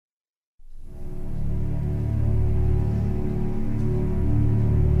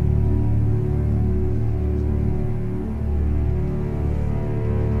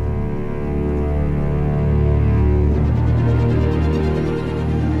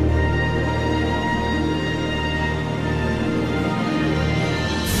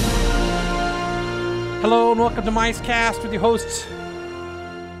Hello and welcome to MiceCast with your hosts,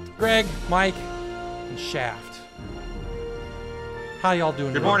 Greg, Mike, and Shaft. How y'all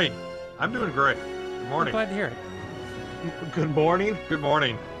doing Good today? morning. I'm doing great. Good morning. I'm glad to hear it. Good morning. Good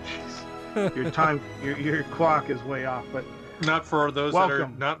morning. Your clock is way off, but Not for those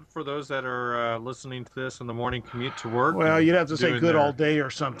welcome. that are listening to this in the morning commute to work. Well, you'd have to say doing good their- all day or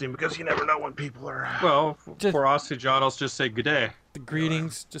something because you never know when people are. Well, Just- for us, John, I'll just say good day. The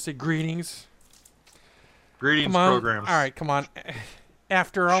greetings. Just say greetings. Greetings, Come on. programs. All right, come on.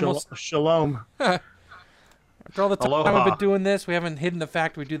 After almost Shalom. after all the time Aloha. we've been doing this, we haven't hidden the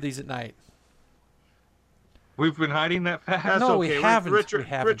fact we do these at night. We've been hiding that fact. That's No, we okay. haven't. Richard, We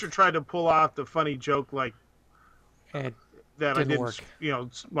haven't. Richard tried to pull out the funny joke like And that. Didn't I didn't. work. You know,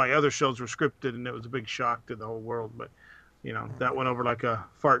 my other shows were scripted, and it was a big shock to the whole world. But you know, that went over like a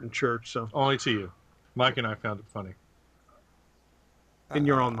fart in church. So Only to you. Mike and I found it funny. in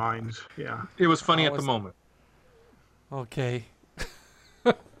your own minds, yeah. It was funny Oh, at the was- moment. okay.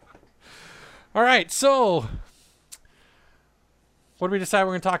 All right, so what do we decide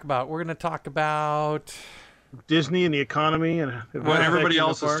we're going to talk about? We're going to talk about Disney and the economy and What everybody affecting the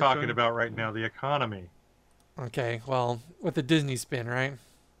else is parks, talking huh? about right now, the economy. okay, well, with the Disney spin, right?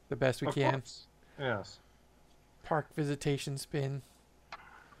 The best we Of can. course. Yes. Park visitation spin.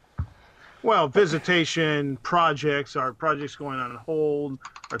 Well, visitation projects, are projects going on hold?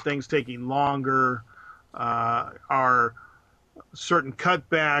 Are things taking longer? Are certain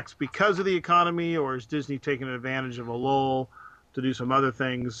cutbacks because of the economy, or is Disney taking advantage of a lull to do some other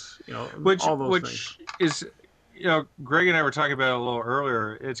things? You know, all those things. Is, you know, Greg and I were talking about it a little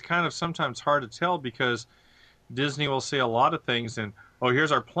earlier. It's kind of sometimes hard to tell because Disney will say a lot of things and, oh,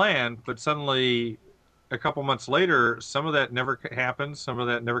 here's our plan, but suddenly a couple months later, some of that never happens. Some of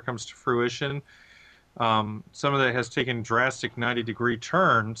that never comes to fruition. Some of that has taken drastic 90-degree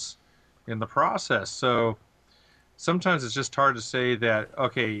turns in the process. So sometimes it's just hard to say that,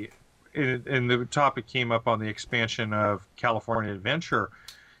 okay, and the topic came up on the expansion of California Adventure.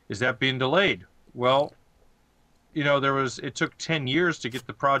 Is that being delayed? Well, you know, it took 10 years to get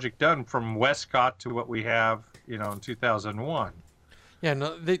the project done from Westcott to what we have, you know, in 2001. Yeah,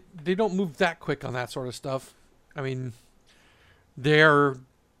 no, they don't move that quick on that sort of stuff. I mean, they are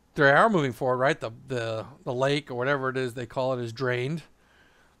moving forward, right? The lake or whatever it is they call it is drained.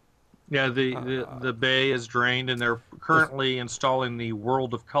 Yeah, the bay is drained, and they're currently installing the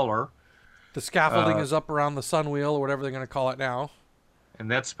World of Color, The scaffolding is up around the sun wheel or whatever they're going to call it now.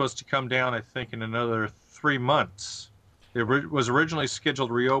 and that's supposed to come down, I think, in another 3 months. It was originally scheduled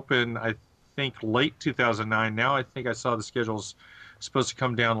to reopen, I think, late 2009. Now I think I saw the schedule's supposed to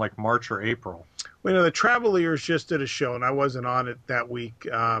come down like March or April. Well, you know, the Travelers just did a show, and I wasn't on it that week.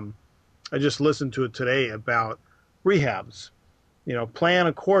 I just listened to it today about rehabs. You know, plan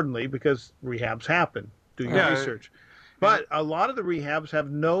accordingly because rehabs happen. Do your Yeah. research. But a lot of the rehabs have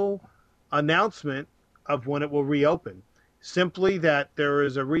no announcement of when it will reopen. Simply that there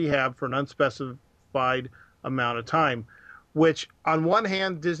is a rehab for an unspecified amount of time, which on one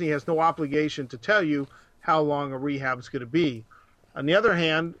hand, Disney has no obligation to tell you how long a rehab is going to be. On the other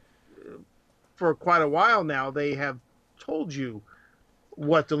hand, for quite a while now, they have told you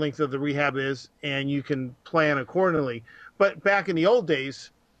what the length of the rehab is, and you can plan accordingly. But back in the old days,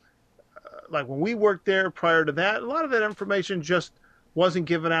 like when we worked there prior to that, a lot of that information just wasn't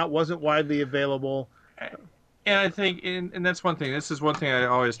given out, wasn't widely available. And I think, and that's one thing. This is one thing I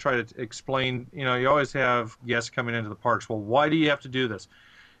always try to explain. You know, you always have guests coming into the parks. Well, why do you have to do this?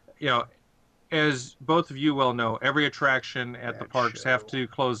 You know, as both of you well know, every attraction at the parks have to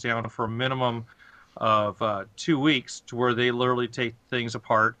close down for a minimum of 2 weeks, to where they literally take things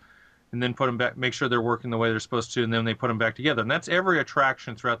apart and then put them back, make sure they're working the way they're supposed to, and then they put them back together. And that's every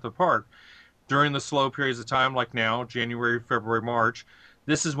attraction throughout the park. During the slow periods of time, like now, January, February, March,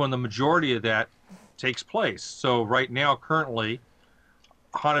 this is when the majority of that takes place. So right now, currently,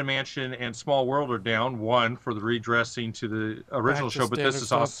 Haunted Mansion and Small World are down, one for the redressing to the original Back to show, but this standard is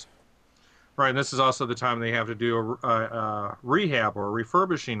stuff. also right. And this is also the time they have to do a rehab or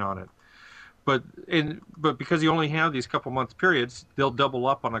refurbishing on it. But because you only have these couple month periods, they'll double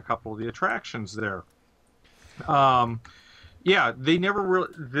up on a couple of the attractions there. Yeah, they never really.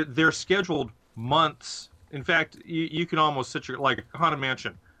 They're scheduled months. In fact, you can almost sit like Haunted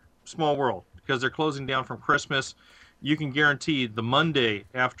Mansion, Small World, because they're closing down from Christmas. You can guarantee the Monday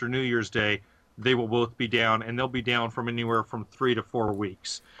after New Year's Day, they will both be down, and they'll be down from anywhere from 3 to 4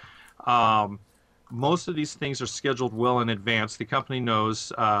 weeks. Most of these things are scheduled well in advance. The company knows.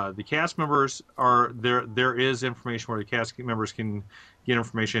 The cast members are there. There is information where the cast members can get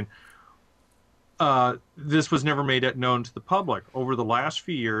information. this was never made known to the public. Over the last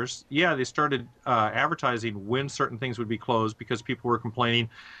few years, yeah, they started advertising when certain things would be closed because people were complaining.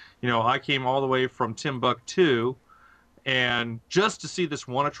 You know, I came all the way from Timbuktu and just to see this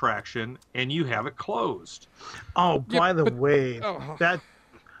one attraction, and you have it closed. Oh, Yeah, by the but- way, Oh.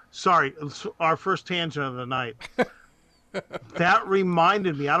 sorry, our first tangent of the night. That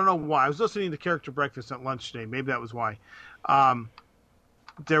reminded me. I don't know why. I was listening to Character Breakfast at lunch today. Maybe that was why.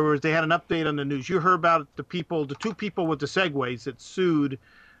 They had an update on the news. You heard about the two people with the Segways that sued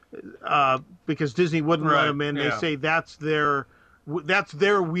because Disney wouldn't let Right, them in. They yeah. say that's their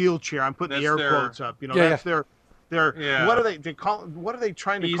wheelchair. I'm putting the That's air their- quotes up. You know, Yeah, that's their Yeah. what are they call? What are they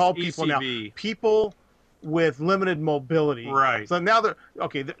trying to call people now? ECV. People with limited mobility. Right. So now they're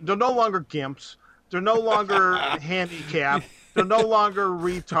no longer gimps. They're no longer handicapped. They're no longer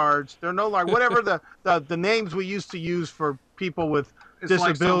retards. They're no longer whatever the names we used to use for people with It's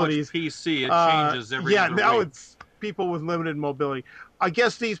disabilities. like so much PC, it changes every yeah, other now week. it's people with limited mobility. I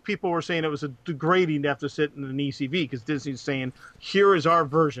guess these people were saying it was degrading to have to sit in an ECV because Disney's saying, here is our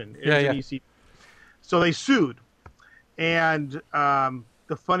version. It's an ECV. So they sued. And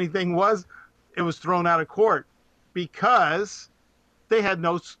the funny thing was, it was thrown out of court because they had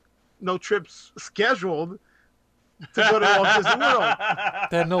no trips scheduled to go to Walt Disney World.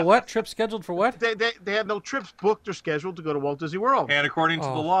 They had no what? Trip scheduled for what? They had no trips booked or scheduled to go to Walt Disney World. And according to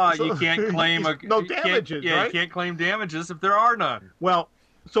the Oh. law, So- you can't claim No you can't- damages, Yeah, right? you can't claim damages if there are none. Well,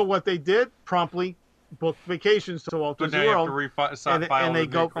 so what they did promptly booked vacations to Walt But Disney now you have World, to and they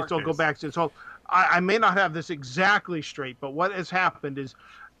go back to so I may not have this exactly straight, but what has happened is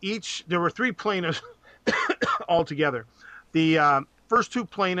there were 3 plaintiffs altogether. The first 2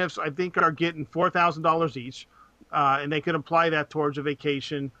 plaintiffs I think are getting $4,000 each, and they could apply that towards a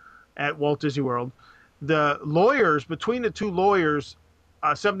vacation at Walt Disney World. The lawyers, between the 2 lawyers,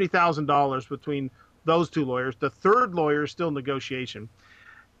 $70,000 between those 2 lawyers. The third lawyer is still in negotiation.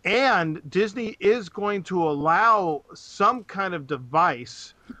 And Disney is going to allow some kind of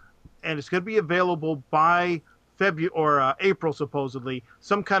device, and it's going to be available by February or April, supposedly,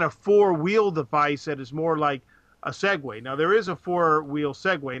 some kind of 4-wheel device that is more like a Segway. Now, there is a 4-wheel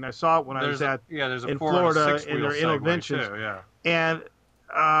Segway, and I saw it when I was there's in a 4 Florida and a 6 in their wheel Segway interventions. too, yeah.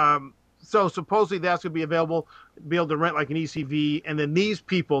 And so supposedly that's going to be available, be able to rent like an ECV, and then these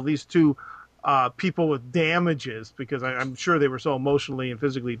 2 people with damages, because I'm sure they were so emotionally and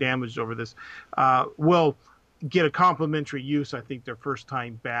physically damaged over this, will get a complimentary use, I think, their first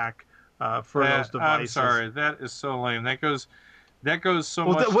time back for those devices. I'm sorry, that is so lame. That goes so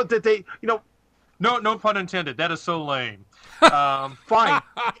Well, much. what did they, No pun intended. That is so lame. fine,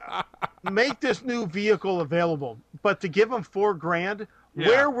 make this new vehicle available, but to give them $4,000, Yeah.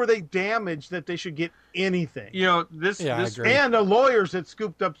 where were they damaged that they should get anything? You know this. Yeah, I this agree. And the lawyers that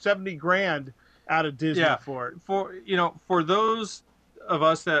scooped up $70,000 out of Disney Yeah. for it. For those of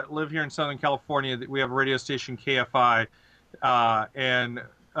us that live here in Southern California, we have a radio station KFI, and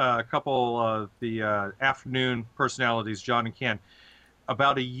a couple of the afternoon personalities, John and Ken.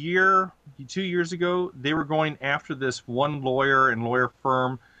 About 2 years ago, they were going after this one lawyer and lawyer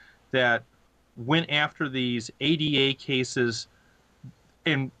firm that went after these ADA cases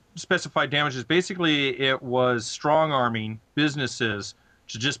and specified damages. Basically, it was strong-arming businesses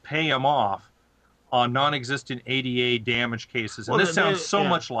to just pay them off on non-existent ADA damage cases. And Well, this sounds so yeah.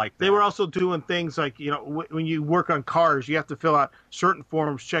 much like that. They were also doing things like, when you work on cars, you have to fill out certain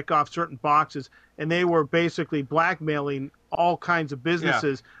forms, check off certain boxes, and they were basically blackmailing all kinds of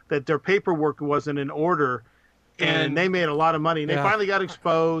businesses that their paperwork wasn't in order, and they made a lot of money. And they Yeah. finally got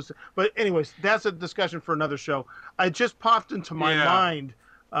exposed. But anyways, that's a discussion for another show. It just popped into my mind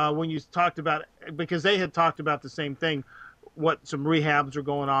when you talked about it, because they had talked about the same thing, some rehabs are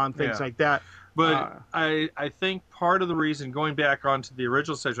going on, things like that. But I think part of the reason, going back onto the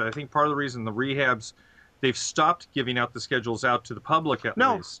original schedule, I think part of the reason the rehabs, they've stopped giving out the schedules out to the public at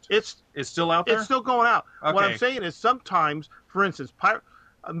least. It's still out there? It's still going out. What Okay. I'm saying is sometimes, for instance,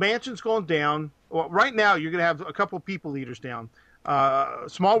 Mansion's going down. Well, right now, you're going to have a couple people eaters down.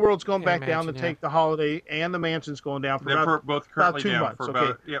 Small World's going back down to Mansion, take the holiday, and the Mansion's going down for They're about, both currently 2 down months. for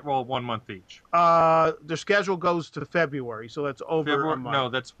Okay. about 1 month each. Their schedule goes to February, so that's over a month. No,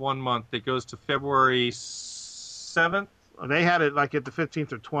 that's 1 month. It goes to February 7th. They had it like at the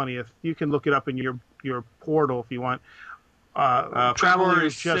 15th or 20th. You can look it up in your portal if you want. February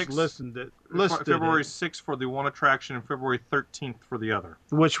Travelers just 6th, listed February it. 6th for the one attraction and February 13th for the other.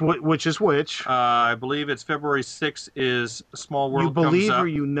 Which is which? I believe it's February 6th is Small World You believe comes up. or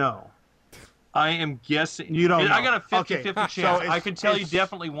you know? I am guessing. You don't I know. got a 50-50 Okay. chance. So I can tell you as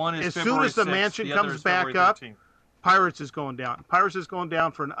definitely one is soon February as the 6th, Mansion the other comes is back February up, 13th. Pirates is going down. Pirates is going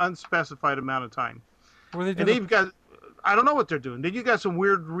down for an unspecified amount of time. What are they And doing? they've got, I don't know what they're doing. Then you got some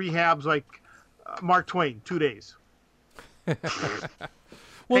weird rehabs like Mark Twain, 2 days.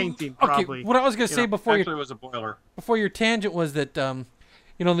 Painting, probably. Okay, what I was going to say before Actually, it was a boiler. your tangent was that, in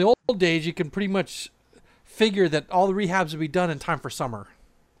the old days, you can pretty much figure that all the rehabs would be done in time for summer.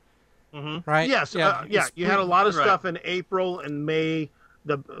 Mm-hmm. Right? Yes, you had a lot of stuff in April and May.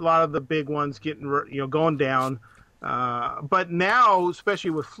 A lot of the big ones getting going down, but now,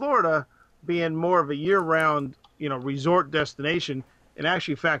 especially with Florida being more of a year-round resort destination, and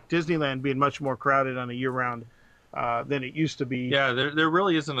actually, in fact, Disneyland being much more crowded on a year-round than it used to be. Yeah, there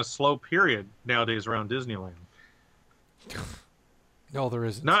really isn't a slow period nowadays around Disneyland. No, there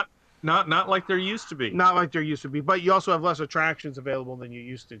isn't. Not like there used to be. Not like there used to be, but you also have less attractions available than you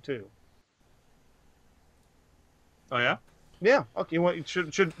used to too. Oh yeah. Yeah. Okay.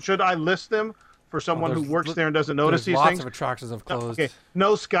 Should I list them for someone who works there and doesn't notice these lots things? of attractions have closed. Okay.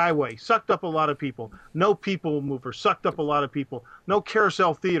 No Skyway, sucked up a lot of people. No People Mover, sucked up a lot of people. No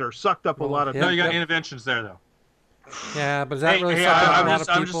Carousel Theater, sucked up a lot of yeah. No, people. you got Interventions there though. Yeah, but is that really Hey, sucking up a lot of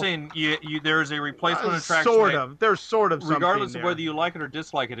I'm people? just saying, there is a replacement attraction. Sort of. There's sort of something Regardless there. of whether you like it or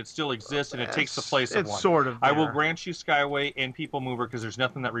dislike it, it still exists and it takes the place of It's one. sort of I will there. grant you Skyway and People Mover because there's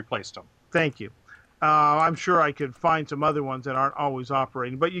nothing that replaced them. Thank you. I'm sure I could find some other ones that aren't always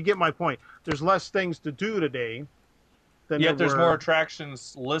operating, but you get my point. There's less things to do today than Yet there there's were. more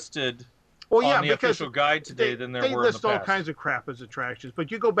attractions listed Well, yeah, on the because official guide today than there they were in the list all past. kinds of crap as attractions,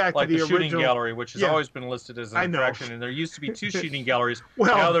 but you go back Like to the the shooting original gallery, which has Yeah. always been listed as I an know. attraction, and there used to be 2 shooting galleries.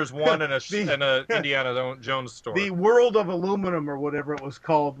 Well, Now there's one and a the- Indiana Jones store. The World of Aluminum or whatever it was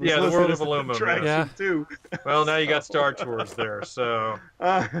called. Was Yeah, the listed World as of an Aluminum, attraction yeah. too. Well, now you got Star Tours there, so.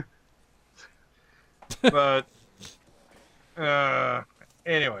 Uh, But,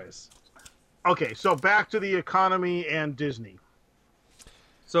 anyways. okay, so back to the economy and Disney.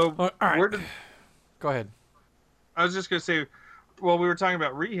 So, All right. where did Go ahead. I was just going to say, well, we were talking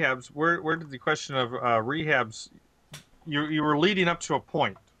about rehabs. Where did the question of rehabs? You were leading up to a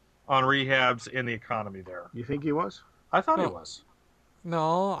point on rehabs in the economy there. You think he was? I thought No. it was.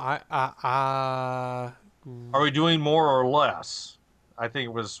 No, Are we doing more or less? I think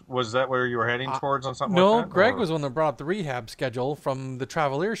it was that where you were heading towards on something no. like that? Greg Or- was the one that brought up the rehab schedule from the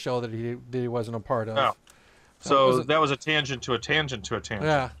Travelier show that he wasn't a part of. Oh. So wasn't- that was a tangent to a tangent to a tangent.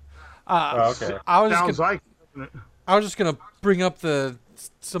 Yeah. Oh, okay. I was Sounds gonna, like. I was just gonna bring up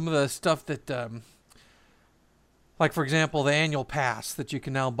some of the stuff that, like for example, the annual pass that you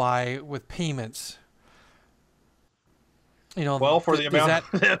can now buy with payments. Well, for the does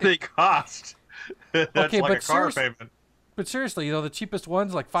amount that they cost, that's Okay, like but a car seriously- payment. But seriously, the cheapest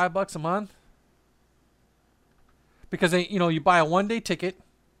one's like $5 a month. Because you buy a 1-day ticket,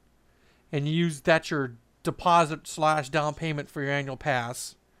 and you use that's your deposit / down payment for your annual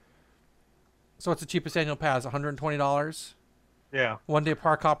pass. So what's the cheapest annual pass? $120. Yeah. 1-day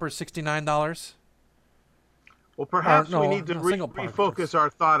park hopper is $69. Well, perhaps no, we need to no, single park refocus our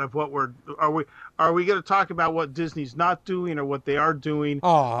thought of what are we going to talk about what Disney's not doing or what they are doing?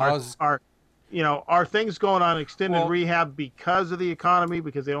 Oh, Are things going on extended Well- rehab because of the economy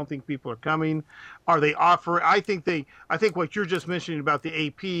because they don't think people are coming? Are they offering? I think what you're just mentioning about the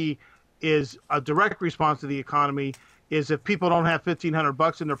AP is a direct response to the economy. Is if people don't have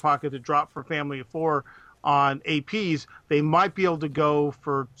 $1,500 in their pocket to drop for a family of 4 on APs, they might be able to go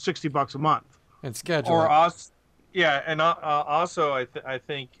for $60 a month. and schedule. Or it. us, yeah, and also I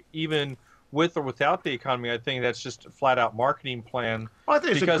think even with or without the economy, I think that's just a flat out marketing plan. Well, I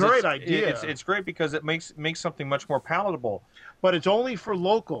think it's a great idea. It's great because it makes something much more palatable. But it's only for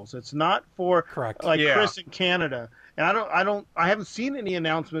locals. It's not for Correct. like Yeah. Chris in Canada. And I haven't seen any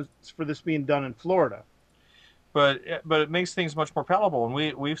announcements for this being done in Florida. But it makes things much more palatable,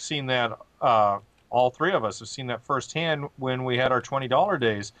 and we've seen that. All 3 of us have seen that firsthand when we had our $20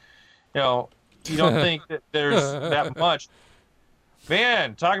 days. You don't think that there's that much.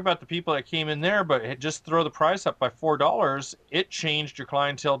 Man, talk about the people that came in there, but just throw the price up by $4. It changed your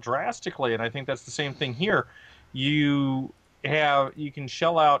clientele drastically, and I think that's the same thing here. You can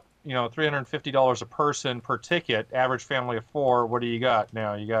shell out $350 a person per ticket, average family of 4. What do you got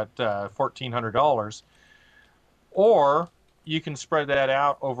now? You got $1,400, or you can spread that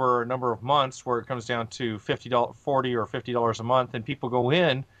out over a number of months where it comes down to $40 or $50 a month, and people go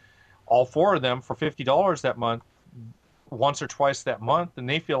in, all 4 of them, for $50 that month, once or twice that month, and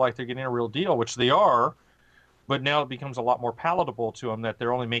they feel like they're getting a real deal, which they are. But now it becomes a lot more palatable to them that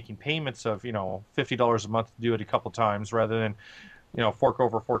they're only making payments of $50 a month to do it a couple times rather than fork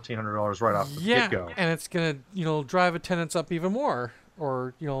over $1,400 right off the get-go. And it's gonna drive attendance up even more,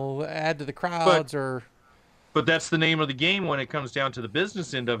 or add to the crowds, or But that's the name of the game when it comes down to the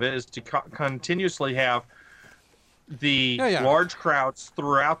business end of it, is to continuously have the large crowds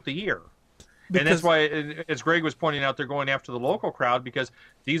throughout the year. And that's why, as Greg was pointing out, they're going after the local crowd, because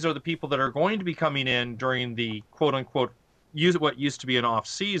these are the people that are going to be coming in during the quote-unquote what used to be an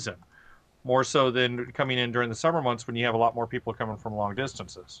off-season, more so than coming in during the summer months when you have a lot more people coming from long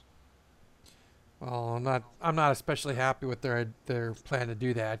distances. Well, I'm not especially happy with their plan to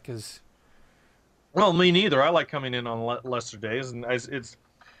do that, because... Well, me neither. I like coming in on lesser days, and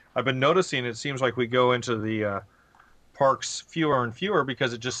I've been noticing it seems like we go into the parks fewer and fewer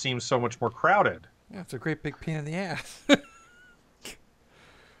because it just seems so much more crowded. Yeah, it's a great big pain in the ass.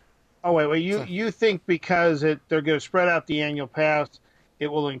 Oh wait, you think because they're going to spread out the annual pass, it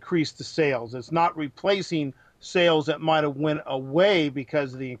will increase the sales? It's not replacing sales that might have went away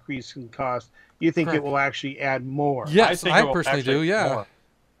because of the increase in cost. You think it will actually add more? Yes, I personally do. Yeah, more.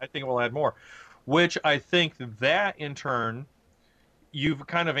 I think it will add more, which I think that in turn, you've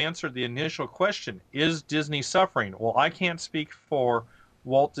kind of answered the initial question: is Disney suffering? Well, I can't speak for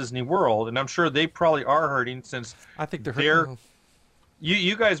Walt Disney World, and I'm sure they probably are hurting, since I think they're hurting.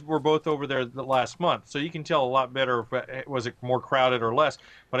 You guys were both over there the last month, so you can tell a lot better if was it more crowded or less.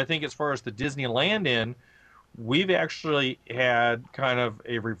 But I think as far as the Disneyland end, we've actually had kind of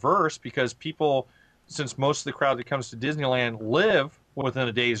a reverse, because people, since most of the crowd that comes to Disneyland live within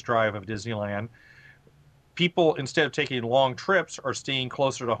a day's drive of Disneyland, people, instead of taking long trips, are staying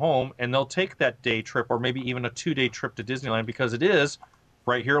closer to home, and they'll take that day trip or maybe even a 2-day trip to Disneyland because it is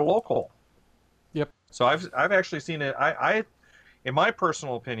right here local. Yep. So I've actually seen it. I in my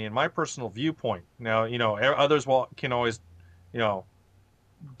personal opinion, my personal viewpoint. Now, others can always,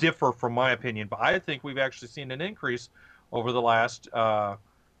 differ from my opinion, but I think we've actually seen an increase over the last, an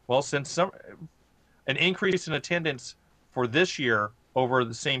increase in attendance for this year over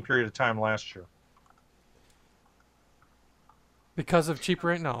the same period of time last year. Because of the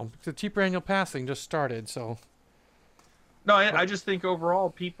cheaper annual passing just started, so. No, I just think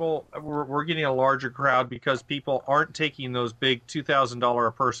overall we're getting a larger crowd because people aren't taking those big $2,000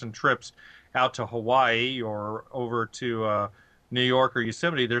 a person trips out to Hawaii or over to New York or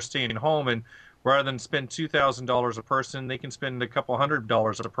Yosemite. They're staying home, and rather than spend $2,000 a person, they can spend a couple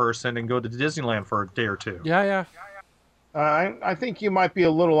 $100 a person and go to Disneyland for a day or two. Yeah. I think you might be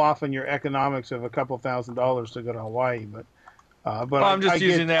a little off on your economics of a couple $1,000s to go to Hawaii, but I'm just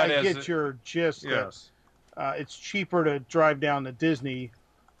using that as I get your gist. Yes. It's cheaper to drive down to Disney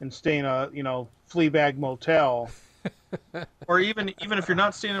and stay in a Fleabag motel. Or even if you're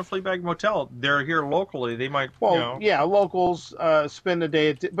not staying in a Fleabag motel, they're here locally. They might. Yeah, locals spend a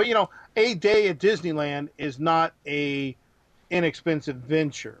day but a day at Disneyland is not a inexpensive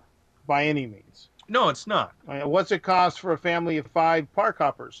venture by any means. No, it's not. What's it cost for a family of 5 park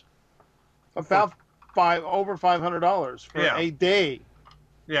hoppers? About over $500 for a day.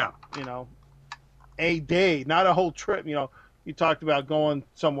 Yeah. A day, not a whole trip. You talked about going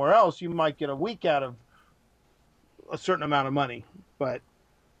somewhere else. You might get a week out of a certain amount of money, but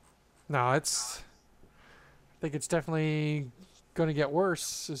no, I think it's definitely going to get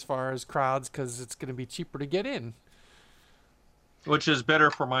worse as far as crowds, because it's going to be cheaper to get in. Which is better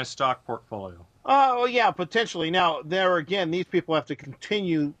for my stock portfolio. Oh, yeah, potentially. Now, there again, these people have to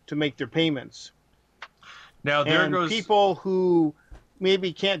continue to make their payments. Now, there goes people who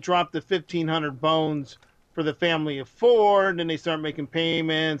maybe can't drop the 1,500 bones for the family of 4, and then they start making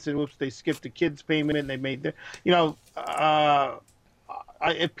payments, and whoops, they skipped the kids' payment, and they made their,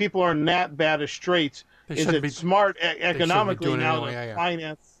 if people are in that bad of straits, is it smart economically now to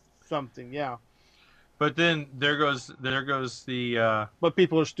finance something? Yeah. But then there goes the. But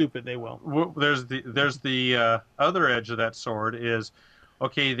people are stupid. They will. There's the other edge of that sword is,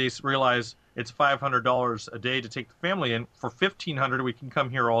 okay, they realize it's $500 a day to take the family in. For $1,500, we can come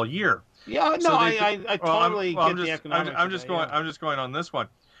here all year. Yeah, no, I totally get the economics. I'm just going on this one.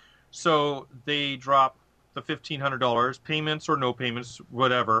 So they drop the $1,500, payments or no payments,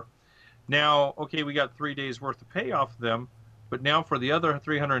 whatever. Now, okay, we got 3 days worth of pay off of them, but now for the other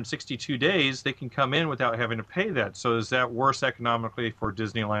 362 days, they can come in without having to pay that. So is that worse economically for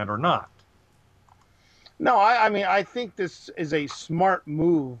Disneyland or not? No, I mean, I think this is a smart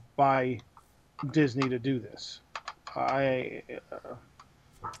move by Disney to do this. I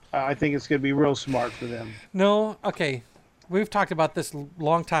think it's going to be real smart for them. No, okay. We've talked about this a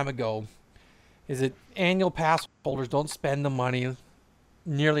long time ago. Is that annual pass holders don't spend the money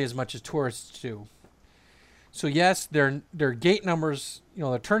nearly as much as tourists do. So yes, their gate numbers,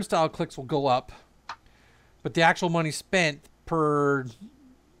 the turnstile clicks will go up, but the actual money spent per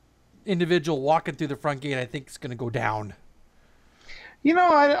individual walking through the front gate, I think, is going to go down.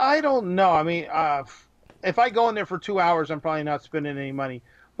 I don't know. I mean, if I go in there for 2 hours, I'm probably not spending any money.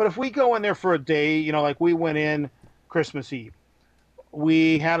 But if we go in there for a day, like we went in Christmas Eve,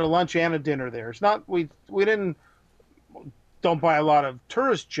 we had a lunch and a dinner there. It's not we didn't don't buy a lot of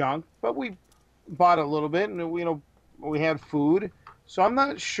tourist junk, but we bought a little bit, and we had food. So I'm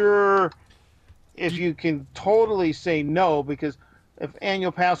not sure if you can totally say no, because if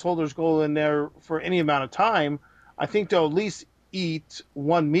annual pass holders go in there for any amount of time, I think they'll at least eat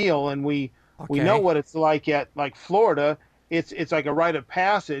one meal, and we know what it's like at like Florida. It's like a rite of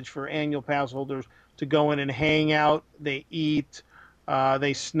passage for annual pass holders to go in and hang out. They eat,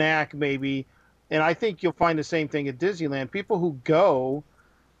 they snack maybe, and I think you'll find the same thing at Disneyland. People who go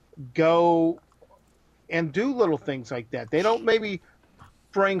and do little things like that. They don't maybe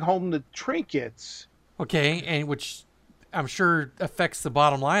bring home the trinkets. Okay, and which I'm sure affects the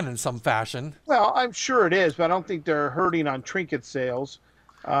bottom line in some fashion. Well, I'm sure it is, but I don't think they're hurting on trinket sales.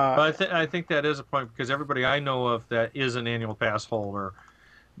 But I think that is a point, because everybody I know of that is an annual pass holder,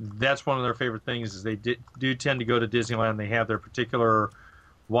 that's one of their favorite things is they do tend to go to Disneyland. They have their particular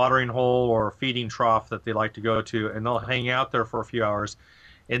watering hole or feeding trough that they like to go to, and they'll hang out there for a few hours.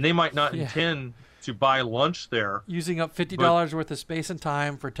 And they might not intend to buy lunch there. Using up $50 worth of space and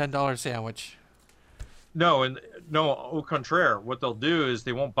time for a $10 sandwich. No, au contraire. What they'll do is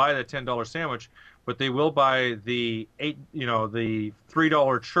they won't buy that $10 sandwich, but they will buy the $3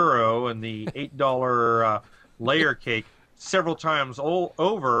 churro and the $8 layer cake several times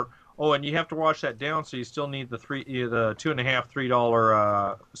over. Oh, and you have to wash that down, so you still need the $2.5,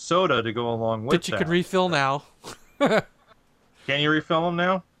 $3 soda to go along with that. You can refill now. Can you refill them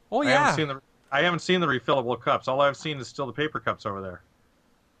now? Oh yeah. I haven't seen the refillable cups. All I've seen is still the paper cups over there.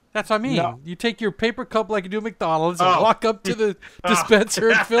 That's what I mean. No. You take your paper cup like you do at McDonald's and walk up to the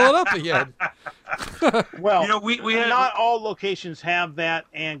dispenser and fill it up again. Well, we have, not all locations have that,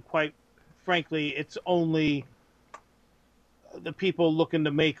 and quite frankly, it's only the people looking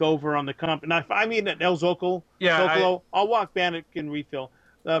to make over on the company. I mean, at El Zocalo, I'll walk back and refill.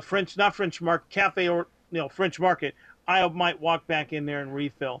 Not French Market, Cafe or French Market, I might walk back in there and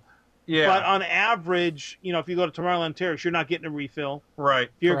refill. Yeah. But on average, if you go to Tomorrowland Terrace, you're not getting a refill. Right.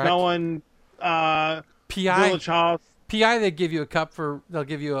 If you're going PI, Village House. PI, they'll give you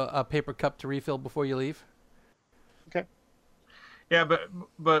a paper cup to refill before you leave. Okay. Yeah,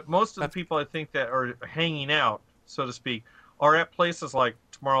 but most of the people I think that are hanging out, so to speak, are at places like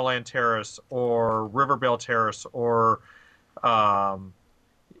Tomorrowland Terrace or Riverbell Terrace or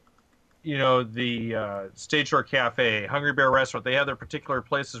the Stage Door Cafe, Hungry Bear Restaurant. They have their particular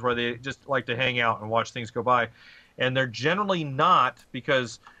places where they just like to hang out and watch things go by. And they're generally not,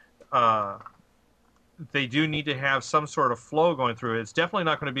 because they do need to have some sort of flow going through it. It's definitely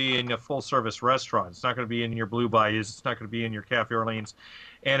not going to be in a full-service restaurant. It's not going to be in your Blue Bayous. It's not going to be in your Cafe Orleans.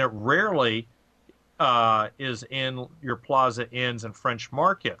 And it rarely is in your Plaza Inns and French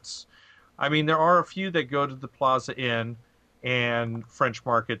Markets. I mean, there are a few that go to the Plaza Inn and French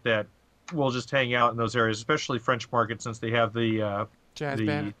Market that will just hang out in those areas, especially French Market, since they have the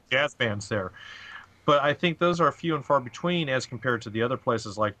jazz bands there. But I think those are few and far between as compared to the other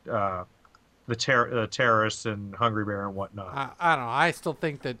places like the Terrace and Hungry Bear and whatnot. I don't know. I still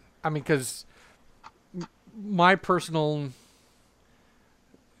think that, because my personal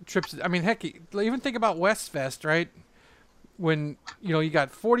trips, heck, even think about Westfest, right? When, you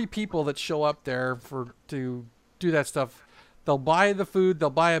got 40 people that show up there to do that stuff. They'll buy the food,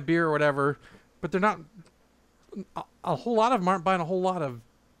 they'll buy a beer or whatever, but they're not, a whole lot of them aren't buying a whole lot of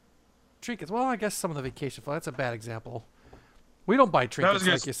trinkets. Well, I guess some of the vacation that's a bad example. We don't buy trinkets,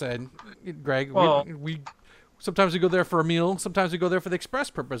 like you said, Greg. Well, we sometimes we go there for a meal, sometimes we go there for the express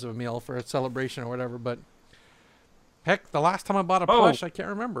purpose of a meal, for a celebration or whatever, but heck, the last time I bought a plush, I can't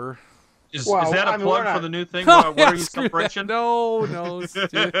remember. Is that a plug for the new thing? What are you celebration? No. Well,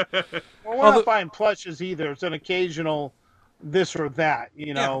 we're not buying plushes either. It's an occasional this or that,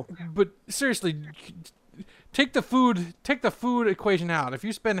 Yeah, but seriously, take the food equation out. If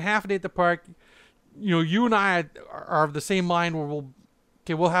you spend half a day at the park, you and I are of the same mind where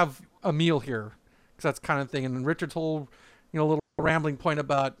we'll have a meal here, because that's kind of thing. And Richard's whole, little rambling point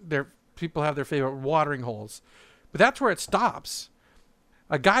about people have their favorite watering holes, but that's where it stops.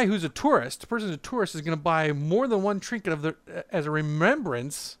 A guy who's a tourist, is going to buy more than one trinket as a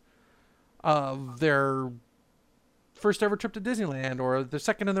remembrance of their first ever trip to Disneyland, or the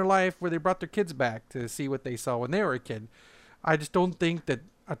second in their life where they brought their kids back to see what they saw when they were a kid. I just don't think that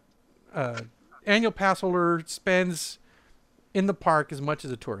a annual pass holder spends in the park as much as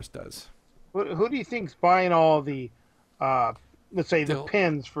a tourist does. Who do you think's buying all the, let's say the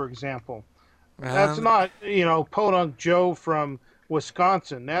pins, for example? That's not, Podunk Joe from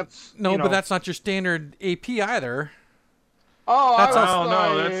Wisconsin. That's No, you know, but that's not your standard AP either. oh, that's I us- was,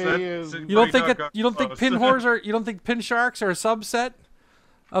 No, that's You don't think pretty you don't think close. pin whores are you don't think pin sharks are a subset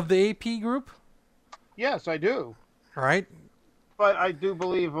of the AP group? yes, I do. All right. But I do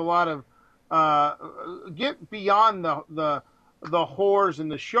believe a lot of get beyond the whores and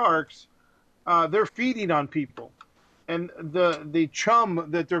the sharks. They're feeding on people, and the chum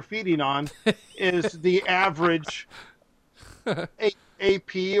that they're feeding on is the average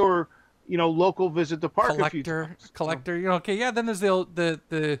AP or local visit the park a few times. Collector. You know, okay, yeah. Then there's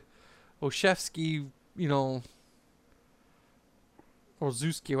the Oshevsky, or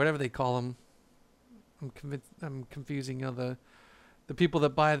Zuski, whatever they call them. I'm confusing. The people that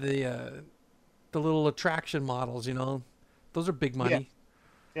buy the little attraction models. Those are big money.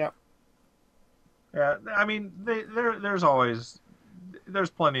 Yeah. Yeah, I mean, there's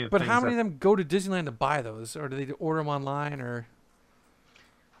plenty of. But things how many that- of them go to Disneyland to buy those, or do they order them online, or?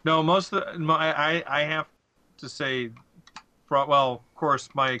 No, most of I have to say, well, of course,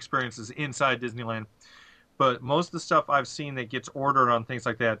 my experience is inside Disneyland, but most of the stuff I've seen that gets ordered on things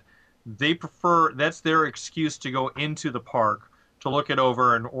like that, they prefer, that's their excuse to go into the park to look it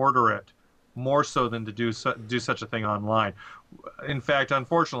over and order it, more so than to do such a thing online. In fact,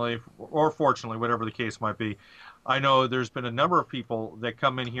 unfortunately, or fortunately, whatever the case might be, I know there's been a number of people that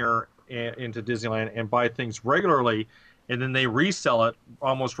come in here into Disneyland and buy things regularly, and then they resell it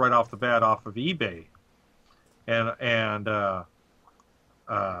almost right off the bat off of eBay, and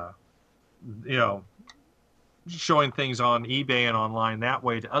showing things on eBay and online that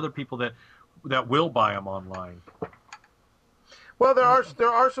way to other people that will buy them online. Well, there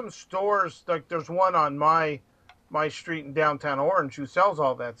are some stores, like there's one on my street in downtown Orange who sells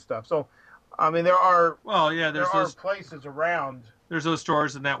all that stuff. So, I mean, there are places around. There's those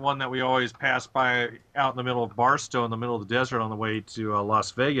stores, and that one that we always pass by out in the middle of Barstow, in the middle of the desert on the way to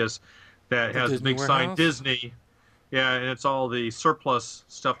Las Vegas, that has a big sign Disney. Yeah, and it's all the surplus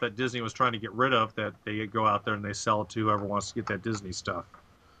stuff that Disney was trying to get rid of that they go out there and they sell it to whoever wants to get that Disney stuff.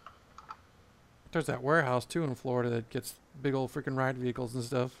 There's that warehouse too in Florida that gets big old freaking ride vehicles and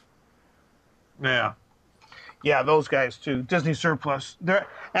stuff. Yeah. Yeah, those guys too. Disney Surplus. There,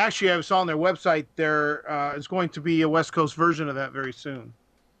 actually, I saw on their website there is going to be a West Coast version of that very soon.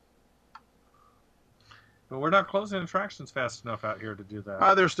 But we're not closing attractions fast enough out here to do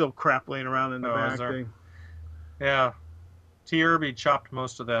that. There's still crap laying around in the back is there? thing. Yeah. T. Irby chopped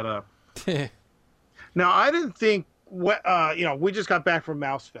most of that up. Now, I didn't think, we just got back from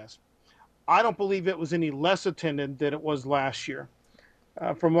Mouse Fest. I don't believe it was any less attended than it was last year.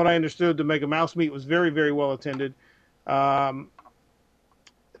 From what I understood, the Mega Mouse Meet was very, very well attended. I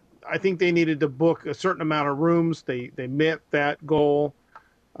think they needed to book a certain amount of rooms. They met that goal.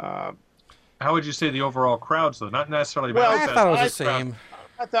 How would you say the overall crowds, though? Not necessarily. Well, I thought it was the same.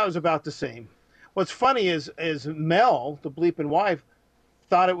 I thought it was about the same. What's funny is Mel, the bleeping wife,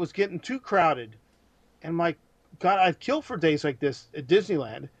 thought it was getting too crowded. And my God, I'd kill for days like this at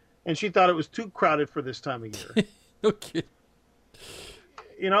Disneyland. And she thought it was too crowded for this time of year. Okay.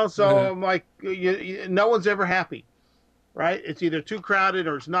 So I'm like, no one's ever happy, right? It's either too crowded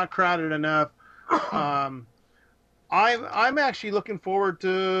or it's not crowded enough. I'm actually looking forward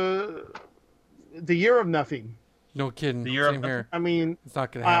to the Year of Nothing. No kidding. The Year of Same here. I mean, It's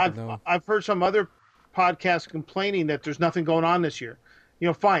not going to happen though. I've heard some other podcasts complaining that there's nothing going on this year.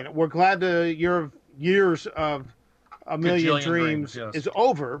 Fine. We're glad the years of A Million Dreams yes. is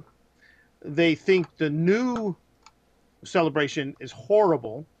over. They think the new celebration is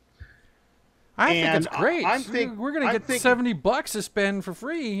horrible. I think it's great. We're going to get $70 to spend for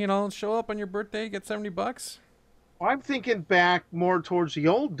free. Show up on your birthday, get $70. I'm thinking back more towards the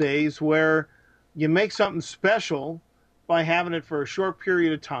old days where you make something special by having it for a short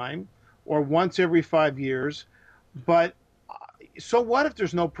period of time or once every 5 years. But so what if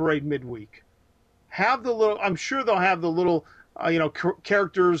there's no parade midweek? I'm sure they'll have the little,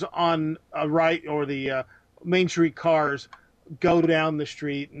 characters on a right or the Main Street cars go down the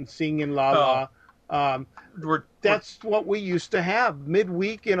street and sing in La La. That's what we used to have.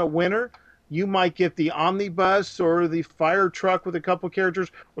 Midweek in a winter, you might get the omnibus or the fire truck with a couple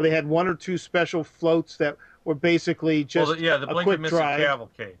characters, where they had one or two special floats that were basically just the a Blink quick and Miss It drive.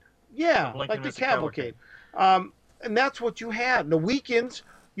 cavalcade. Yeah, like the cavalcade. And that's what you had. The weekends,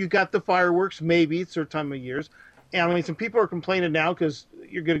 you got the fireworks, maybe, certain time of years. And I mean, some people are complaining now because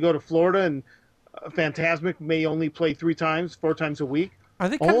you're going to go to Florida and Fantasmic may only play 4 times a week. Are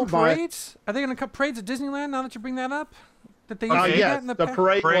they cutting parades? Are they going to cut parades at Disneyland now that you bring that up? That they used to do that in the past?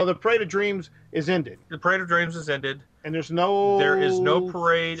 Parade. Well, the Parade of Dreams is ended. The Parade of Dreams is ended. And there is no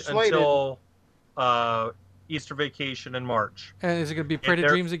parade slated until Easter vacation in March. And is it going to be Parade of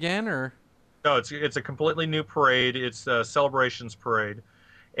Dreams again, or? No, it's a completely new parade. It's a Celebrations parade.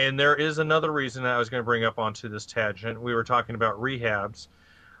 And there is another reason that I was going to bring up onto this tangent. We were talking about rehabs.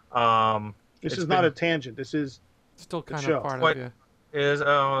 This is not a tangent. This is still kind of part of it. Is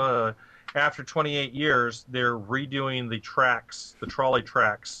after 28 years, they're redoing the tracks, the trolley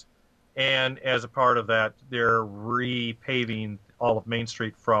tracks, and as a part of that, they're repaving all of Main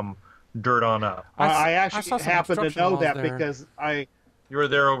Street from dirt on up. I actually happen to know that there. because You were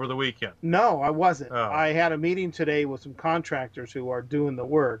there over the weekend. No, I wasn't. Oh. I had a meeting today with some contractors who are doing the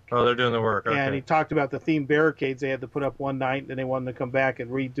work. Oh, they're doing the work. Okay. And he talked about the themed barricades they had to put up one night, and then they wanted to come back and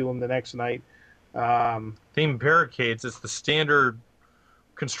redo them the next night. Themed barricades, it's the standard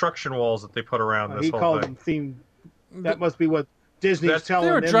construction walls that they put around this he whole called thing. them themed. That must be what Disney's telling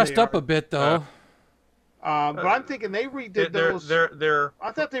They them. were dressed up a bit, though. But I'm thinking they redid those.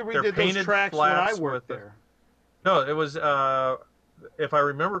 I thought they redid those tracks when I worked there. No, it was. If I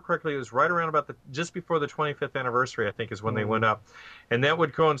remember correctly, it was right around about just before the 25th anniversary, I think, is when they went up, and that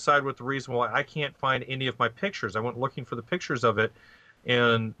would coincide with the reason why I can't find any of my pictures. I went looking for the pictures of it,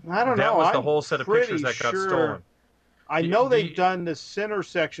 and that was the whole set of pictures that got stolen. I know they've done the center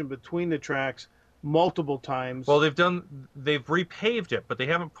section between the tracks multiple times. Well, they've repaved it, but they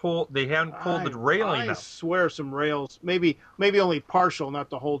haven't pulled the railing I up. swear some rails, maybe only partial,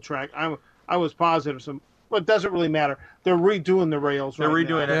 not the whole track. I was positive some. But it doesn't really matter. They're redoing the rails. They're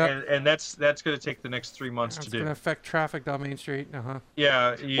redoing now. it, and that's going to take the next 3 months to do. It's going to affect traffic down Main Street.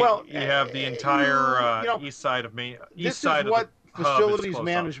 Yeah, you have the entire east side of Main. This is what facilities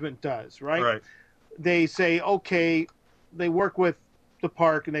management does, right? Right. They say, okay, they work with the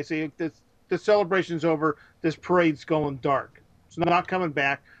park, and they say the celebration's over. This parade's going dark. It's not coming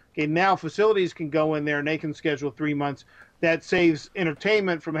back. Okay, now facilities can go in there and they can schedule 3 months. That saves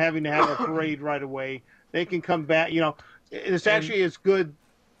entertainment from having to have a parade right away. They can come back. It's actually as good,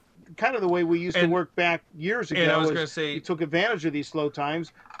 kind of the way we used to work back years ago. And I was going to say, you took advantage of these slow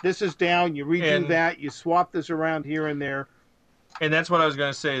times. This is down. You redo that. You swap this around here and there. And that's what I was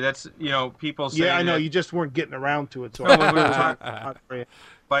going to say. That's people say. Yeah, I know. You just weren't getting around to it. So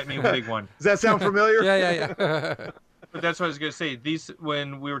bite me, big one. Does that sound familiar? Yeah. But that's what I was going to say.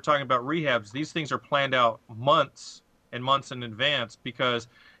 When we were talking about rehabs, these things are planned out months and months in advance because.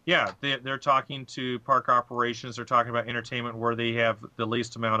 Yeah, they're talking to park operations. They're talking about entertainment where they have the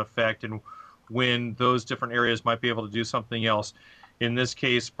least amount of effect and when those different areas might be able to do something else. In this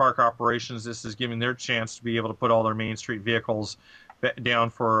case, park operations, this is giving their chance to be able to put all their Main Street vehicles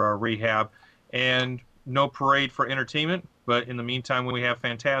down for a rehab. And no parade for entertainment, but in the meantime, we have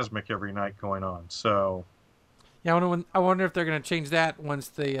Phantasmic every night going on. So, yeah, I wonder if they're going to change that once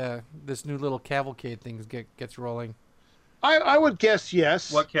this new little cavalcade thing gets rolling. I would guess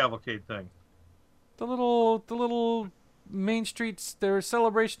yes. What cavalcade thing? The little Main Streets, their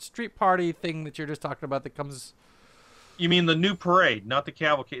celebration street party thing that you're just talking about that comes. You mean the new parade, not the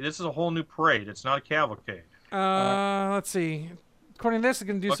cavalcade? This is a whole new parade. It's not a cavalcade. Let's see. According to this, it's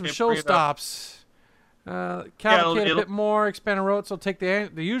going to do some show stops. Cavalcade a bit more, expand a road, so take the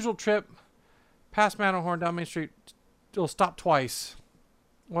usual trip past Matterhorn down Main Street. It'll stop twice.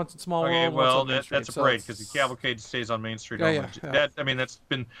 Once in Small World. Well, that's a parade because the cavalcade stays on Main Street. Yeah. That's been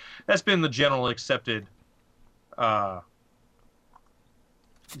the general accepted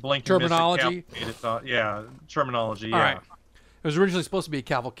blinking terminology. Terminology. Yeah. All right. It was originally supposed to be a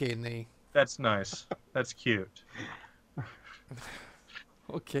cavalcade, and That's nice. That's cute.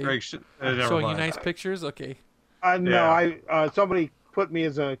 Okay. Greg, showing you nice pictures. Okay. No, somebody put me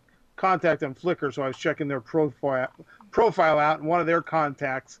as a contact on Flickr, so I was checking their profile out, and one of their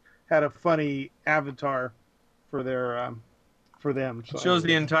contacts had a funny avatar for them. So it shows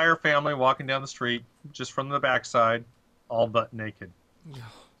the entire family walking down the street just from the backside, all butt naked. Oh,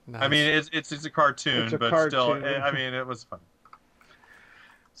 nice. I mean, it's a cartoon, It's a but cartoon. still, I mean, it was fun.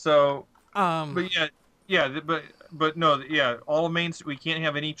 So, but no, all of Main Street. We can't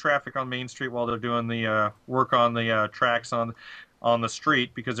have any traffic on Main Street while they're doing the work on the tracks on the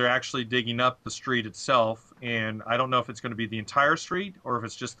street because they're actually digging up the street itself, and I don't know if it's going to be the entire street or if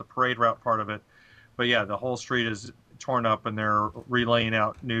it's just the parade route part of it. But yeah, the whole street is torn up, and they're relaying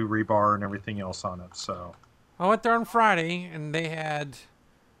out new rebar and everything else on it. So I went there on Friday, and they had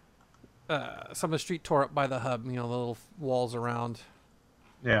some of the street tore up by the hub. The little walls around.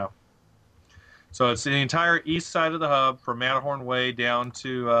 Yeah. So it's the entire east side of the hub from Matterhorn Way down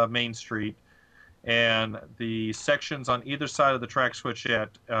to Main Street. And the sections on either side of the track switch at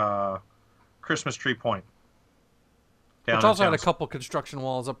Christmas Tree Point. Which also had a couple construction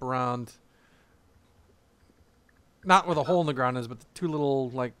walls up around. Not where the hole in the ground is, but the two little,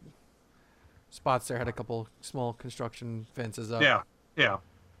 spots there had a couple small construction fences up. Yeah, yeah.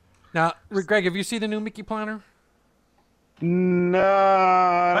 Now, Greg, have you seen the new Mickey planner? No,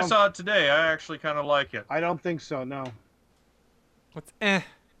 I saw it today. I actually kind of like it. I don't think so. No. What's eh?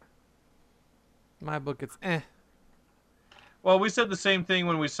 In my book, it's eh. Well, we said the same thing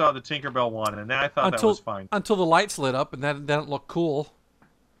when we saw the Tinkerbell one, and I thought that was fine. Until the lights lit up, and that didn't look cool.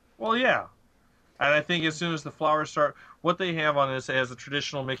 Well, yeah. And I think as soon as the flowers start, what they have on this, it has a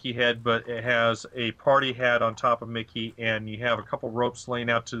traditional Mickey head, but it has a party hat on top of Mickey, and you have a couple ropes laying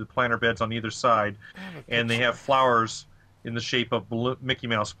out to the planter beds on either side, and they have flowers in the shape of Mickey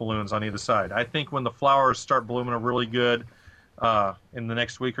Mouse balloons on either side. I think when the flowers start blooming really good in the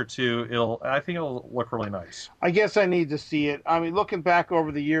next week or two, I think it'll look really nice. I guess I need to see it. I mean, looking back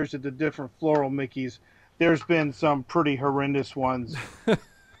over the years at the different floral Mickeys, there's been some pretty horrendous ones.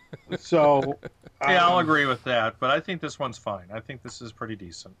 So yeah, I'll agree with that, but I think this one's fine. I think this is pretty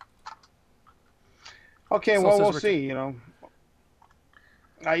decent. Okay, well, we'll see. I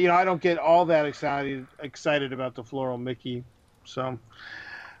don't get all that excited about the floral Mickey. So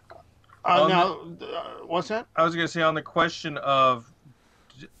now, what's that? I was going to say on the question of,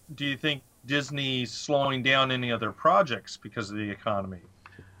 do you think Disney's slowing down any other projects because of the economy?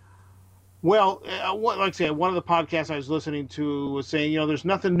 Well, like I said, one of the podcasts I was listening to was saying, there's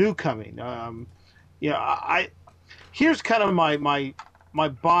nothing new coming. Here's kind of my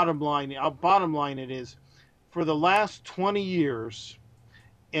bottom line. Bottom line it is, for the last 20 years,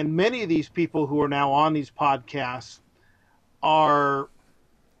 and many of these people who are now on these podcasts are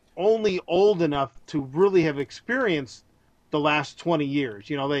only old enough to really have experienced the last 20 years.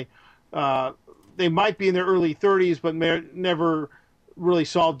 They might be in their early 30s, but never really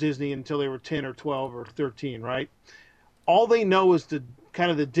saw Disney until they were 10 or 12 or 13, right? All they know is the kind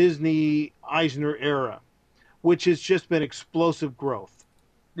of the Disney Eisner era, which has just been explosive growth.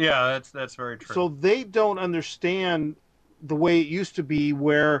 Yeah, that's very true. So they don't understand the way it used to be,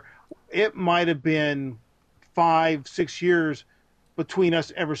 where it might have been 5-6 years between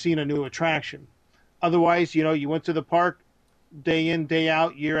us ever seeing a new attraction. Otherwise, you went to the park day in, day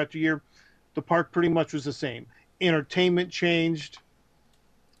out, year after year. The park pretty much was the same. Entertainment changed.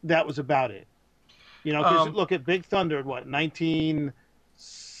 That was about it. Because look at Big Thunder,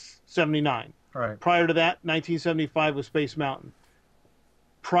 1979. Right. Prior to that, 1975 was Space Mountain.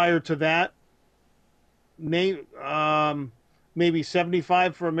 Prior to that, maybe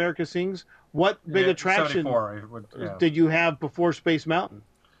 75 for America Sings. What big attraction did you have before Space Mountain?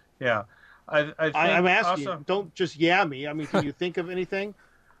 Yeah. I'm asking also, you. Don't just me. I mean, can you think of anything?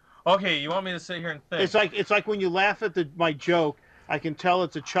 Okay, you want me to sit here and think? It's like when you laugh at my joke, I can tell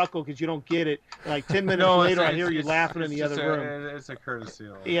it's a chuckle because you don't get it. Like 10 minutes later, I hear you laughing in the other room. It's a courtesy.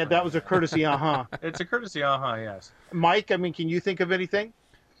 Yeah, that was a courtesy. It's a courtesy. Yes. Mike, I mean, can you think of anything?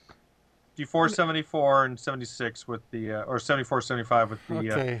 Before 74 and 76 with the or 74, 75 with the.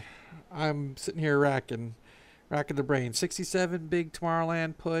 Okay, I'm sitting here racking the brain. 67 big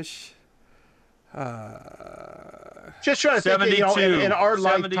Tomorrowland push. Just trying to think, in our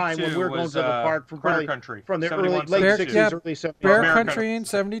lifetime when we're going to the park from Critter Country, from the late 60s, early 70s. Bear Country in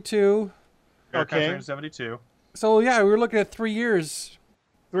 72. Bear Country in 72. So yeah, we were looking at 3 years.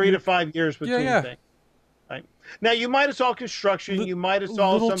 3 to 5 years between things. Right. Now you might have saw construction, you might have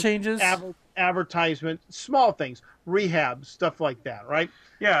saw some changes, advertisement, small things, rehab, stuff like that, right?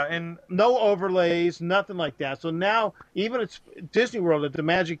 Yeah, and no overlays, nothing like that. So now even at Disney World at the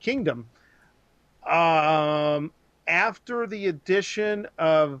Magic Kingdom, after the addition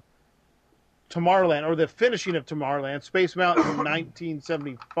of Tomorrowland, or the finishing of Tomorrowland, Space Mountain in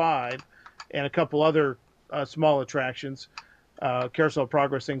 1975, and a couple other small attractions, Carousel of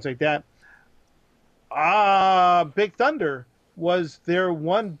Progress, things like that. Big Thunder was their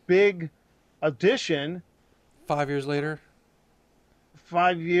one big addition. 5 years later?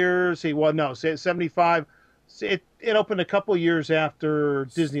 5 years. 75. It opened a couple years after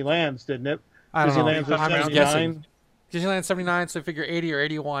Disneyland's, didn't it? I don't Disneyland's know. was I'm just 79 guessing. Disneyland 79, so figure 80 or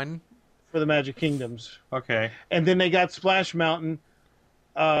 81. for the Magic Kingdoms. Okay. And then they got Splash Mountain.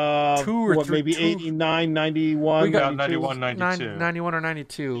 Maybe 89, 91, We got 91, 92. 91 or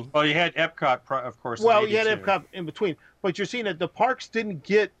 92. Well, you had Epcot, of course. Well, you had Epcot in between. But you're seeing that the parks didn't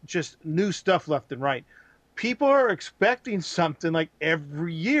get just new stuff left and right. People are expecting something like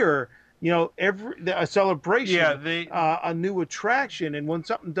every year, a celebration, a new attraction. And when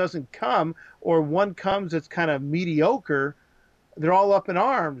something doesn't come, or one comes that's kind of mediocre, they're all up in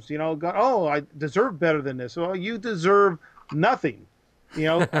arms, I deserve better than this. Well, you deserve nothing.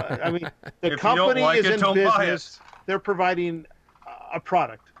 I mean, the company is in business. They're providing a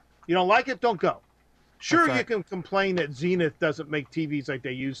product. You don't like it, don't go. Sure, you can complain that Zenith doesn't make TVs like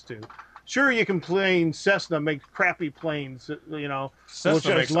they used to. Sure, you can blame Cessna makes crappy planes, you know,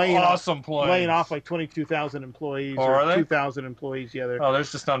 Cessna makes laying awesome planes. laying off like 22,000 employees Oh, or are they? 2,000 employees. Yeah, they're Oh, there's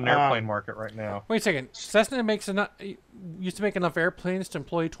just not an airplane market right now. Wait a second. Cessna makes enough. Used to make enough airplanes to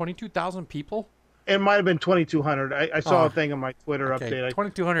employ 22,000 people. it might have been 2,200. I saw a thing on my Twitter Okay, update.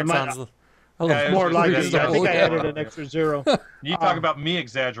 2,200 I- sounds a Yeah, little it's More just like it. reasonable. I think I Yeah. added an extra zero. You talk about me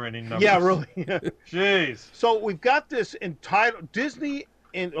exaggerating numbers. Yeah, really. Jeez. So we've got this entitled Disney.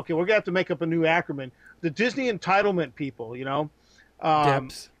 Okay, we're gonna have to make up a new acronym. The Disney entitlement people. You know.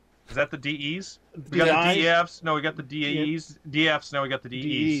 Deps. Is that the DEs? We got the DIs? DFs. No, we got the DAEs. DFs. Now we got the DEs.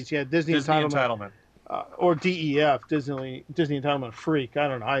 DEs, yeah, Disney entitlement. Or DEF, Disney entitlement freak. I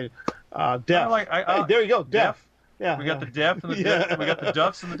don't know. Deaf. Hey, there you go, deaf. Yeah, We got the deaf and the deaf. We got the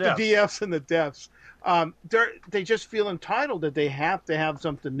duffs and the the defs. DFs and the defs. They just feel entitled that they have to have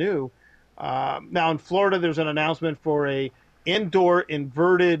something new. Now in Florida, there's an announcement for a indoor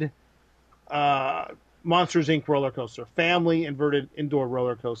inverted Monsters Inc. roller coaster, family inverted indoor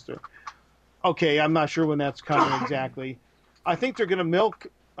roller coaster. Okay, I'm not sure when that's coming exactly. I think they're going to milk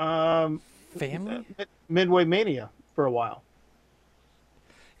Family? Midway Mania for a while.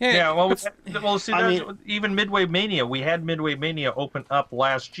 Yeah, well, see, I that's, even Midway Mania, we had Midway Mania open up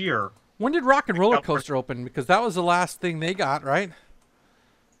last year. When did Rock and Roller Coaster open? Because that was the last thing they got, right?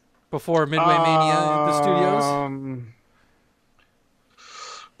 Before Midway Mania at the studios?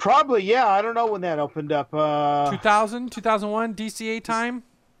 Probably, yeah. I don't know when that opened up. 2000, 2001, DCA time?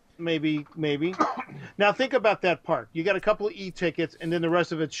 Maybe. Now think about that park. You got a couple of e-tickets, and then the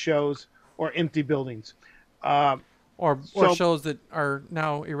rest of it's shows or empty buildings. Or So- shows that are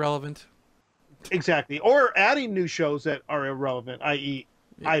now irrelevant. Exactly. Or adding new shows that are irrelevant, i.e.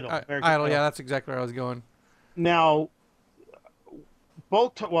 Idle. American Idle, yeah, that's exactly where I was going. Now,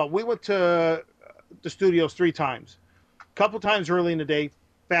 we went to the studios 3 times. A couple times early in the day,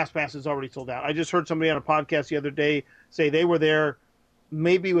 Fast Pass is already sold out. I just heard somebody on a podcast the other day say they were there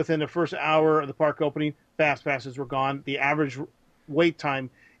maybe within the first hour of the park opening. Fast Passes were gone. The average wait time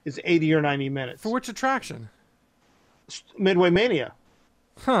is 80 or 90 minutes. For which attraction? Midway Mania.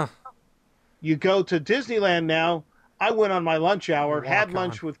 Huh. You go to Disneyland now. I went on my lunch hour, had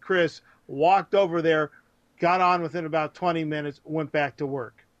lunch with Chris, walked over there, got on within about 20 minutes, went back to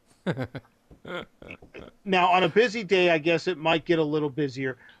work. Now, on a busy day, I guess it might get a little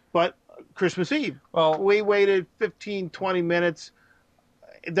busier, but Christmas Eve, Well, we waited 15, 20 minutes.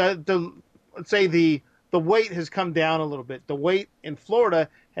 Let's say the wait has come down a little bit. The wait in Florida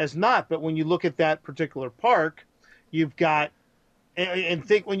has not, but when you look at that particular park, you've got, and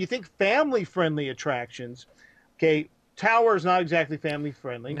when you think family-friendly attractions, okay, Tower is not exactly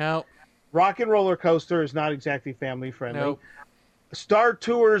family-friendly. No. Rock and Roller Coaster is not exactly family-friendly. Nope. Star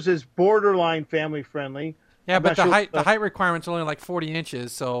Tours is borderline family-friendly. Yeah, I'm but not sure- the height requirement's only like 40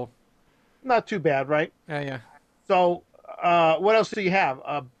 inches, so Not too bad, right? yeah. So, what else do you have?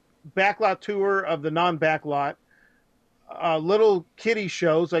 A backlot tour of the non-backlot. Little kiddie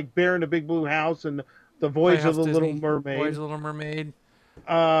shows like Bear in the Big Blue House and The Voyage of the Playhouse Little Disney, Mermaid. Voyage of the Little Mermaid.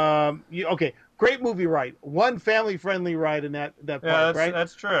 Okay, great movie ride. One family-friendly ride in that park, yeah, right?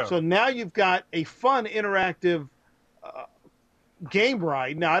 that's true. So now you've got a fun, interactive game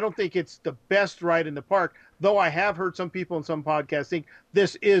ride. Now, I don't think it's the best ride in the park, though I have heard some people in some podcasts think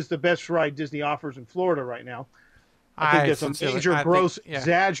this is the best ride Disney offers in Florida right now. I think that's a sincerely- major I think- gross yeah.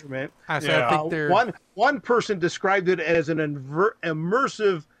 exaggerament. I Yeah. think they're One person described it as an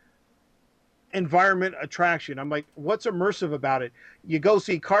immersive environment attraction. I'm like, what's immersive about it? You go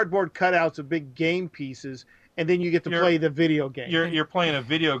see cardboard cutouts of big game pieces, and then you get to play the video game. You're playing a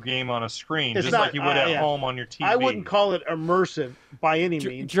video game on a screen, It's just not- like you would at yeah. home on your TV. I wouldn't call it immersive by any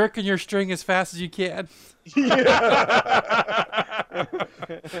means. jerking your string as fast as you can.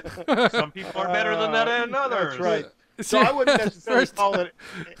 Some people are better than that than others. That's right. So I wouldn't necessarily call it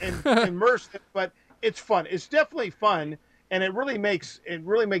immersive, but it's fun. It's definitely fun, and it really makes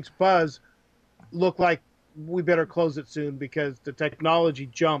Buzz look like we better close it soon because the technology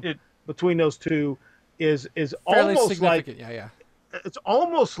jump between those two is Fairly almost significant. like Yeah. it's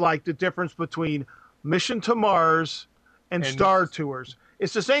almost like the difference between Mission to Mars and Star Tours.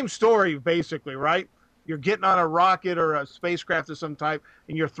 It's the same story basically, right? You're getting on a rocket or a spacecraft of some type,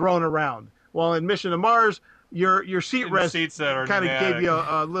 and you're thrown around. Well, in Mission to Mars, your seat rest kind of gave you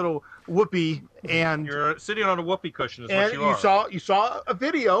a little whoopee, and You're sitting on a whoopee cushion. Is what you are. you saw a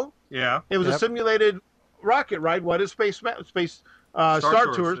video. Yeah. It was a simulated rocket ride. What is Star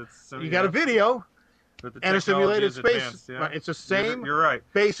Tours? You got a video But the and a technology simulated is space. advanced, yeah. Right, it's the same You're right.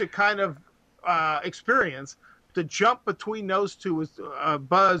 basic kind of experience. The jump between those two with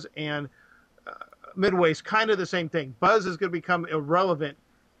Buzz and Midway is kind of the same thing. Buzz is going to become irrelevant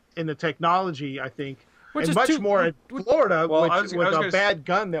in the technology, I think, Which and is much too- more in which- Florida, Well, which, I was with gonna a s- bad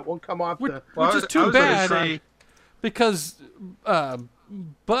gun that won't come off Which, the. which is I too was gonna bad say- because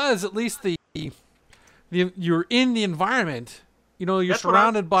Buzz, at least the you're in the environment. You know, you're That's what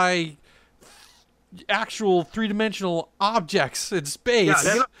surrounded by actual three-dimensional objects in space.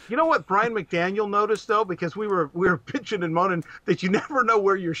 Yeah, you know what Brian McDaniel noticed though, because we were bitching and moaning that you never know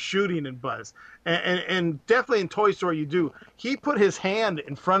where you're shooting in Buzz, and definitely in Toy Story you do. He put his hand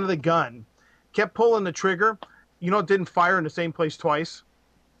in front of the gun, kept pulling the trigger. You know, it didn't fire in the same place twice.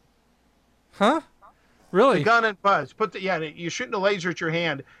 Huh? Really? The gun and Buzz. You're shooting a laser at your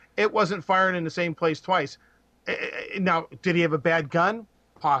hand. It wasn't firing in the same place twice. Now, did he have a bad gun?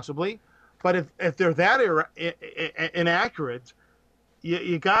 Possibly. But if they're that inaccurate,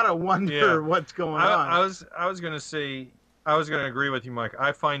 you gotta wonder what's going on. I was going to say, I was going to agree with you, Mike.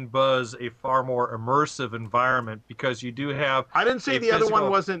 I find Buzz a far more immersive environment because you do have. I didn't say a the other physical-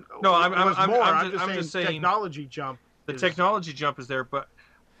 one wasn't. No, was more. I'm just saying technology jump. the technology jump is there, but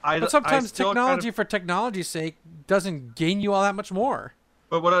But sometimes I still technology kind of, for technology's sake doesn't gain you all that much more.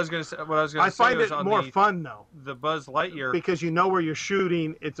 but what I was going to say, I find was it on more the, fun though, the Buzz Lightyear. because you know where you're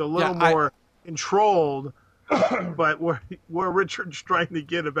shooting. It's a little Yeah, more controlled. But where Richard's trying to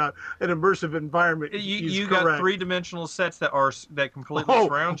get about an immersive environment, You got three-dimensional sets that completely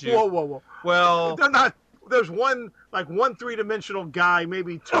surround you. Whoa! Well, They're not. There's one three-dimensional guy,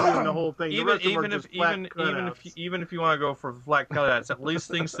 maybe two in the whole thing. The rest of them are just flat cutouts. even if you want to go for flat cutouts, at least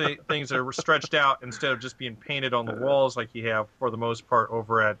things are stretched out instead of just being painted on the walls like you have for the most part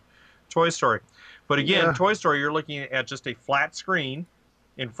over at Toy Story. But again, Yeah. Toy Story, you're looking at just a flat screen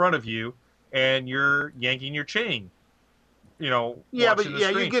in front of you, and you're yanking your chain. You know, Yeah, watching but the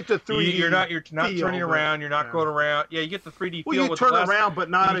you screen. get the 3D. You're not feel, turning but- around. You're not yeah. going around. Yeah, you get the 3D Well, feel you with turn the glass. around, but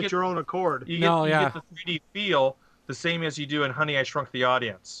not you at get- your own accord. You No, get, yeah. you get the 3D feel the same as you do in Honey, I Shrunk the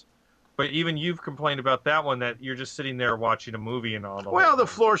Audience. But even you've complained about that one, that you're just sitting there watching a movie and all. Well, the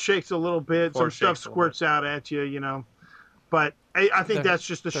floor shakes a little bit. Floor Some stuff shakes a little squirts out at you, you know. But I think The- that's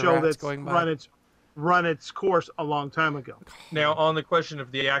just a the show rats that's going by. run its course a long time ago. Now, on the question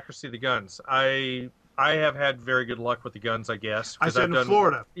of the accuracy of the guns, I have had very good luck with the guns, I guess. I 'cause said I've in done,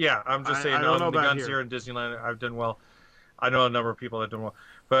 Florida. Yeah, I'm just saying I don't know on the about guns here. here in Disneyland, I've done well. I know a number of people that have done well.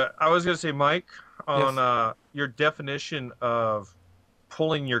 But I was going to say, Mike, on your definition of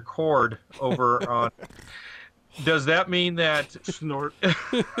pulling your cord over on, does that mean that Snort.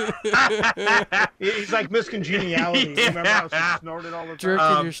 He's like Miss Congeniality. Yeah. Remember how she snorted all the time?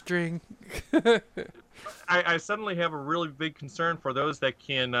 Jerking your string. I suddenly have a really big concern for those that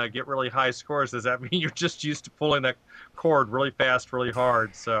can get really high scores? Does that mean you're just used to pulling that cord really fast, really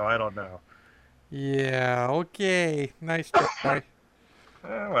hard? So I don't know. Yeah, okay. Nice try.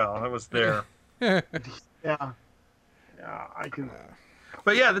 Well, I was there. Yeah. Yeah, I can.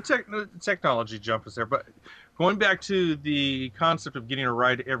 But yeah, the technology jump is there. But going back to the concept of getting a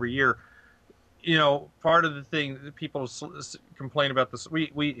ride every year, you know, part of the thing that people complain about this,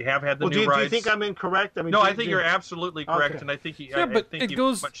 we have had the new Do rides. you think I'm incorrect? I mean, No, I think you're absolutely correct, Okay. and I think Yeah, I but think it you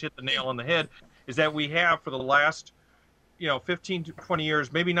goes- pretty much hit the nail on the head. Is that we have for the last, 15 to 20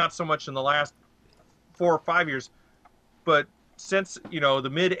 years, maybe not so much in the last 4 or 5 years, but since the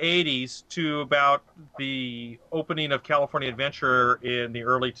mid 80s to about the opening of California Adventure in the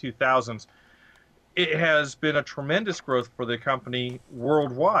early 2000s, it has been a tremendous growth for the company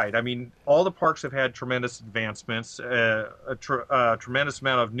worldwide. I mean, all the parks have had tremendous advancements, a tremendous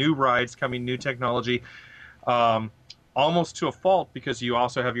amount of new rides coming, new technology, almost to a fault, because you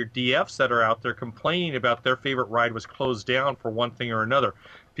also have your DFs that are out there complaining about their favorite ride was closed down for one thing or another.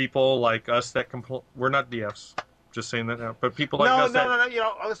 People like us that we're not DFs, just saying that now, but people like us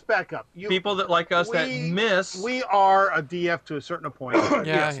no. Let's back up. people that like us that miss. We are a DF to a certain point. Yeah,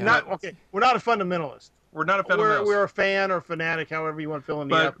 Yes, yeah. not okay. We're not a fundamentalist. We're not a fundamentalist. We're a fan or fanatic, however you want to fill in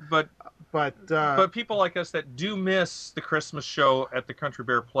the but F. But people like us that do miss the Christmas show at the Country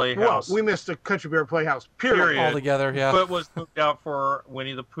Bear well, Playhouse, we missed the Country Bear Playhouse. Period. All together, yeah. but was moved out for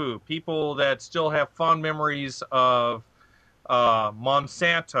Winnie the Pooh. People that still have fond memories of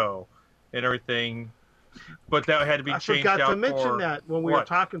Monsanto and everything, but that had to be I changed forgot out to mention for, that when we were what?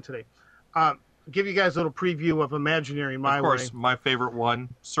 talking today. Give you guys a little preview of Imaginary My Of course, Way. my favorite one,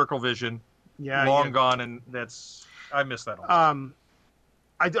 Circle Vision, Yeah, long yeah. gone, and I miss that one.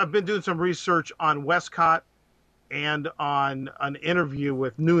 I've been doing some research on Westcott and on an interview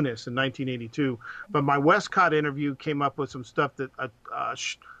with Nunes in 1982. But my Westcott interview came up with some stuff that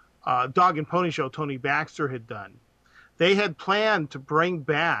Dog and Pony Show Tony Baxter had done. They had planned to bring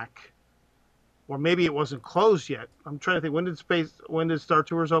back, or maybe it wasn't closed yet. I'm trying to think, when did Star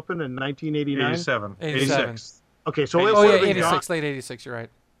Tours open? In 1989? 87. 87. 86. Okay, so it Oh, would yeah, have been 86, late 86, you're right.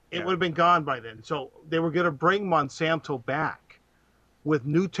 it Yeah. would have been gone by then. So they were going to bring Monsanto back with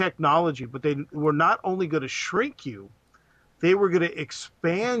new technology, but they were not only going to shrink you, they were going to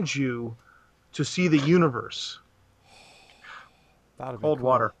expand you to see the universe. That'd be Cold cool.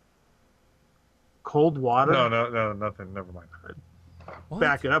 water. Cold water? No, nothing. Never mind. What?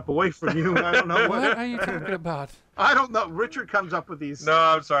 Back it up away from you. I don't know What what. are you talking about? I don't know. Richard comes up with these No,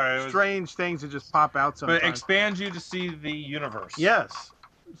 I'm sorry. It was, strange things that just pop out but sometimes. it expands you to see the universe. Yes.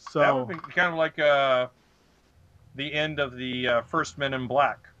 That So would be kind of like the end of the first Men in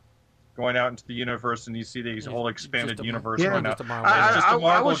Black, going out into the universe, and you see the whole expanded Just a- universe Yeah. going Just out. a Marvel. It's just a I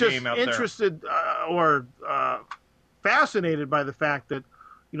Marvel was just game out there. interested or fascinated by the fact that,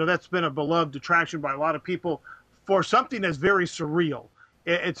 that's been a beloved attraction by a lot of people for something that's very surreal.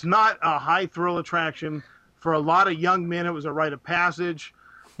 It's not a high thrill attraction. For a lot of young men, it was a rite of passage,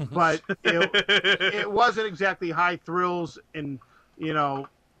 but it wasn't exactly high thrills and,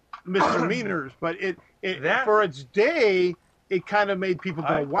 misdemeanors, but That- for its day, it kind of made people go,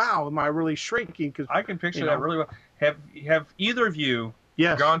 I- wow, am I really shrinking? Because I can picture You that know. really well. Have either of you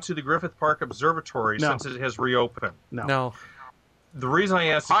yes, gone to the Griffith Park Observatory No. since it has reopened? No. The reason I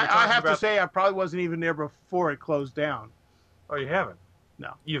asked, is you're I talking have to about- say I probably wasn't even there before it closed down. Oh, you haven't?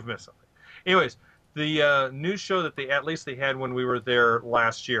 No. You've missed something. Anyways, the new show that they had when we were there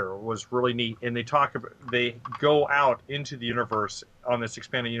last year was really neat, and they go out into the universe on this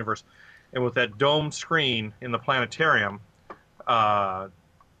expanded universe, and with that dome screen in the planetarium,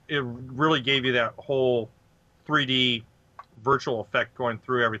 it really gave you that whole 3D virtual effect going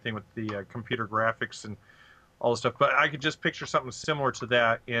through everything with the computer graphics and all the stuff. But I could just picture something similar to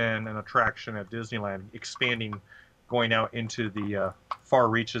that in an attraction at Disneyland, expanding, going out into the far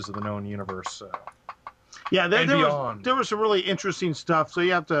reaches of the known universe. Yeah, And beyond. there was some really interesting stuff. So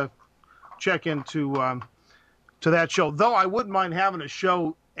you have to check into to that show. Though I wouldn't mind having a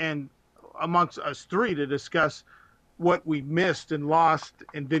show and amongst us three to discuss what we missed and lost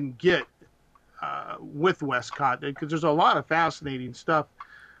and didn't get with Westcott, because there's a lot of fascinating stuff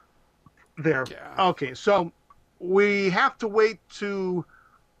there. Yeah. Okay, so we have to wait to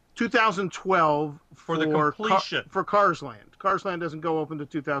 2012 For the completion. for Cars Land. Cars Land doesn't go open to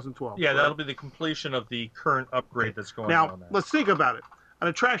 2012. Yeah, correct? that'll be the completion of the current upgrade that's going Now, on there. let's think about it. An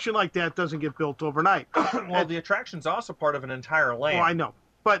attraction like that doesn't get built overnight. Well, the attraction's also part of an entire land. Oh, I know.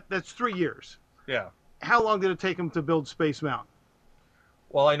 But that's 3 years. Yeah. How long did it take them to build Space Mountain?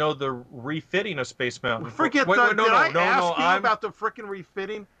 Well, I know the refitting of Space Mountain. Forget Wait, that. no, Did no, I no, ask no. you I'm about the frickin'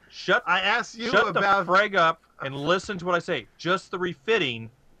 refitting? shut. I asked you Shut about. the frag up and listen to what I say. Just the refitting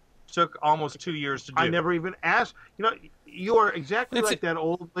took almost 2 years to do. I never even asked. You are exactly It's- like that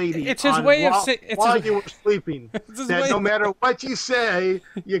old lady. it's his way of while his- you were sleeping. It's his That way- no matter what you say,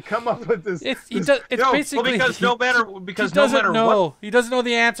 you come up with this. It's Well, basically because no matter he because no doesn't matter know. what. He doesn't know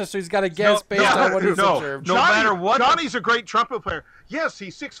the answer, so he's got to guess based on what he's observed. No matter what the- Johnny's a great trumpet player. Yes,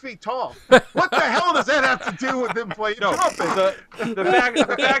 he's 6 feet tall. What the hell does that have to do with him playing No, trumpet? the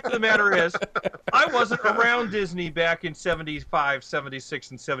fact of the matter is, I wasn't around Disney back in 75,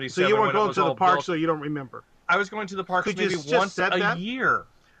 76, and So 77. you weren't when it going was to the all park, built. so you don't remember. I was going to the parks Could you maybe just once said a that? year.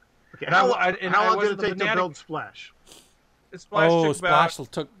 Okay. And How, I- and how I long did wasn't it the take to fanatic- build Splash? Splash took about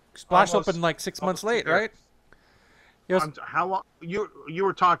Splash almost- opened like 6 months late, almost right? Yes. How long? You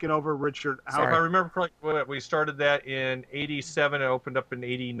were talking over Richard. So if I Sorry. remember correctly, we started that in 87 and opened up in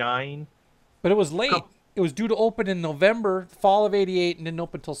 89. But it was late. Come- It was due to open in November, fall of '88, and didn't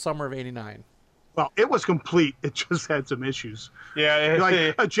open until summer of '89. Well, it was complete. It just had some issues, Yeah,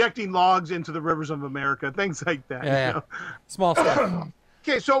 like ejecting logs into the rivers of America, things like that. Yeah, yeah. Small stuff.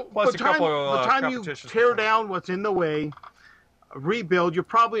 Okay, so Plus by a couple of, the time you competitions tear before. down what's in the way, rebuild, you're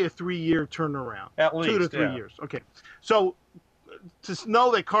probably a 3-year turnaround. At 2 least, to 3 yeah. years. Okay, so to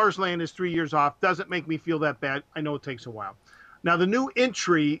know that Cars Land is 3 years off doesn't make me feel that bad. I know it takes a while. Now, the new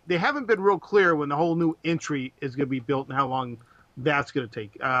entry, they haven't been real clear when the whole new entry is going to be built and how long that's going to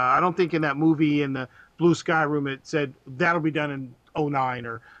take. I don't think in that movie in the Blue Sky Room it said that'll be done in 09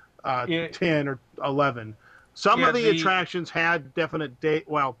 or Yeah. 10 or 11. Some Yeah, of the attractions had definite date,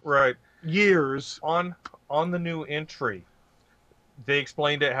 Right. years. On the new entry, they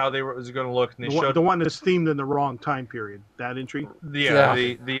explained it how it was going to look, and they showed The one that's themed in the wrong time period, that entry. Yeah,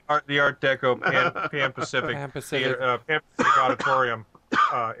 Yeah. the Art Deco Pan Pacific, Pan Pacific. Pan Pacific Auditorium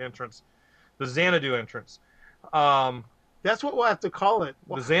entrance, the Xanadu entrance. That's what we'll have to call it.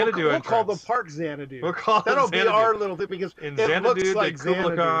 The Xanadu we'll call the entrance. park Xanadu. We'll call it That'll be Xanadu. our little thing because In it Xanadu, looks like the Xanadu.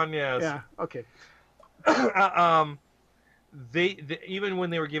 Kubla Khan, yes. Yeah. Okay. They even when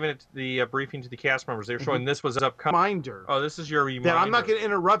they were giving it the briefing to the cast members, they were showing this was upcoming. Reminder Oh, this is your reminder. that I'm not going to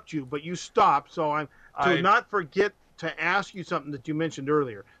interrupt you, but you stop, so I'm to I- not forget to ask you something that you mentioned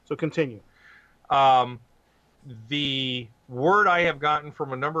earlier. So continue. The word I have gotten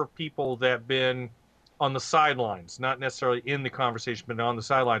from a number of people that have been on the sidelines, not necessarily in the conversation, but on the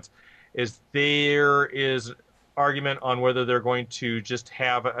sidelines, is there is argument on whether they're going to just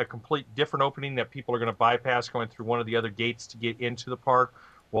have a complete different opening that people are going to bypass going through one of the other gates to get into the park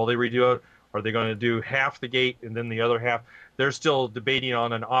while they redo it. Are they going to do half the gate and then the other half? They're still debating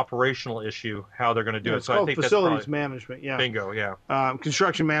on an operational issue how they're going to do it. It's So I called think facilities that's probably, management. Yeah. bingo. Yeah.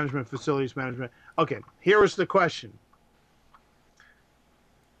 Construction management, facilities management. Okay, here is the question.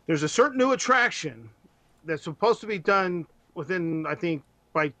 There's a certain new attraction that's supposed to be done within, I think,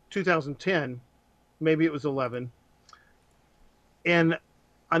 by 2010. Maybe it was 11. In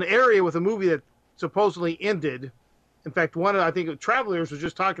an area with a movie that supposedly ended. In fact, I think Travelers was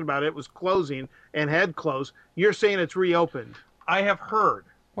just talking about it. It was closing and had closed. You're saying it's reopened. I have heard.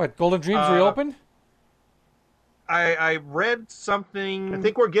 What, Golden Dreams reopened? I read something. I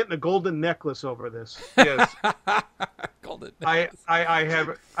think we're getting a golden necklace over this. Yes. Golden. I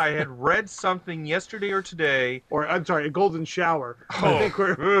had read something yesterday or today. Or, I'm sorry, a golden shower. Oh. I think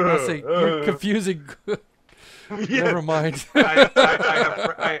we're... I'll say, you're confusing. Yeah. Never mind.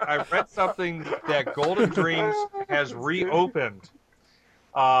 I read something that Golden Dreams has reopened.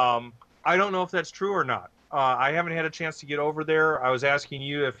 I don't know if that's true or not. I haven't had a chance to get over there. I was asking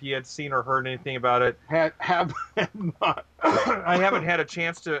you if you had seen or heard anything about it. Have not. I haven't had a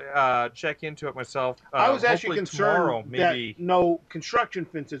chance to check into it myself. I was actually concerned tomorrow, maybe. that no construction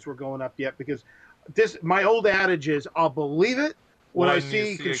fences were going up yet because my old adage is I'll believe it when I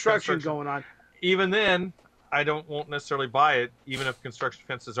see construction going on. Even then, I won't necessarily buy it, even if construction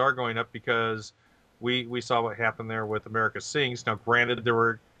fences are going up, because we saw what happened there with America Sings. Now, granted, there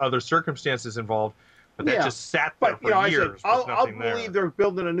were other circumstances involved, but that just sat there for years. I'll believe they're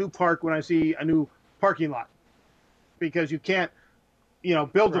building a new park when I see a new parking lot, because you can't,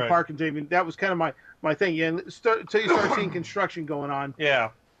 build a park and that was kind of my thing. Yeah, until you start seeing construction going on. Yeah,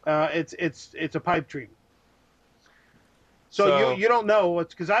 it's a pipe dream. So you don't know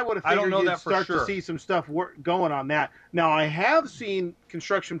what's, because I would have figured you'd start to see some stuff going on that. Now I have seen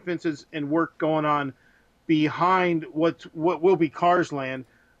construction fences and work going on behind what will be Cars Land.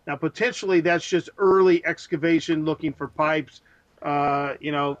 Now potentially that's just early excavation looking for pipes,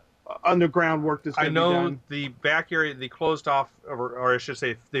 underground work that's going to be done. I know the back area they closed off, or I should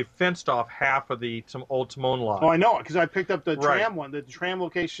say they fenced off half of the old Timon lot. Oh, I know, because I picked up the tram one. The tram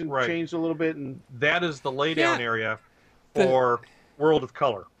location changed a little bit, and that is the laydown area for World of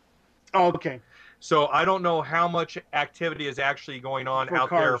Color. Oh, okay. So I don't know how much activity is actually going on out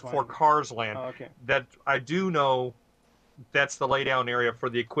there for Cars Land. Oh, okay. That I do know that's the laydown area for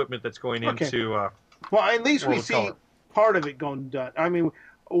the equipment that's going into well, at least World we of see Color. Part of it going done. I mean,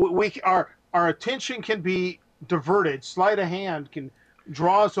 our attention can be diverted. Sleight of hand can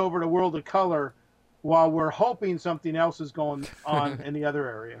draw us over to World of Color while we're hoping something else is going on in the other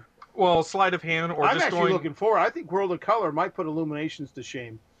area. Well, sleight of hand, or I'm just actually going. looking forward. I think World of Color might put Illuminations to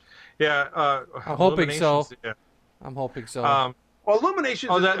shame. Yeah, I'm hoping so. Yeah. I'm hoping so. Well,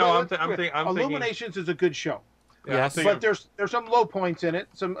 Illuminations. I'm thinking. Illuminations is a good show. Yeah, yes, but there's some low points in it,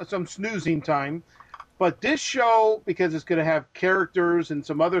 some snoozing time. But this show, because it's going to have characters and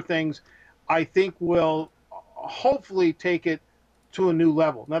some other things, I think will hopefully take it to a new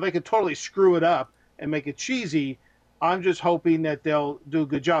level. Now they could totally screw it up and make it cheesy. I'm just hoping that they'll do a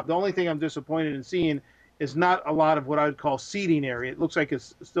good job. The only thing I'm disappointed in seeing is not a lot of what I would call seating area. It looks like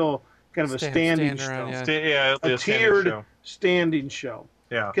it's still kind of a standing show. A tiered standing show.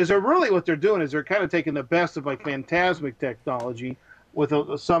 Yeah. Because what they're doing is they're kind of taking the best of like Phantasmic technology with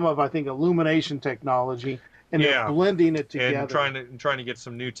some of, I think, Illumination technology, and they're blending it together. And trying to get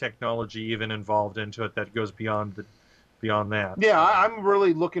some new technology even involved into it that goes beyond that. Yeah, I'm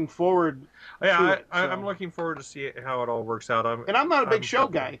really looking forward. I'm looking forward to see how it all works out. I'm not a big show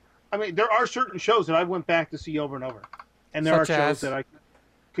guy. I mean, there are certain shows that I went back to see over and over, and there are shows that I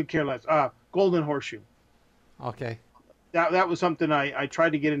could care less. Golden Horseshoe. Okay. That was something I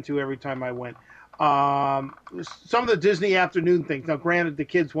tried to get into every time I went. Some of the Disney afternoon things. Now, granted, the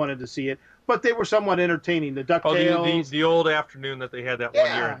kids wanted to see it, but they were somewhat entertaining. The DuckTales. The old afternoon that they had that 1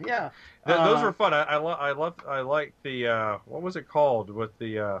 year. Yeah. Those were fun. I like the what was it called with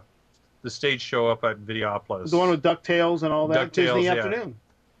the stage show up at Videopolis? The one with DuckTales and all that. DuckTales, Disney Afternoon.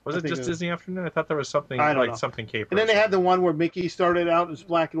 Was it just Disney Afternoon? I thought there was something something caper. And then they had the one where Mickey started out as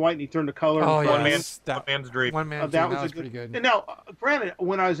black and white and he turned to color. Oh, One Man's Dream. One Man's Dream. That was pretty good. And now, granted,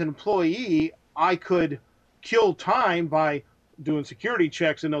 when I was an employee, I could kill time by doing security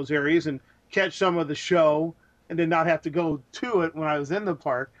checks in those areas and catch some of the show and then not have to go to it when I was in the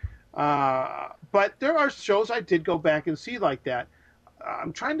park. But there are shows I did go back and see like that.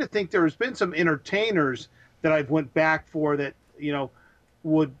 I'm trying to think. There's been some entertainers that I've went back for that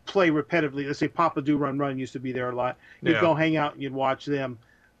would play repetitively. Let's say Papa Do Run Run used to be there a lot. You'd go hang out and you'd watch them.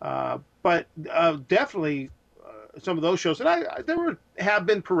 But definitely some of those shows. And have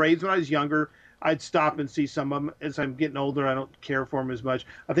been parades when I was younger. I'd stop and see some of them. As I'm getting older, I don't care for them as much.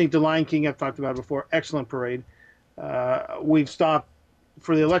 I think The Lion King, I've talked about it before, excellent parade. We've stopped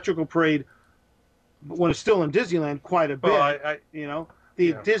for the Electrical Parade when it's still in Disneyland quite a bit.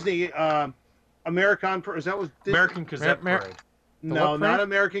 The Disney American, is that what Disney? American Gazette Parade. No, not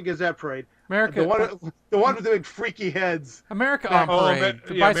American Gazette Parade. America, the one with the big freaky heads. America Parade,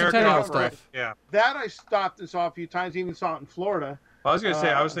 the bicentennial stuff. Yeah, that I stopped and saw a few times. Even saw it in Florida. I was going to say,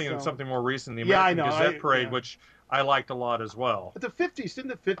 I was thinking of something more recent, the American Gazette Parade, which I liked a lot as well. But the 50s, didn't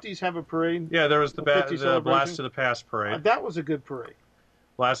the 50s have a parade? Yeah, there was the Blast to the Past Parade. That was a good parade.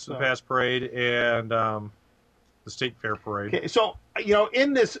 Blast to the Past Parade and the State Fair Parade. Okay, so,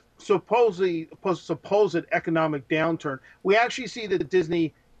 in this supposed economic downturn, we actually see that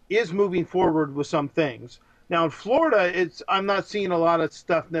Disney is moving forward with some things. Now, in Florida, I'm not seeing a lot of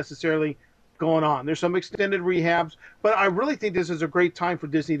stuff necessarily going on. There's some extended rehabs, but I really think this is a great time for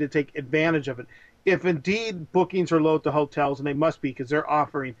Disney to take advantage of it. If indeed bookings are low at the hotels, and they must be because they're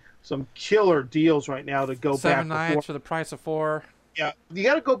offering some killer deals right now to go 7 back nights for the price of 4. Yeah, you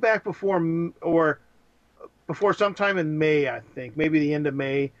got to go back before sometime in May, I think, maybe the end of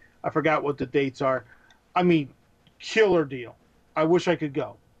May. I forgot what the dates are. I mean, killer deal. I wish I could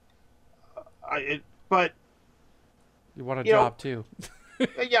go. But you want a job too.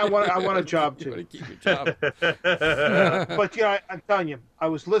 Yeah, I want a job too. You want to keep your job. But I'm telling you, I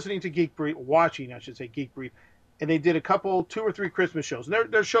was listening to watching Geek Brief, and they did 2 or 3 Christmas shows.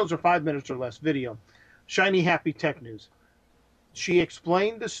 And their shows are 5 minutes or less video. Shiny Happy Tech News. She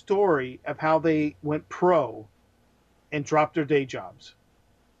explained the story of how they went pro and dropped their day jobs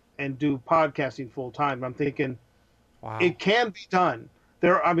and do podcasting full time. I'm thinking, wow, it can be done.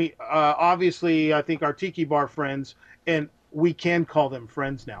 Obviously, I think our Tiki Bar friends, and we can call them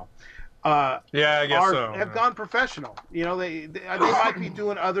friends now. I guess so. Have gone professional. They might be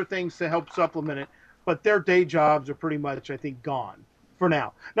doing other things to help supplement it, but their day jobs are pretty much, I think, gone for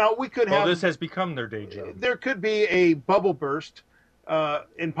now. Now we could have. This has become their day job. There could be a bubble burst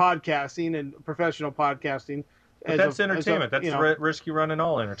in podcasting and professional podcasting. But that's entertainment. That's the risk you run in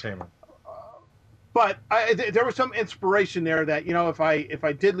all entertainment. But there was some inspiration there that if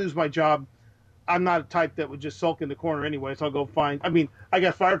I did lose my job, I'm not a type that would just sulk in the corner anyway. So I'll go find. I mean, I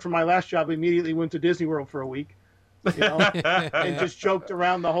got fired from my last job. Immediately went to Disney World for a week, and just joked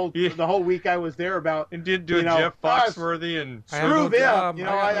around the whole week I was there about. And didn't do a Jeff Foxworthy and screw them.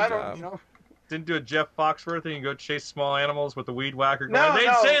 I don't. Didn't do a Jeff Foxworthy and go chase small animals with the weed whacker. No,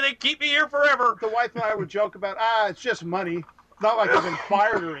 They'd say they keep me here forever. The wife and I would joke about, it's just money. It's not like I've been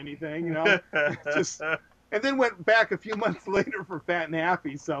fired or anything, And then went back a few months later for Fat and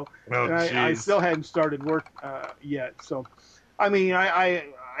Happy. So I still hadn't started work yet. So, I mean, I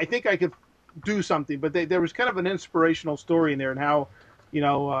think I could do something, but there was kind of an inspirational story in there and how,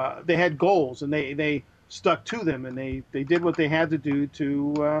 they had goals and they stuck to them and they did what they had to do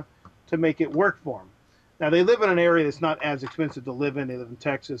to make it work for them. Now, they live in an area that's not as expensive to live in. They live in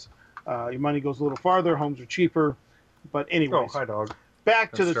Texas. Your money goes a little farther. Homes are cheaper. But anyways, hi, dog.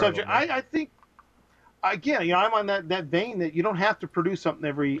 Back to the subject. I think, again, I'm on that vein that you don't have to produce something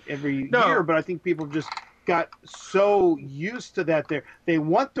every year, but I think people just got so used to that. They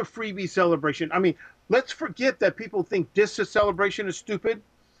want the freebie celebration. I mean, let's forget that people think this celebration is stupid.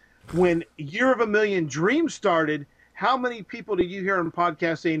 When Year of a Million Dreams started, how many people did you hear on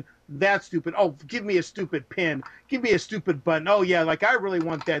podcasts saying, that's stupid? Oh, give me a stupid pen. Give me a stupid button. Oh, yeah, like I really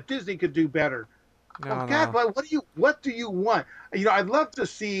want that. Disney could do better. No, God, what do you want? I'd love to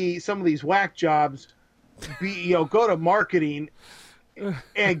see some of these whack jobs go to marketing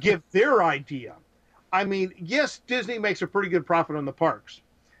and give their idea. I mean, yes, Disney makes a pretty good profit on the parks.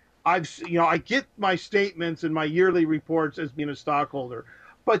 I get my statements and my yearly reports as being a stockholder,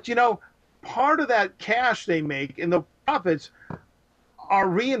 but part of that cash they make and the profits are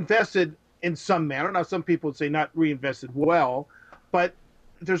reinvested in some manner. Now, some people would say not reinvested well, but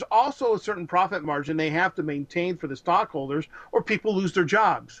there's also a certain profit margin they have to maintain for the stockholders or people lose their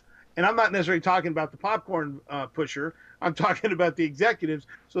jobs. And I'm not necessarily talking about the popcorn pusher. I'm talking about the executives.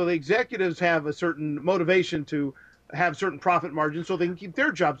 So the executives have a certain motivation to have certain profit margins so they can keep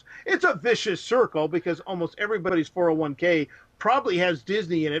their jobs. It's a vicious circle because almost everybody's 401k probably has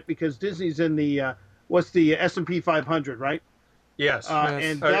Disney in it because Disney's in the, what's the S&P 500, right? Yes.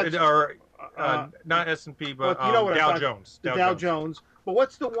 And that's, not S&P, but Dow Jones. The Dow Jones. But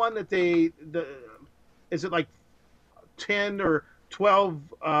what's the one that is it like 10 or 12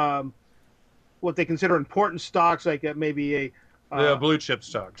 what they consider important stocks, like maybe The blue chip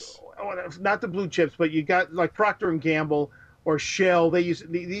stocks. not the blue chips, but you got like Procter and Gamble or Shell.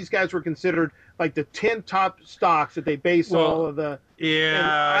 These guys were considered like the 10 top stocks that they base all of the. Yeah, And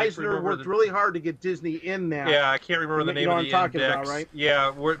I Eisner remember worked really hard to get Disney in that. Yeah, I can't remember the You name know of what the I'm talking index. about, right?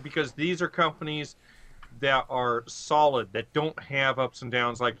 Yeah, because these are companies that are solid, that don't have ups and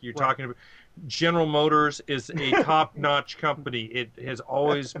downs like you're talking about. General Motors is a top-notch company. It has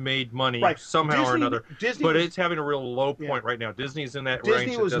always made money somehow or another. But it's having a real low point right now. Disney's in that range.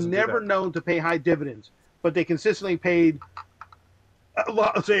 Disney was never known to pay high dividends, but they consistently paid, a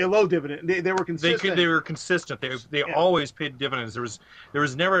low dividend. They were consistent. They were consistent. They always paid dividends. There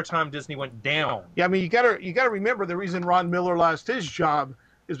was never a time Disney went down. Yeah, I mean you gotta remember the reason Ron Miller lost his job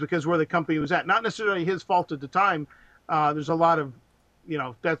is because where the company was at. Not necessarily his fault at the time. There's a lot of,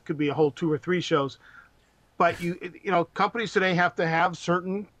 that could be a whole 2 or 3 shows. But companies today have to have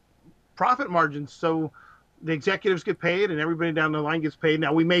certain profit margins, so the executives get paid and everybody down the line gets paid.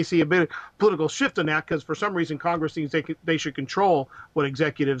 Now we may see a bit of political shift in that because for some reason Congress thinks they should control what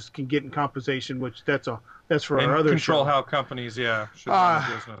executives can get in compensation, which that's for our other control show. how companies should run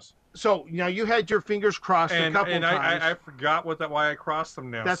the business. So you had your fingers crossed a couple times. I forgot why I crossed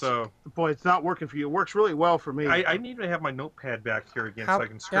them now. Boy, it's not working for you. It works really well for me. I need to have my notepad back here again so I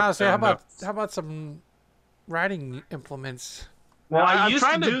can script how about some writing implements? Well, I used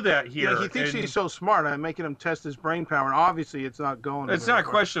to do that here. Yeah, he thinks he's so smart. I'm making him test his brain power, and obviously it's not going. It's not a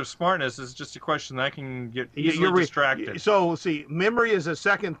question of smartness. It's just a question that I can get easily distracted. So, see, memory is a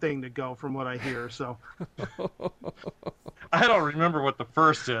second thing to go from what I hear. So, I don't remember what the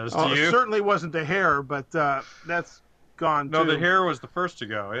first is. Do you? It certainly wasn't the hair, but that's gone too. No, the hair was the first to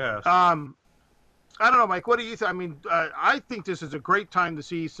go. Yes. I don't know, Mike. What do you think? I mean, I think this is a great time to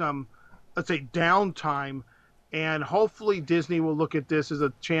see some, let's say, downtime. And hopefully Disney will look at this as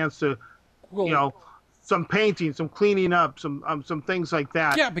a chance to, some painting, some cleaning up, some things like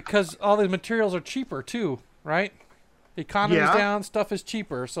that. Yeah, because all the materials are cheaper too, right? The economy's down, stuff is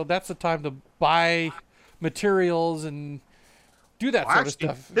cheaper, so that's the time to buy materials and do that sort of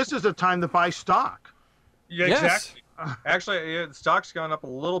stuff. This is the time to buy stock. Yeah, exactly. Actually, the stock's gone up a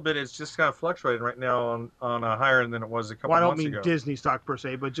little bit. It's just kind of fluctuating right now on a higher than it was a couple months ago. I don't mean Disney stock per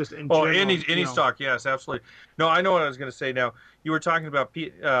se, but just in general. Any stock, yes, absolutely. No, I know what I was going to say now. You were talking about the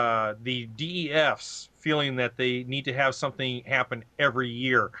DEFs feeling that they need to have something happen every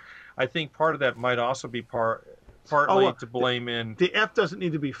year. I think part of that might also be partly to blame in... The F doesn't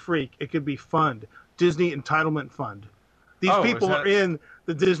need to be freak. It could be fund. Disney Entitlement Fund. These people are in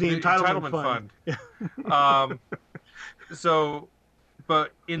the Disney Entitlement Fund. So,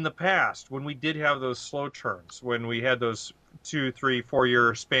 but in the past, when we did have those slow turns, when we had those 2, 3, 4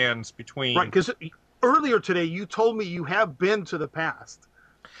 year spans between... Right, because earlier today you told me you have been to the past.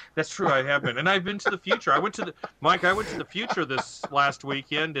 That's true, I have been. And I've been to the future. I went to the future this last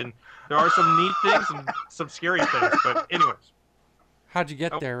weekend, and there are some neat things and some scary things. But anyways. How'd you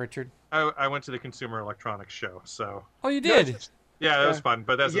get there, Richard? I went to the Consumer Electronics Show, so... Oh, you did? Yeah, that was fun,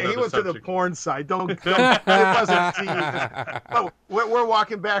 but that's another he went subject. to the porn side. Don't it wasn't tea. We're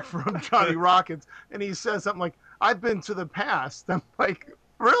walking back from Johnny Rockets, and he says something like, "I've been to the past." I'm like,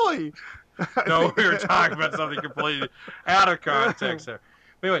 really? No, we were talking about something completely out of context there.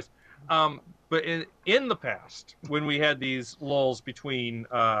 But anyways, but in the past, when we had these lulls between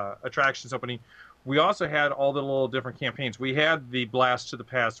attractions opening, we also had all the little different campaigns. We had the Blast to the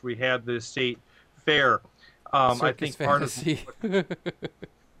Past. We had the State Fair. I think Fantasy.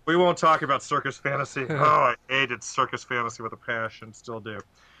 We won't talk about Circus Fantasy. Oh, I hated Circus Fantasy with a passion, still do.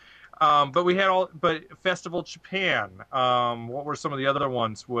 But we had Festival Japan. What were some of the other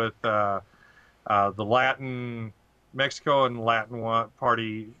ones with the Latin Mexico and Latin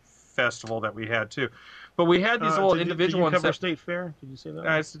Party Festival that we had too? But we had these little individual ones. Did you cover State Fair? Did you say that?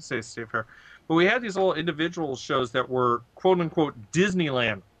 I did say State Fair. But we had these little individual shows that were quote unquote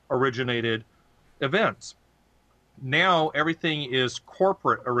Disneyland originated events. Now everything is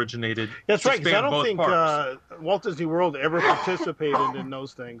corporate originated. That's right, because I don't think Walt Disney World ever participated in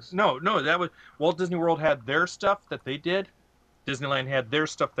those things. No, that was Walt Disney World had their stuff that they did. Disneyland had their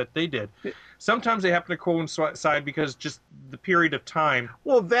stuff that they did. Sometimes they happen to coincide because just the period of time.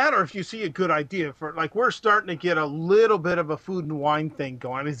 Well, that or if you see a good idea for we're starting to get a little bit of a food and wine thing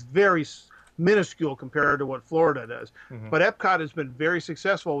going. It's very minuscule compared to what Florida does. Mm-hmm. But Epcot has been very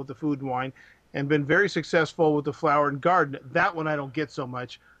successful with the food and wine. And been very successful with the flower and garden. That one I don't get so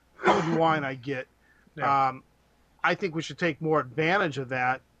much. Food and wine I get. Yeah. I think we should take more advantage of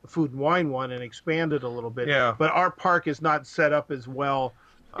that Food and Wine one and expanded a little bit. Yeah. But our park is not set up as well.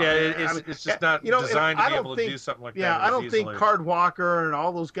 Yeah, I mean, it's just not you know, and designed to I be don't able think- to do something like Yeah, that. I as don't think easily. Card Walker and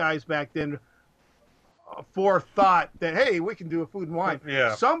all those guys back then forethought that, hey, we can do a Food and Wine.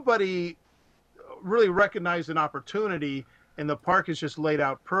 Yeah. Somebody really recognized an opportunity, and the park is just laid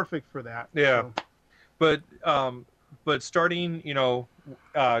out perfect for that. Yeah. So, But starting,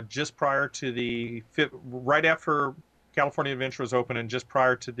 just prior to right after California Adventure was open and just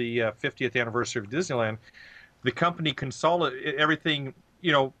prior to the 50th anniversary of Disneyland, the company consolidated everything.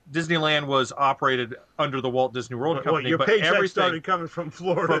 Disneyland was operated under the Walt Disney World well, Company, your but paycheck everything started coming from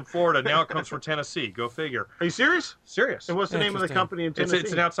Florida. from Florida now it comes from Tennessee. Go figure. Are you serious? Serious. And what's the name of the Interesting. company in Tennessee?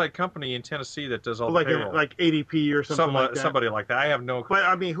 It's an outside company in Tennessee that does all like the payroll. like ADP or something like that. Somebody like that. I have no. But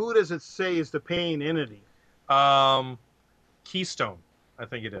I mean, who does it say is the paying entity? Keystone, I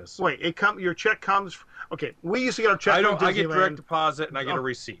think it is. Wait, your check comes. Okay, we used to get our check from Disneyland. I get direct deposit and I get a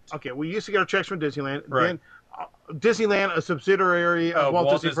receipt. Okay, we used to get our checks from Disneyland. Right. Then Disneyland, a subsidiary of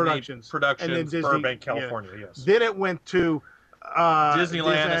Walt Disney Productions, and then Disney, Burbank, California. yeah. Yes. Then it went to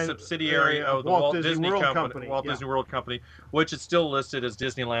Disneyland, a subsidiary of the Walt Disney World Company, Walt yeah. Disney World Company, which is still listed as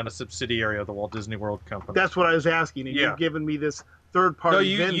Disneyland, a subsidiary of the Walt Disney World Company. That's what I was asking, and Yeah. you've given me this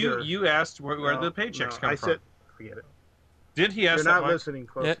third-party vendor. you asked where the paychecks come I from. said, forget it. Did he ask You're that, not Mike? listening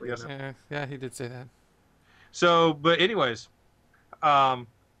closely. Yeah, enough. yeah, he did say that. So, but anyways,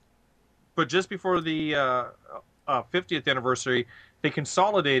 but just before the 50th anniversary, they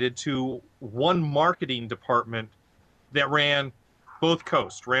consolidated to one marketing department that ran both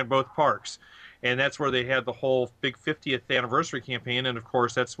coasts, ran both parks. And that's where they had the whole big 50th anniversary campaign. And of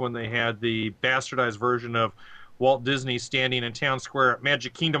course, that's when they had the bastardized version of Walt Disney standing in Town Square at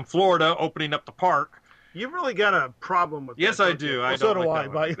Magic Kingdom, Florida, opening up the park. You've really got a problem with Yes, that. I don't do. you? I Well, so don't do like I,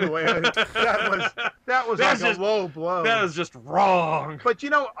 that by one. the way. That was That's like just- a low blow. That is just wrong. But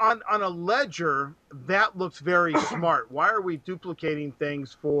on a ledger, that looks very smart. Why are we duplicating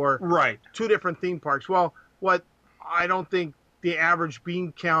things for Right. two different theme parks? Well, what I don't think the average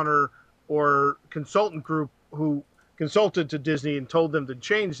bean counter or consultant group who consulted to Disney and told them to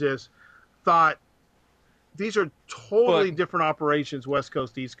change this thought these are totally different operations, West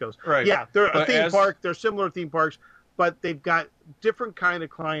Coast, East Coast. Right. Yeah, they're a But theme as- park. They're similar theme parks, but they've got different kind of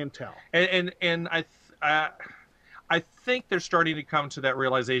clientele. And I think they're starting to come to that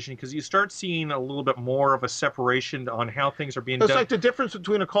realization because you start seeing a little bit more of a separation on how things are being It's done. like the difference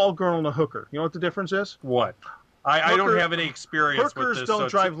between a call girl and a hooker. You know what the difference is? What? I don't have any experience with Hookers this. don't so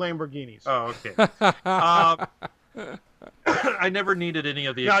drive Lamborghinis. Oh, okay. I never needed any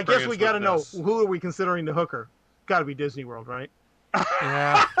of the. Now, I guess we got to know this. who are we considering the hooker? Got to be Disney World, right?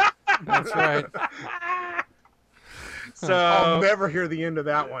 Yeah, that's right. So I'll never hear the end of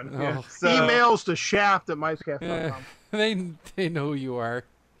that one. Oh. Yeah. So- Emails to shaft at micecast.com. Yeah. They know who you are.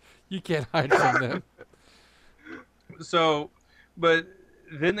 You can't hide from them. but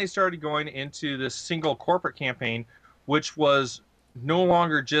then they started going into this single corporate campaign, which was no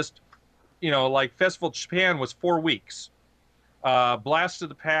longer just, like Festival of Japan was 4 weeks. Blast of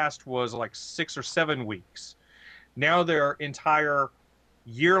the Past was like 6 or 7 weeks. Now their entire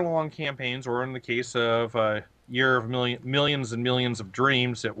year-long campaigns, or in the case of Year of Millions and Millions of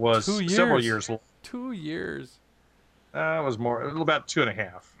Dreams, it was 2 years. several years. 2 years. It was more, about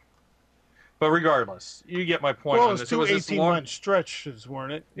 2.5. But regardless, you get my point Well, on it's this. two It was this 18-month stretches,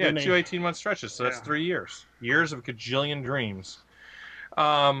 weren't it? Yeah, Didn't two they? 18-month stretches. So that's Yeah. 3 years. Years of gajillion dreams.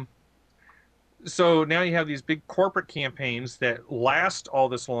 So now you have these big corporate campaigns that last all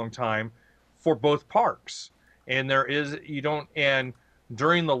this long time for both parks. And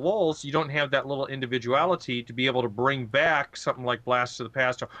during the lulls, you don't have that little individuality to be able to bring back something like Blast of the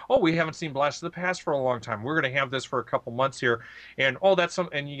Past. Oh, we haven't seen Blast of the Past for a long time. We're going to have this for a couple months here. And,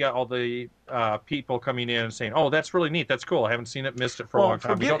 and you got all the people coming in and saying, oh, that's really neat. That's cool. I haven't seen it, missed it for a long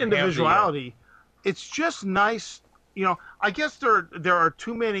time. We Forget don't have the, individuality. It's just nice. I guess there are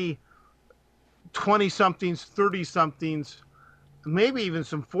too many 20-somethings, 30-somethings, maybe even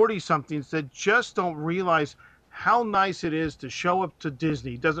some 40-somethings that just don't realize how nice it is to show up to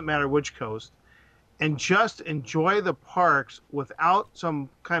Disney, doesn't matter which coast, and just enjoy the parks without some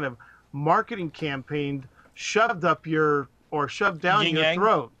kind of marketing campaign shoved down your Yin-yang?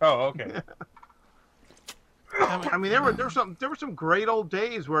 throat. Oh, okay. I mean, there were some great old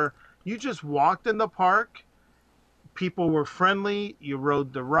days where you just walked in the park, people were friendly, you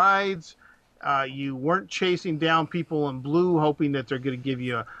rode the rides, you weren't chasing down people in blue hoping that they're going to give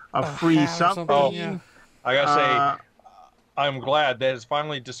you a free hat or something. something, yeah. I got to say, I'm glad that has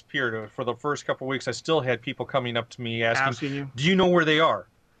finally disappeared. For the first couple of weeks, I still had people coming up to me asking, Asking you. do you know where they are?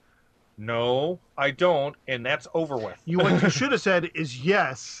 No, I don't, and that's over with. What you should have said is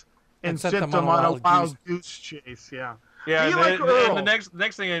yes, and sent them on a wild goose chase. Yeah. Yeah, Do you and, like Earl? and the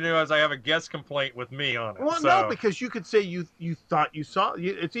next thing I knew is I have a guest complaint with me on it. Well, so. no, because you could say you thought you saw.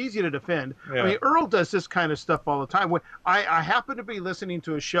 It's easy to defend. Yeah. I mean, Earl does this kind of stuff all the time. When I happen to be listening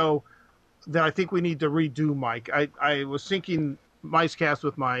to a show that I think we need to redo, Mike. I was syncing MiceCast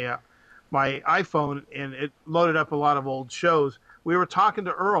with my my iPhone, and it loaded up a lot of old shows. We were talking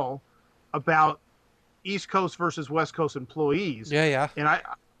to Earl about East Coast versus West Coast employees. Yeah. And I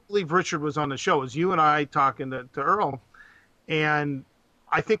believe Richard was on the show. It was you and I talking to Earl. And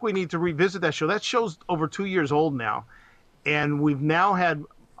I think we need to revisit that show. That show's over 2 years old now. And we've now had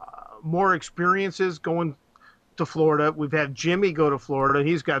more experiences going to Florida. We've had Jimmy go to Florida.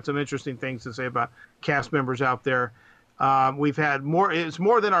 He's got some interesting things to say about cast members out there. We've had more. It's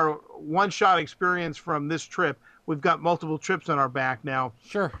more than our one-shot experience from this trip. We've got multiple trips on our back now.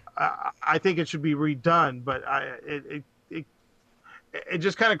 Sure. I think it should be redone, but it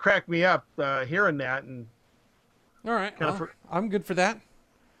just kind of cracked me up hearing that. And all right, I'm good for that.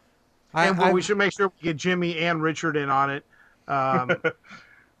 We should make sure we get Jimmy and Richard in on it. Now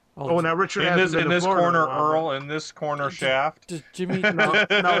Richard in this corner, Earl. In this corner, Shaft. Does Jimmy? No,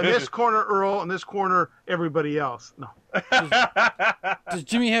 in this corner, Earl. In this corner, everybody else. No. Does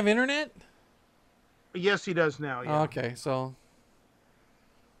Jimmy have internet? Yes, he does now. Yeah. Okay, so.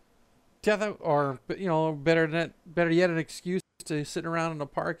 Yeah, or better yet, an excuse to sit around in the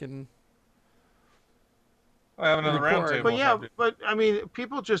park and. Have another round table. But yeah, but I mean,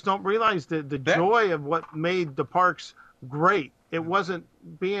 people just don't realize the joy of what made the parks great. It wasn't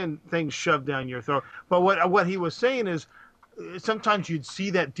being things shoved down your throat. But what he was saying is, sometimes you'd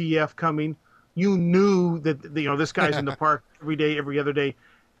see that DF coming. You knew that this guy's in the park every day, every other day,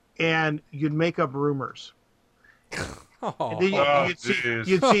 and you'd make up rumors. You'd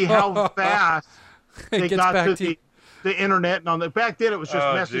see how fast they got to the internet, and back then it was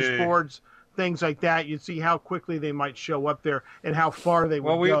just message boards. Things like that, you'd see how quickly they might show up there and how far they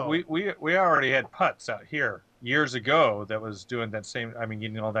would go. We already had Putz out here years ago that was doing that same. I mean,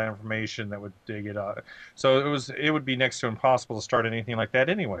 getting all that information that would dig it out. So it would be next to impossible to start anything like that,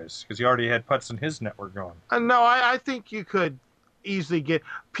 anyways, because you already had Putz and his network going. No, I think you could easily get.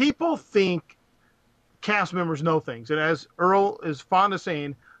 People think cast members know things, and as Earl is fond of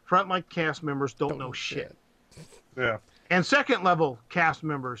saying, frontline cast members don't know shit. Yeah. And second level cast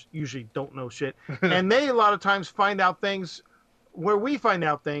members usually don't know shit. And they a lot of times find out things where we find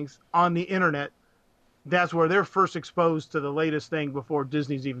out things on the internet. That's where they're first exposed to the latest thing before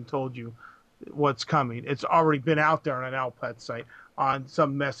Disney's even told you what's coming. It's already been out there on an Alpet site, on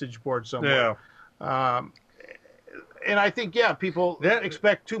some message board somewhere. Yeah. And I think, people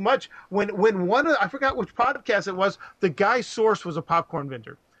expect too much. When I forgot which podcast it was, the guy's source was a popcorn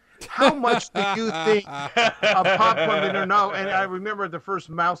vendor. How much do you think a popcorn vendor know? And I remember the first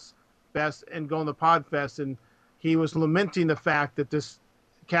Mouse Fest and going to Podfest, and he was lamenting the fact that this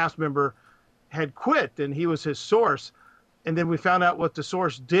cast member had quit, and he was his source. And then we found out what the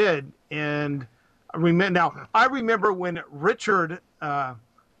source did. And I remember when Richard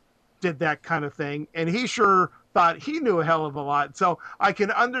did that kind of thing, and he sure thought he knew a hell of a lot. So I can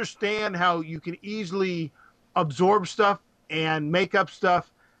understand how you can easily absorb stuff and make up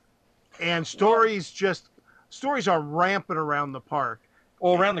stuff. And stories are rampant around the park.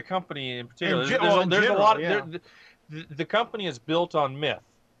 Well, around the company in particular. There's a lot. Yeah. The company is built on myth,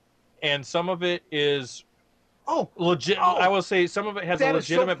 and some of it is legit. I will say some of it has a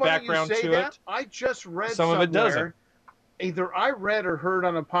legitimate background to it. I just read some of it doesn't. Either I read or heard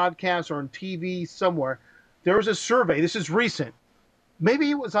on a podcast or on TV somewhere. There was a survey. This is recent. Maybe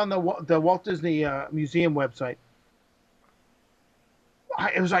it was on the Walt Disney Museum website.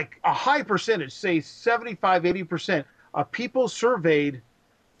 It was like a high percentage, say 75, 80% of people surveyed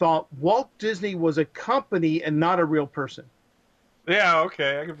thought Walt Disney was a company and not a real person. Yeah,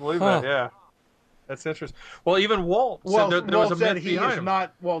 okay. I can believe that, yeah. That's interesting. Well, even Walt said there was a myth behind him.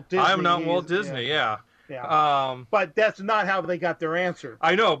 Not Walt Disney. I'm not Walt Disney, yeah. But that's not how they got their answer.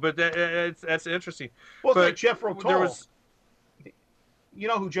 I know, but that's interesting. Well, it's like Jeff Rotol. You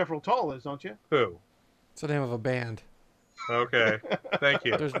know who Jeff Rotol is, don't you? Who? It's the name of a band. Okay, thank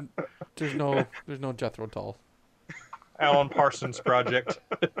you. There's no Jethro Tull. Alan Parsons Project.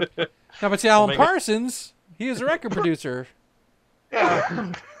 No, but see, Alan Parsons, he is a record producer.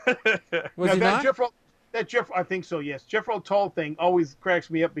 Yeah. Was he not? I think so, yes. Jeff Rotol thing always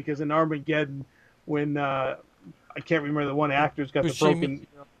cracks me up because in Armageddon, when I can't remember the one actor's got Buscemi.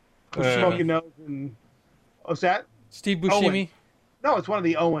 the broken nose and what's that? Steve Buscemi? No, it's one of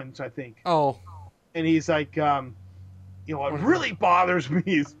the Owens, I think. Oh. And he's like, You know, what really bothers me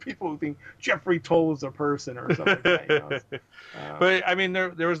is people who think Jeffrey Toll is a person or something like that. You know? But I mean,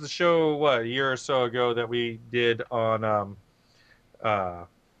 there was the show a year or so ago that we did on the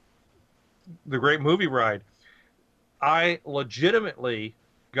Great Movie Ride. I legitimately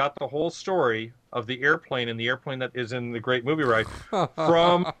got the whole story of the airplane and the airplane that is in the Great Movie Ride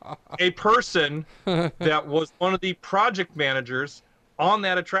from a person that was one of the project managers on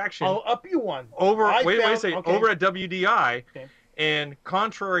that attraction. I'll up you one. Over I wait a found- second, okay. over at WDI, Okay. and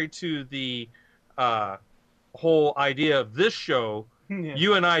contrary to the whole idea of this show, Yeah.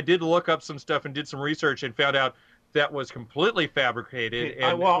 you and I did look up some stuff and did some research and found out that was completely fabricated. Okay,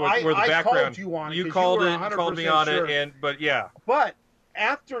 And well, where the I background, called you on it 'cause you called were it, you called me on 100% it, sure. but yeah, But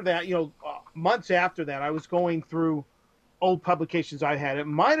after that, you know, months after that, I was going through old publications I had. It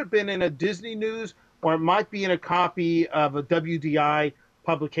might have been in a Disney News, or it might be in a copy of a WDI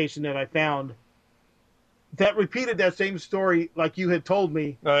publication that I found that repeated that same story like you had told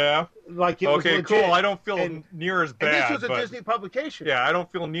me. oh yeah, Like it was okay, legit. cool. I don't feel And- near as And bad. this was a but, Disney publication. Yeah, I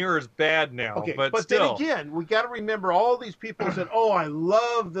don't feel near as bad now. Okay, but but still, then again, we got to remember all these people said, "Oh, I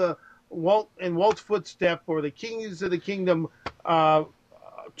love the Walt's footstep or the Kings of the Kingdom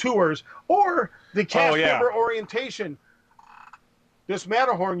tours or the cast yeah. member orientation." This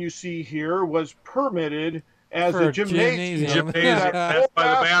Matterhorn you see here was permitted as For a a gymnasium. Gymnasium. That's by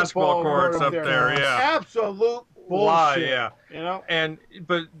the basketball courts up there. Yeah, Absolute lie. bullshit. Yeah. You know?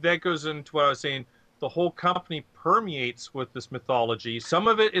 But that goes into what I was saying. The whole company permeates with this mythology. Some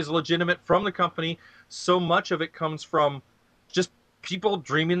of it is legitimate from the company. So much of it comes from just people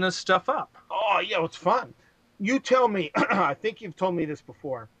dreaming this stuff up. Oh, yeah, it's fun. You tell me, I think you've told me this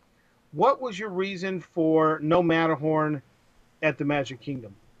before. What was your reason for no Matterhorn at the Magic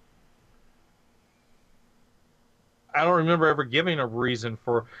Kingdom? I don't remember ever giving a reason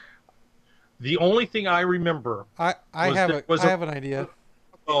for. The only thing I remember. I Was have the- was I a- have an idea.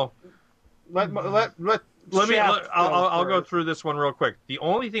 Well, Let let me. Shaft I'll go first. through this one real quick. The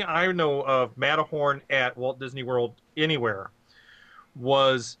only thing I know of Matterhorn at Walt Disney World anywhere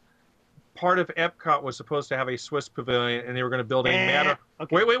was part of Epcot was supposed to have a Swiss pavilion, and they were going to build a Matter.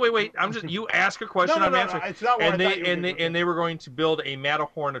 Okay. Wait. I'm just. You ask a question. No, I'm no, answering. it's not what And I thought they you were and gonna they do. and they were going to build a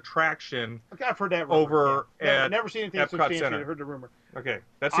Matterhorn attraction. Okay, I've heard that rumor. over yeah. at Never seen anything Epcot substantiated. Center. I heard the rumor. Okay,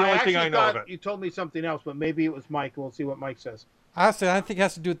 that's the only thing I actually know of thought it. You told me something else, but maybe it was Mike. We'll see what Mike says. I think it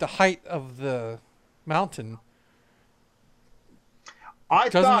has to do with the height of the mountain. I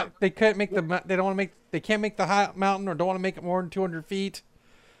Doesn't thought it, they can't make they don't want to make they can't make the high mountain or don't want to make it more than 200 feet,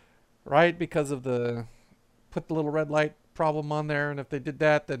 right? Because of the put the little red light problem on there, and if they did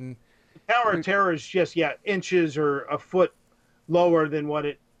that, then Tower of Terror is just inches or a foot lower than what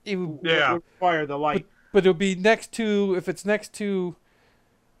it it would, Yeah. would require the light. but it'll be next to if it's next to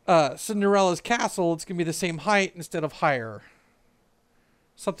Cinderella's castle, it's gonna be the same height instead of higher.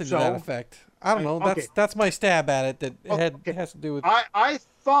 Something to that So? effect. I don't know. Okay. That's my stab at it. That it Okay. has to do with. I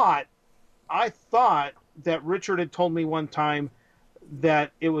thought that Richard had told me one time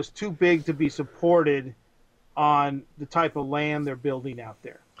that it was too big to be supported on the type of land they're building out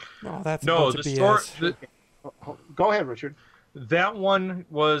there. Oh, that's a No, bunch the of story. BS. Go ahead, Richard. That one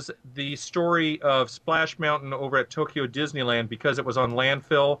was the story of Splash Mountain over at Tokyo Disneyland because it was on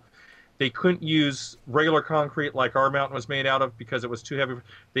landfill. They couldn't use regular concrete like our mountain was made out of because it was too heavy.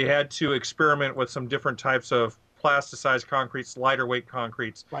 They had to experiment with some different types of plasticized concretes, lighter weight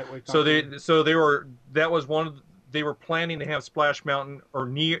concretes. Lightweight So concrete. they were that was one of they were planning to have Splash Mountain or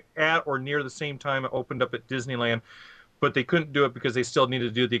near the same time it opened up at Disneyland, but they couldn't do it because they still needed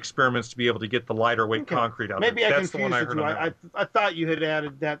to do the experiments to be able to get the lighter weight Okay. concrete out. Maybe there. I That's the one confused I the heard two. on that. I thought you had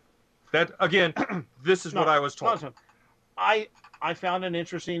added that. That again, this is what I was told. No. I found an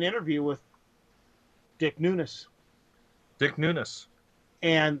interesting interview with Dick Nunes, Dick Nunes.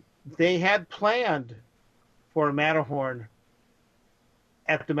 and they had planned for a Matterhorn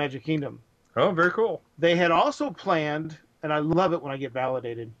at the Magic Kingdom. Oh, very cool. They had also planned, and I love it when I get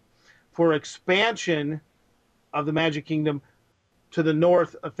validated, for expansion of the Magic Kingdom to the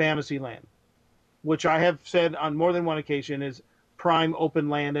north of Fantasyland, which I have said on more than one occasion is prime open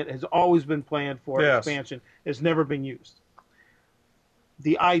land that has always been planned for Yes. expansion. It's never been used.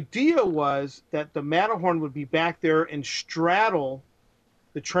 The idea was that the Matterhorn would be back there and straddle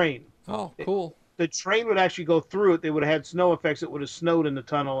the train. Oh, cool. The train would actually go through it. They would have had snow effects. It would have snowed in the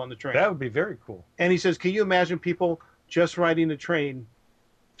tunnel on the train. That would be very cool. And he says, can you imagine people just riding the train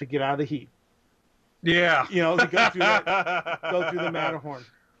to get out of the heat? Yeah. You know, to go through the Matterhorn.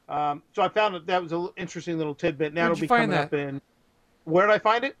 So I found that was an interesting little tidbit. Now Where'd it'll you be find coming up in. Where did I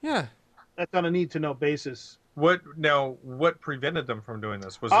find it? Yeah. That's on a need-to-know basis. What prevented them from doing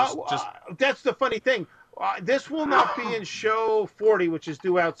this? Was this just That's the funny thing. This will not be in show 40, which is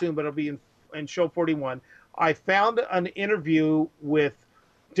due out soon, but it'll be in show 41. I found an interview with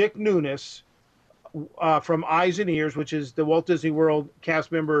Dick Nunes from Eyes and Ears, which is the Walt Disney World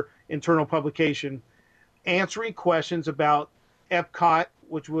cast member internal publication, answering questions about Epcot,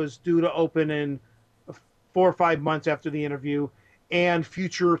 which was due to open in 4 or 5 months after the interview, and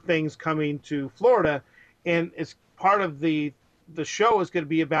future things coming to Florida. And it's part of the show is going to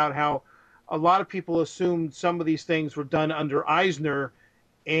be about how a lot of people assumed some of these things were done under Eisner,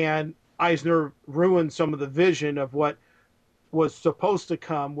 and Eisner ruined some of the vision of what was supposed to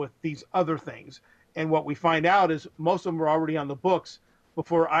come with these other things. And what we find out is most of them were already on the books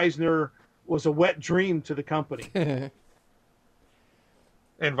before Eisner was a wet dream to the company.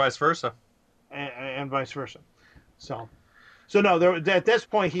 And vice versa. And vice versa. So no, at this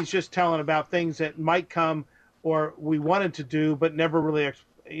point, he's just telling about things that might come or we wanted to do, but never really,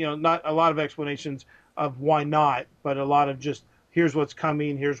 not a lot of explanations of why not, but a lot of just, here's what's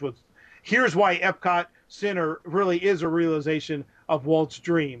coming, here's why Epcot Center really is a realization of Walt's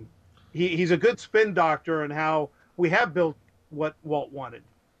dream. He's a good spin doctor in how we have built what Walt wanted.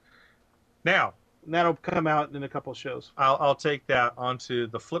 Now, and that'll come out in a couple of shows. I'll take that onto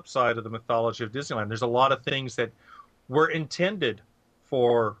the flip side of the mythology of Disneyland. There's a lot of things that were intended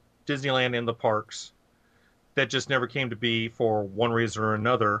for Disneyland and the parks that just never came to be for one reason or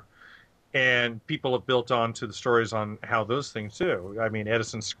another. And people have built onto the stories on how those things do. I mean,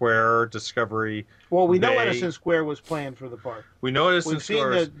 Edison Square, Discovery. Well, we know Edison Square was planned for the park. We know Edison Square.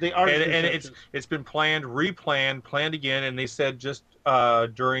 We've seen the art and it's been planned, replaned, planned again, and they said just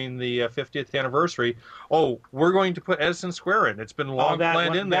during the 50th anniversary, we're going to put Edison Square in. It's been long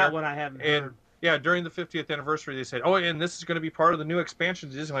planned in there. That one I haven't heard. Yeah, during the 50th anniversary, they said, and this is going to be part of the new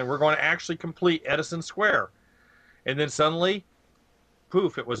expansion to Disneyland. We're going to actually complete Edison Square. And then suddenly,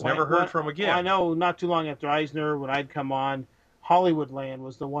 poof, it was never heard from again. Well, I know not too long after Eisner, when I'd come on, Hollywoodland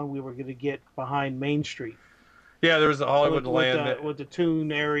was the one we were going to get behind Main Street. Yeah, there was the Hollywoodland. With the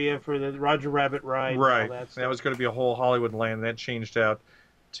Toon area for the Roger Rabbit ride. Right. And all that was going to be a whole Hollywoodland. That changed out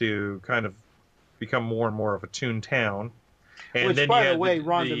to kind of become more and more of a Toon Town. And which, then by the way,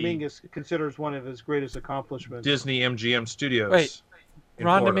 Ron Dominguez considers one of his greatest accomplishments. Disney MGM Studios. Wait,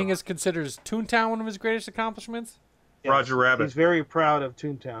 Ron Dominguez considers Toontown one of his greatest accomplishments? Yes, Roger Rabbit. He's very proud of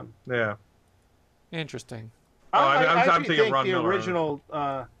Toontown. Yeah. Interesting. I'm thinking Ron the Miller. Original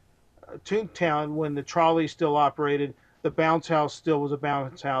Toontown, when the trolley still operated, the bounce house still was a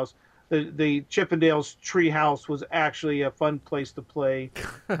bounce house. The Chippendales tree house was actually a fun place to play.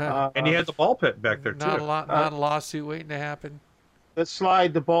 And you had the ball pit back there, too. Not a lawsuit waiting to happen. The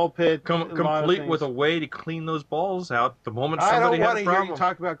slide, the ball pit. Complete with a way to clean those balls out the moment somebody had a problem. I don't want to hear you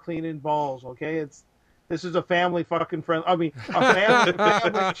talk about cleaning balls, okay? This is a family fucking friend. I mean, a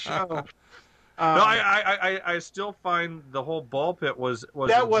family show. No, I still find the whole ball pit was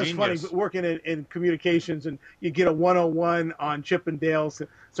that was genius. Funny. Working in communications, and you get a 101 on Chippendales.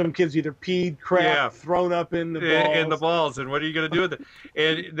 Some kids either peed, crap, thrown up in the balls. In the balls, and what are you going to do with it?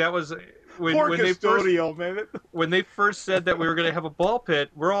 And that was when they first said that we were going to have a ball pit.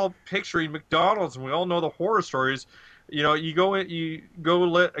 We're all picturing McDonald's, and we all know the horror stories. You go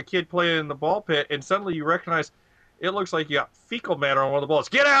let a kid play in the ball pit, and suddenly you recognize it looks like you got fecal matter on one of the balls.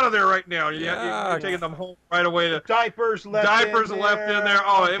 Get out of there right now! You're taking them home right away. Diapers left in there.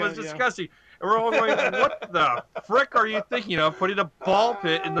 Oh, it was disgusting. And we're all going, what the frick are you thinking of putting a ball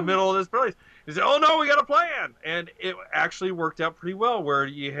pit in the middle of this place? He said, no, we got a plan. And it actually worked out pretty well, where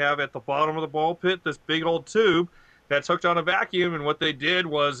you have at the bottom of the ball pit this big old tube that's hooked on a vacuum. And what they did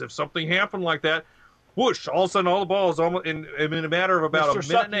was, if something happened like that, whoosh, all of a sudden all the balls in a matter of about a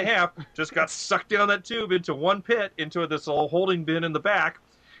minute and a half just got sucked down that tube into one pit, into this little holding bin in the back.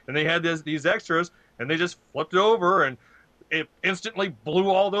 And they had these extras, and they just flipped it over, and it instantly blew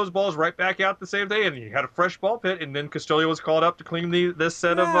all those balls right back out the same day, and you had a fresh ball pit. And then Custodio was called up to clean this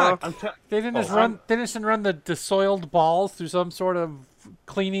set of. They didn't just run the soiled balls through some sort of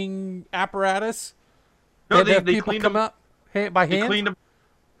cleaning apparatus. No, they cleaned them up by hand. They cleaned them.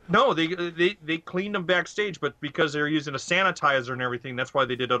 No, they cleaned them backstage, but because they were using a sanitizer and everything, that's why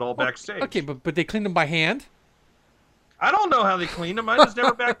they did it all backstage. Okay, but they cleaned them by hand. I don't know how they cleaned them. I just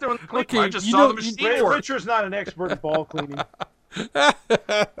never back there and cleaned them. I just saw the machine work. Richard's not an expert in ball cleaning. I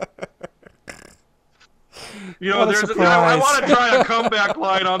want to try a comeback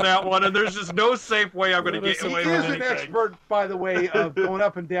line on that one, and there's just no safe way I'm going to get away with anything. He is an expert, by the way, of going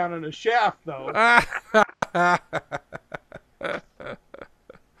up and down in a shaft, though.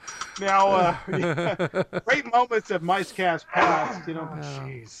 Now, great moments of MiceCast past,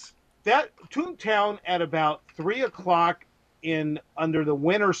 Jeez. That Toontown at about 3:00 under the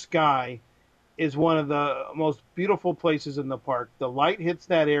winter sky is one of the most beautiful places in the park. The light hits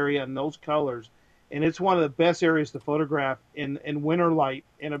that area and those colors, and it's one of the best areas to photograph in winter light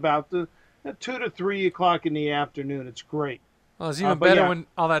in about the 2 to 3 o'clock in the afternoon. It's great. Well, it's even But better yeah. when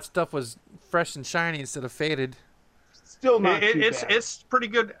all that stuff was fresh and shiny instead of faded. Still not too It's bad. it's pretty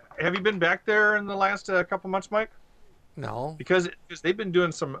good. Have you been back there in the last couple months, Mike? No. Because they've been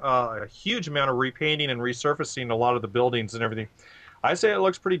doing some a huge amount of repainting and resurfacing a lot of the buildings and everything. I say it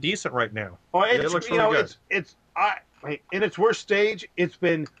looks pretty decent right now. Oh, It it's looks you really know good. it's in its worst stage, it's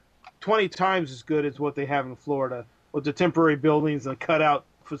been 20 times as good as what they have in Florida with the temporary buildings and cutout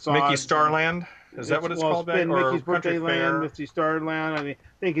facades. Mickey Starland, is that what it's called back? Been Or Mickey's Country Birthday Fair? Land, Misty Starland. I mean,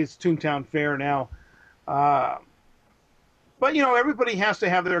 I think it's Toontown Fair now. But you know, everybody has to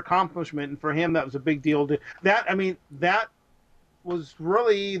have their accomplishment, and for him, that was a big deal. That was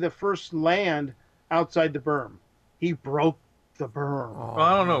really the first land outside the berm. He broke the berm. Oh, Well,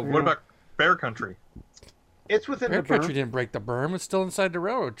 I don't know. Yeah. What about Bear Country? It's within Bear the Country berm. didn't break the berm. It's still inside the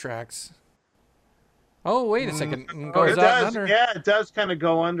railroad tracks. Oh, wait a second. It oh, goes It out and does, under. yeah, it does kind of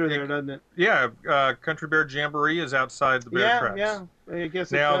go under there, doesn't it? Yeah, Country Bear Jamboree is outside the bear Yeah, tracks. yeah. I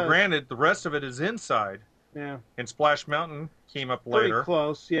guess it Now, does. granted, the rest of it is inside, Yeah, and Splash Mountain came up pretty later.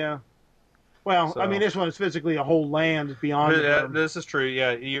 close. Yeah. Well, I So- mean, this one is physically a whole land beyond the berm. This is true.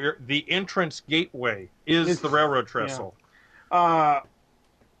 Yeah, the entrance gateway is It's- the railroad trestle.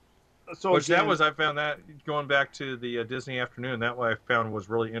 So Which again, I found that going back to the Disney afternoon, that one I found was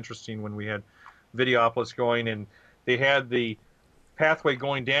really interesting when we had Videopolis going, and they had the pathway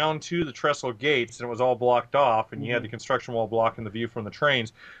going down to the trestle gates, and it was all blocked off, and you had the construction wall blocking the view from the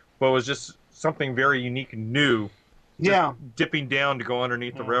trains. But it was just something very unique and new. just yeah. dipping down to go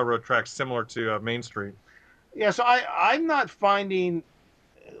underneath the Yeah. railroad tracks, similar to Main Street. Yeah, so I'm not finding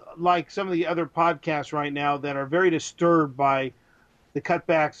like some of the other podcasts right now that are very disturbed by the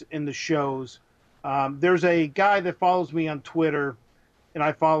cutbacks in the shows. There's a guy that follows me on Twitter, and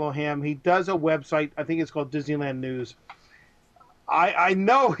I follow him. He does a website. I think it's called Disneyland News. I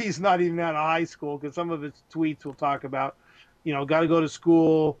know he's not even out of high school because some of his tweets will talk about, got to go to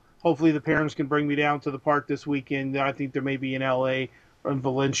school. Hopefully the parents can bring me down to the park this weekend. I think there may be in LA or in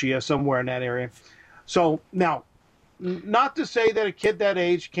Valencia, somewhere in that area. So now, not to say that a kid that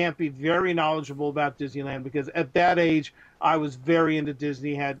age can't be very knowledgeable about Disneyland, because at that age I was very into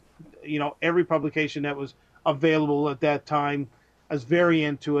Disney, had every publication that was available at that time. I was very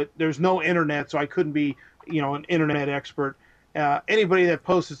into it. There's no internet, so I couldn't be an internet expert. Anybody that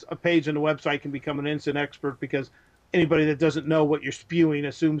posts a page on the website can become an instant expert, because anybody that doesn't know what you're spewing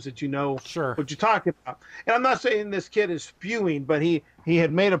assumes that you know Sure. what you're talking about. And I'm not saying this kid is spewing, but he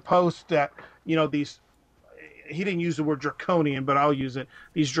had made a post that these, he didn't use the word draconian, but I'll use it,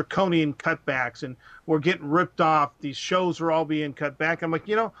 these draconian cutbacks, and we're getting ripped off. These shows are all being cut back. I'm like,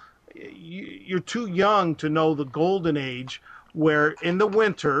 you're too young to know the golden age, where in the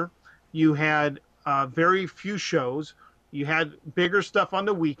winter you had very few shows, you had bigger stuff on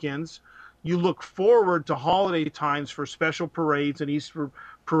the weekends, you look forward to holiday times for special parades, an Easter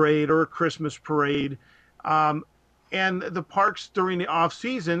parade or a Christmas parade, and the parks during the off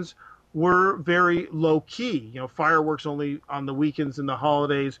seasons were very low key. Fireworks only on the weekends and the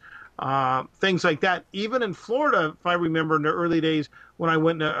holidays, things like that. Even in Florida, if I remember in the early days when I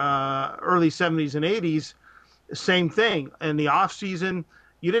went to early 70s and 80s, same thing. In the off season,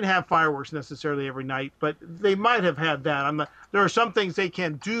 you didn't have fireworks necessarily every night, but they might have had that. There are some things they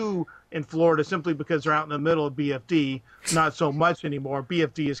can do in Florida simply because they're out in the middle of BFD. Not so much anymore.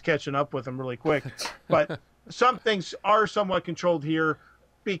 BFD is catching up with them really quick. But some things are somewhat controlled here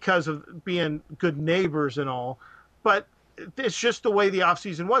because of being good neighbors and all. But it's just the way the off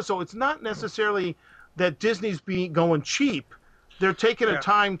season was. So it's not necessarily that Disney's going cheap. They're taking a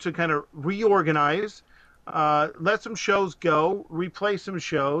time to kind of reorganize, let some shows go, replace some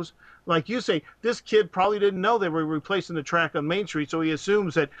shows. Like you say, this kid probably didn't know they were replacing the track on Main Street, so he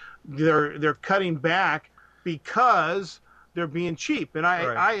assumes that they're cutting back because they're being cheap. And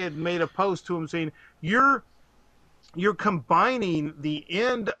I had made a post to him saying, you're combining the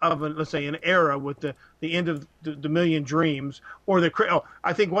end of let's say an era with the end of the Million Dreams, or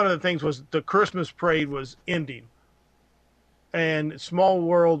I think one of the things was the Christmas parade was ending and Small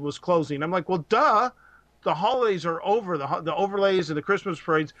World was closing. I'm like, well, duh. The holidays are over. The overlays and the Christmas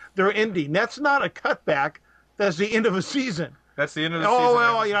parades, they're ending. That's not a cutback. That's the end of a season. That's the end of the season. Oh,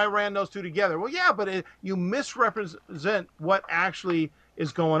 well, I ran those two together. Well, yeah, but you misrepresent what actually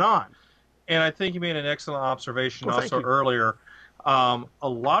is going on. And I think you made an excellent observation Well, also thank you. earlier. A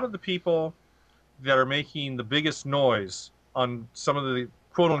lot of the people that are making the biggest noise on some of the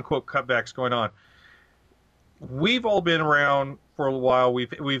quote-unquote cutbacks going on, we've all been around for a while.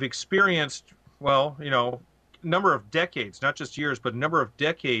 We've experienced well, number of decades, not just years, but number of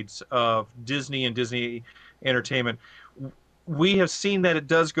decades of Disney and Disney Entertainment, we have seen that it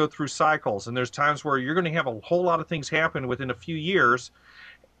does go through cycles, and there's times where you're going to have a whole lot of things happen within a few years,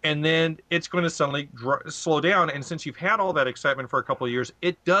 and then it's going to suddenly slow down. And since you've had all that excitement for a couple of years,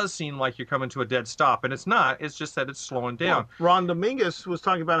 it does seem like you're coming to a dead stop, and it's not. It's just that it's slowing down. Well, Ron Dominguez was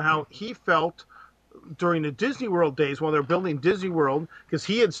talking about how he felt during the Disney World days while they're building Disney World, because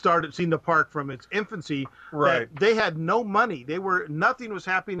he had seen the park from its infancy. Right. That they had no money. Nothing was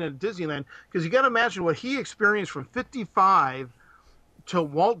happening at Disneyland, because you got to imagine what he experienced from 55 till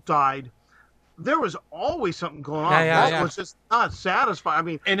Walt died. There was always something going on. Walt was just not satisfied. I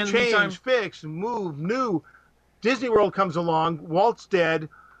mean, and in change, the meantime, fix, move, new. Disney World comes along. Walt's dead.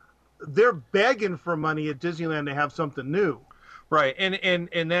 They're begging for money at Disneyland to have something new. Right, and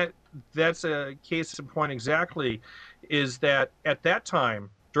that's a case in point exactly, is that at that time,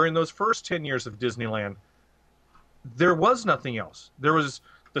 during those first 10 years of Disneyland, there was nothing else. There was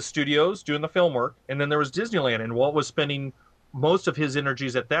the studios doing the film work, and then there was Disneyland, and Walt was spending most of his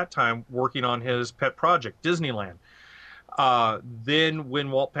energies at that time working on his pet project, Disneyland. Then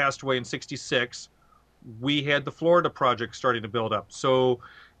when Walt passed away in 66, we had the Florida project starting to build up. So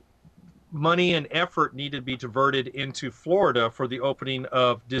money and effort needed to be diverted into Florida for the opening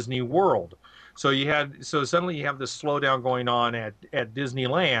of Disney World. So suddenly you have this slowdown going on at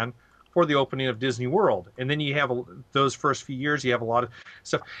Disneyland for the opening of Disney World. And then you have those first few years, you have a lot of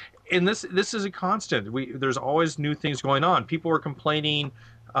stuff. And this is a constant. There's always new things going on. People were complaining,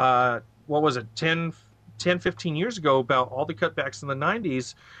 what was it, 10, 15 years ago about all the cutbacks in the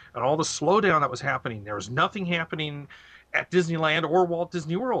 90s and all the slowdown that was happening. There was nothing happening at Disneyland or Walt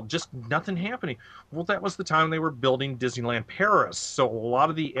Disney World, just nothing happening. Well, that was the time they were building Disneyland Paris. So a lot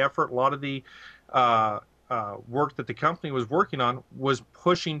of the effort, a lot of the work that the company was working on was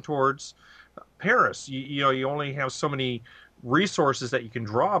pushing towards Paris. You only have so many resources that you can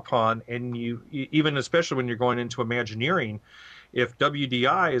draw upon, and even especially when you're going into Imagineering, if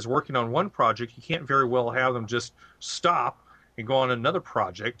WDI is working on one project, you can't very well have them just stop and go on another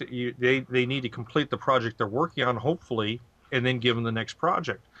project. They need to complete the project they're working on, hopefully, and then give them the next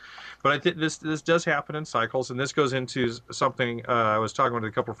project. But I think this does happen in cycles, and this goes into something I was talking with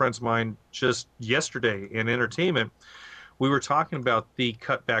a couple of friends of mine just yesterday in entertainment. We were talking about the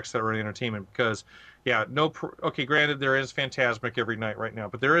cutbacks that are in entertainment because, okay, granted, there is Fantasmic every night right now,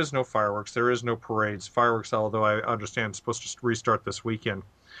 but there is no fireworks, there is no parades. Fireworks, although I understand, is supposed to restart this weekend.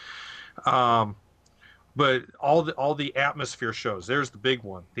 But all the atmosphere shows, there's the big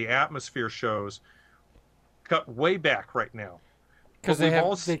one. The atmosphere shows cut way back right now. Because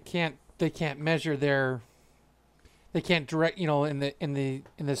they can't measure they can't direct, in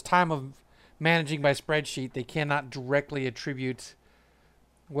this time of managing by spreadsheet, they cannot directly attribute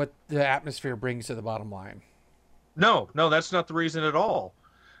what the atmosphere brings to the bottom line. No, that's not the reason at all.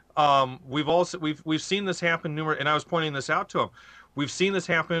 We've seen this happen numerous, and I was pointing this out to them. We've seen this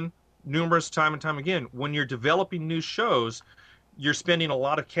happen numerous time and time again. When you're developing new shows, you're spending a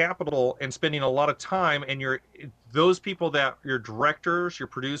lot of capital and spending a lot of time, and those people that your directors, your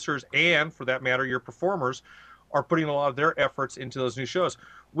producers, and for that matter, your performers are putting a lot of their efforts into those new shows.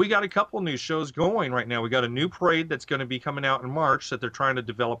 We got a couple new shows going right now. We got a new parade that's going to be coming out in March that they're trying to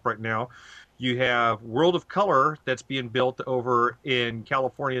develop right now. You have World of Color that's being built over in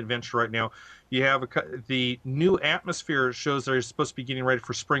California Adventure right now. You have the new atmosphere shows that are supposed to be getting ready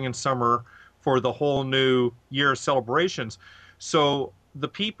for spring and summer for the whole new year of celebrations. So the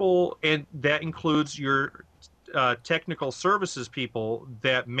people, and that includes your technical services people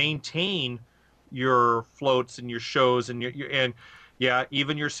that maintain your floats and your shows and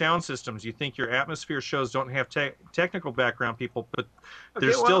even your sound systems. You think your atmosphere shows don't have technical background people, but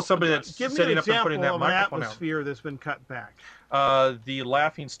there's still somebody that's setting up and putting that microphone out. Atmosphere that's been cut back. The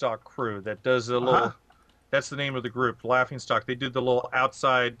Laughingstock crew that does a little. That's the name of the group, Laughingstock. They do the little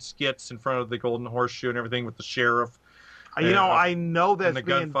outside skits in front of the Golden Horseshoe and everything with the sheriff. I know that's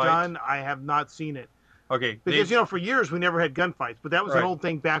being done. I have not seen it. Okay. Because, for years we never had gunfights, but that was an old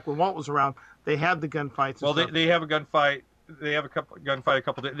thing back when Walt was around. They had the gunfights. Well, they have a gunfight. They have a gunfight a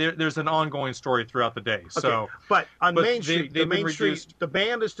couple days. There's an ongoing story throughout the day. So, okay. But on Main Street, the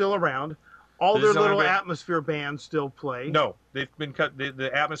band is still around. All their little atmosphere bands still play. No, they've been cut. The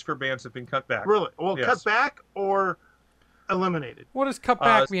atmosphere bands have been cut back. Really? Well, yes. Cut back or eliminated. What does cut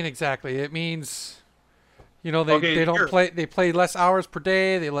back mean exactly? It means, they don't play. They play less hours per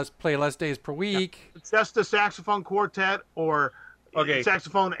day. They play less days per week. Yeah. It's just the saxophone quartet or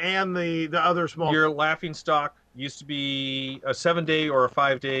saxophone and the other small. Your Laughingstock used to be a 7-day or a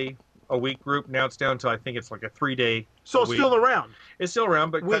 5-day a week group. Now it's down to, I think it's like a 3-day. So it's still around. It's still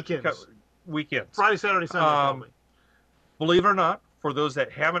around, but weekends. weekends. Friday, Saturday, Sunday. Probably. Believe it or not, for those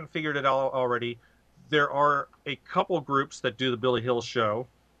that haven't figured it out already, there are a couple groups that do the Billy Hill show.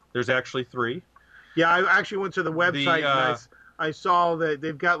 There's actually 3. Yeah, I actually went to the website and I saw that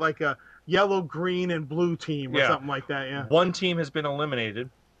they've got like a yellow, green, and blue team or something like that. Yeah. One team has been eliminated.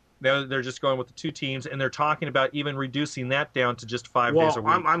 They're just going with the 2 teams, and they're talking about even reducing that down to just 5 days a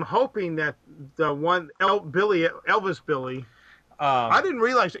week. I'm hoping that the one Elvis Billy. I didn't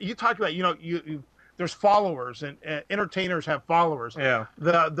realize you talked about you there's followers and entertainers have followers. Yeah.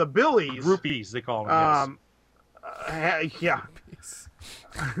 The Billies. Groupies, they call them. Yeah.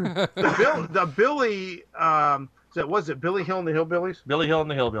 the Billy. Was it Billy Hill and the Hillbillies? Billy Hill and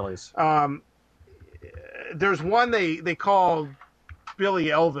the Hillbillies. There's one they call Billy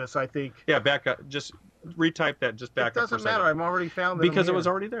Elvis, I think. Yeah, back up. Just retype that. Just back up. It doesn't matter. I've already found it. Because it was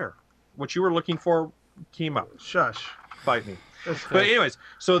already there. What you were looking for came up. Shush. Bite me. But anyways,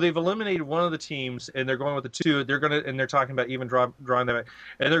 so they've eliminated one of the teams, and they're going with the 2. They're talking about even drawing that back,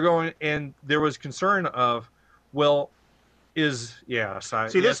 and they're going. And there was concern of, well, this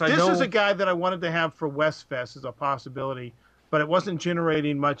is a guy that I wanted to have for Westfest as a possibility, but it wasn't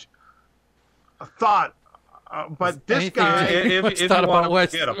generating much thought. But this guy, if you thought about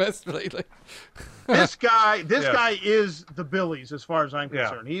West lately. this guy is the Billies as far as I'm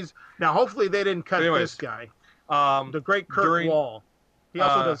concerned. He's now. Hopefully, they didn't cut this guy. The great Kurt Wall. He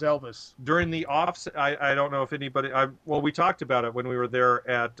also does Elvis. During the off, I don't know if anybody. We talked about it when we were there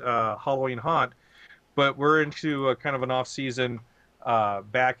at Halloween Haunt, but we're into a kind of an off season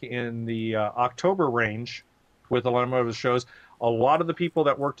back in the October range with a lot of the shows. A lot of the people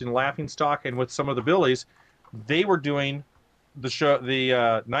that worked in Laughingstock and with some of the Billies, they were doing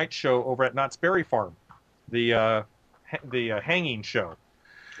the night show over at Knott's Berry Farm, the hanging show.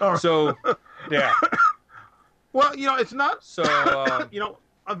 Oh. So, yeah. Well, it's not so.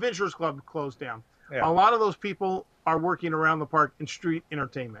 Adventurers Club closed down. Yeah. A lot of those people are working around the park in street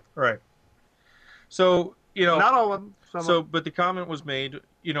entertainment. Right. So not all of them. But the comment was made.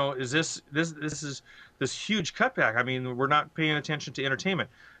 Is this is this huge cutback? I mean, we're not paying attention to entertainment.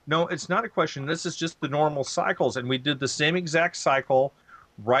 No, it's not a question. This is just the normal cycles, and we did the same exact cycle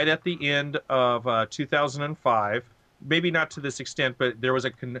right at the end of 2005. Maybe not to this extent, but there was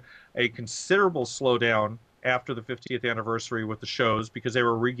a considerable slowdown after the 50th anniversary with the shows because they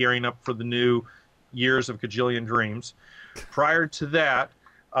were re-gearing up for the new years of Kajillion Dreams. Prior to that,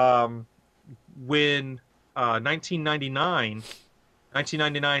 when 1999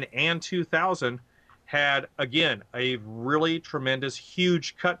 and 2000 had, again, a really tremendous,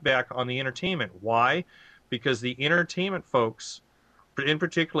 huge cutback on the entertainment. Why? Because the entertainment folks, in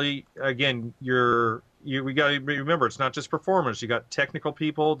particularly, again, we got to remember, it's not just performers. You got technical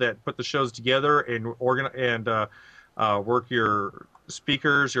people that put the shows together and work your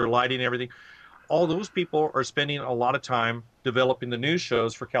speakers, your lighting, everything. All those people are spending a lot of time developing the new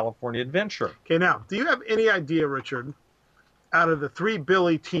shows for California Adventure. Okay, now, do you have any idea, Richard, out of the 3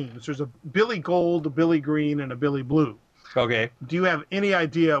 Billy teams, there's a Billy Gold, a Billy Green, and a Billy Blue. Okay. Do you have any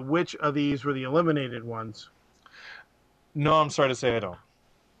idea which of these were the eliminated ones? No, I'm sorry to say I don't.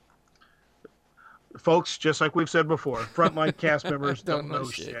 Folks, just like we've said before, frontline cast members don't know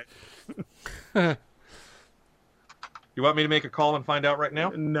shit. You want me to make a call and find out right now?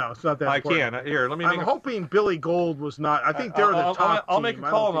 No, it's not that important. I can. Here, let me I'm hoping Billy Gold was not. I think they're the top I'll team. make a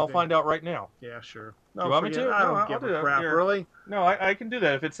call and I'll find out right now. Yeah, sure. No, you want me to? I don't give a crap, really. No, I can do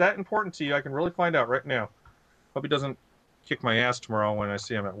that. If it's that important to you, I can really find out right now. Hope he doesn't kick my ass tomorrow when I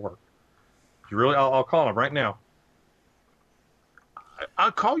see him at work. If you really, I'll call him right now.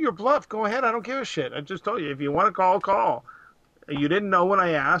 I'll call your bluff. Go ahead. I don't give a shit. I just told you. If you want to call, call. You didn't know when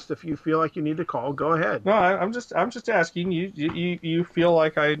I asked. If you feel like you need to call, go ahead. No, I'm just asking. You feel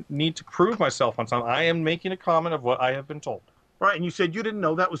like I need to prove myself on something. I am making a comment of what I have been told. Right, and you said you didn't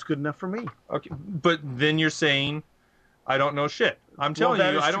know that was good enough for me. Okay, but then you're saying I don't know shit. I'm telling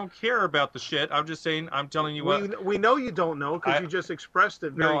you, I don't care about the shit. I'm just saying, I'm telling you what. We know you don't know because you just expressed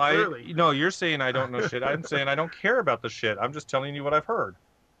it very clearly. No, you're saying I don't know shit. I'm saying I don't care about the shit. I'm just telling you what I've heard.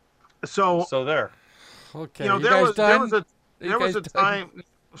 So there. Okay, there was a time.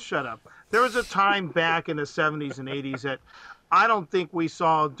 Shut up. There was a time back in the 70s and 80s that I don't think we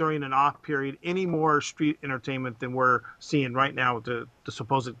saw during an off period any more street entertainment than we're seeing right now with the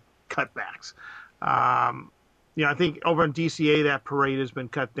supposed cutbacks. I think over in DCA that parade has been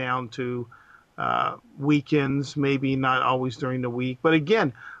cut down to weekends, maybe not always during the week. But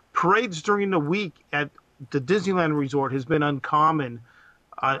again, parades during the week at the Disneyland Resort has been uncommon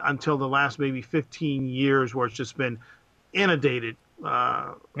until the last maybe 15 years, where it's just been inundated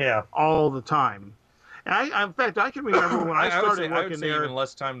all the time. And in fact, I can remember when I would say, started I would working say there. even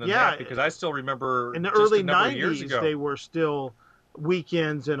less time than Yeah, that, because I still remember in the just a early number of years '90s, ago. they were still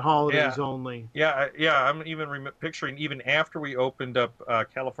weekends and holidays Yeah. only. Yeah. I'm even picturing even after we opened up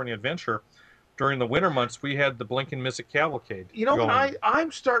California Adventure during the winter months, we had the Blink and Miss It Cavalcade You know what going.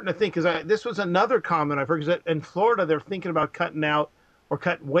 I'm starting to think, because this was another comment I've heard, 'cause in Florida they're thinking about cutting out or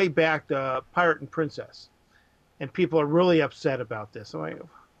cutting way back the Pirate and Princess, and people are really upset about this. I'm like,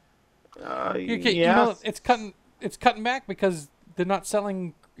 You know, yes. it's cutting back because they're not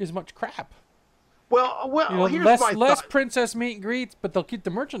selling as much crap. You know, Here's my less thought. princess meet and greets, but they'll keep the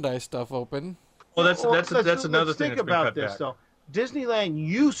merchandise stuff open. Well, Let's another thing think that's been about cut this back. though. Disneyland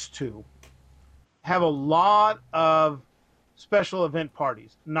used to have a lot of special event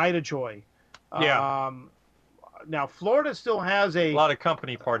parties, Night of Joy. Yeah. Now Florida still has A lot of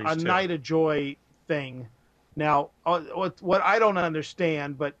company parties a too. Night of Joy thing. Now, what I don't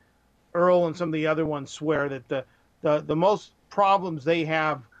understand, but Earl and some of the other ones swear that the most problems they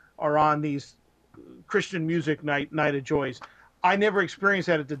have are on these Christian music night of joys. I never experienced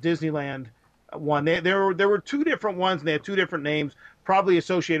that at the Disneyland one. There were two different ones, and they had two different names, probably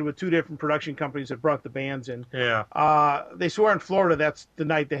associated with two different production companies that brought the bands in. Yeah. They swear in Florida that's the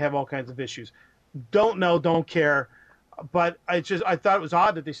night they have all kinds of issues. Don't know, don't care. But I thought it was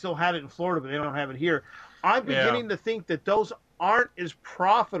odd that they still had it in Florida, but they don't have it here. I'm beginning to think that those aren't as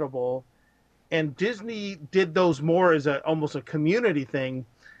profitable, and Disney did those more as almost a community thing,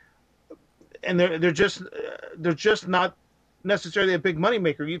 and they're just not necessarily a big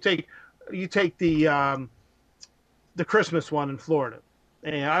moneymaker. You take the Christmas one in Florida,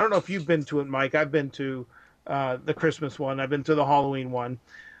 and I don't know if you've been to it, Mike. I've been to the Christmas one. I've been to the Halloween one.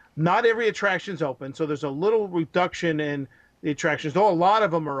 Not every attraction's open, so there's a little reduction in the attractions, though a lot of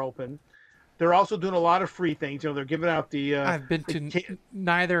them are open. They're also doing a lot of free things. You know, they're giving out the I've been to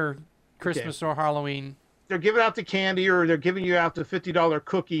neither Christmas nor Halloween. they're giving out the candy, or they're giving you out the $50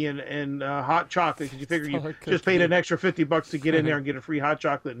 cookie and hot chocolate, because you figure you just paid an extra $50 to get in there and get a free hot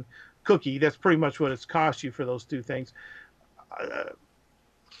chocolate and cookie. That's pretty much what it's cost you for those two things.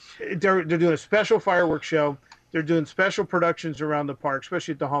 They're doing a special fireworks show. They're doing special productions around the park,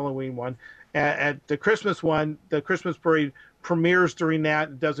 especially at the Halloween one. At the Christmas one, the Christmas parade premieres during that.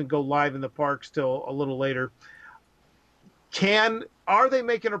 It doesn't go live in the parks till a little later. Are they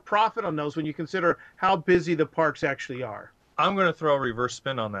making a profit on those when you consider how busy the parks actually are? I'm going to throw a reverse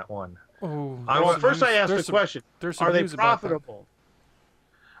spin on that one. Oh, Well, first I asked the question: are they profitable?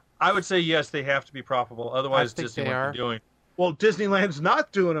 I would say yes, they have to be profitable. Otherwise, Disney wouldn't be doing. Well, Disneyland's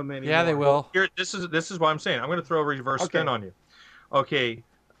not doing them anymore. Yeah, they will. Here, this is what I'm saying. I'm going to throw a reverse spin on you. Okay,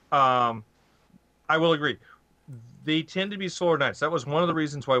 I will agree. They tend to be slower nights. That was one of the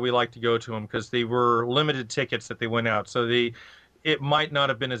reasons why we like to go to them, because they were limited tickets that they went out. So it might not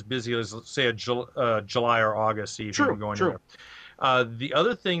have been as busy as, let's say, a July or August evening going there. The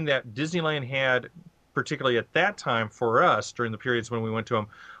other thing that Disneyland had, particularly at that time for us during the periods when we went to them,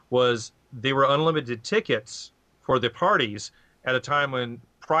 was they were unlimited tickets for the parties at a time when,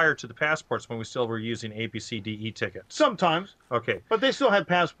 prior to the passports, when we still were using ABCDE tickets. Sometimes. Okay. But they still had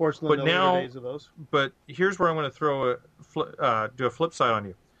passports in the later days of those. But here's where I'm going to do a flip side on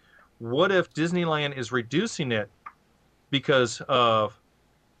you. What if Disneyland is reducing it because of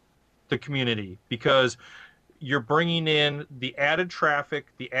the community? Because you're bringing in the added traffic,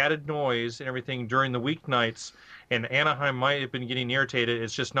 the added noise, and everything during the weeknights, and Anaheim might have been getting irritated.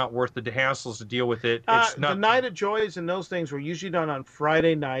 It's just not worth the hassles to deal with it. It's not. The Night of Joys and those things were usually done on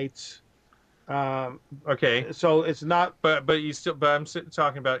Friday nights. Okay. So it's not. But I'm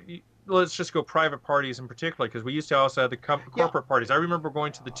talking about. Let's just go private parties in particular, because we used to also have the corporate parties. I remember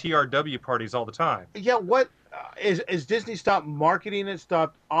going to the TRW parties all the time. Yeah, what is Disney stopped marketing it,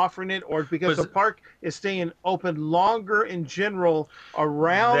 stopped offering it, or because the park is staying open longer in general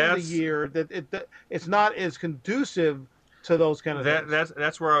around the year that it's not as conducive to those kind of things?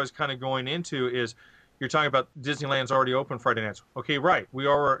 That's where I was kind of going into is. You're talking about Disneyland's already open Friday nights. Okay, right.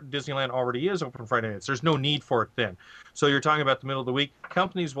 Disneyland already is open Friday nights. There's no need for it then. So you're talking about the middle of the week.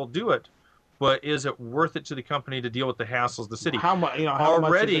 Companies will do it, but is it worth it to the company to deal with the hassles of the city? How much? How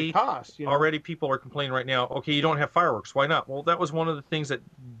much does it cost? Already, people are complaining right now. Okay, you don't have fireworks. Why not? Well, that was one of the things that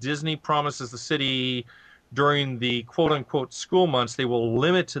Disney promises the city during the quote unquote school months. They will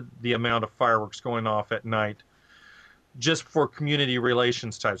limit the amount of fireworks going off at night, just for community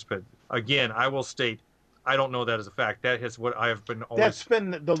relations types. But again, I will state, I don't know that as a fact. That is what I have been always. That's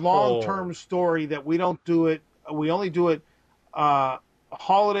been the long-term story, that we don't do it. We only do it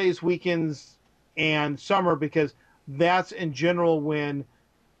holidays, weekends, and summer, because that's in general when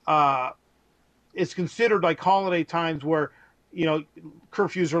it's considered like holiday times, where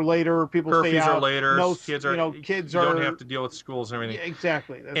curfews are later, people stay Curfews out. are later. No, Kids are. kids You are. don't have to deal with schools and everything. Yeah,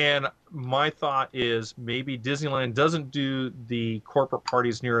 exactly. And my thought is maybe Disneyland doesn't do the corporate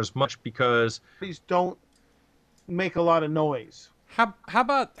parties near as much because Please don't make a lot of noise. How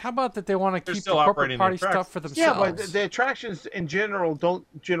about that they want to They're keep the still corporate operating the party stuff attraction. for Yeah, themselves? but the attractions in general don't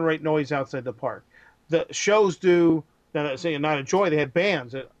generate noise outside the park. The shows do. Now, say Night of Joy, they had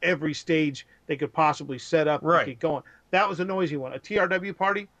bands at every stage they could possibly set up Right. to get going. That was a noisy one. A TRW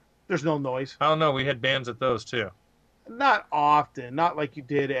party, there's no noise. I don't know. We had bands at those too. Not often, not like you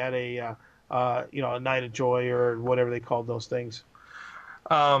did at a a Night of Joy or whatever they called those things.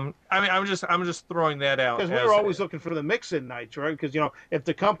 I mean, I'm just throwing that out Because we as- were always looking for the mix-in nights, right? Because if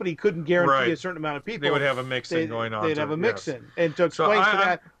the company couldn't guarantee Right. a certain amount of people, they would have a mix-in they, going on. they'd to have a it, mix-in. yes. And to So explain to I-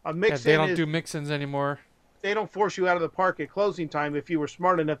 that, a Yeah, mix-in they don't is do mix-ins anymore. they don't force you out of the park at closing time. If you were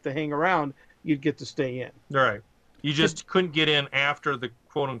smart enough to hang around, you'd get to stay in. Right. You just couldn't get in after the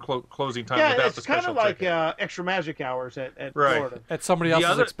quote-unquote closing time Yeah, without it's the kind special of like ticket. extra magic hours at Right. Florida. At somebody The else's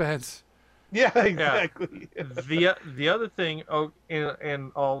other- expense. Yeah, exactly. The other thing,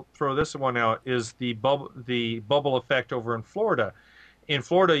 and I'll throw this one out, is the bubble effect over in Florida. In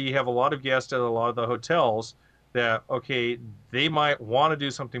Florida, you have a lot of guests at a lot of the hotels that, okay, they might want to do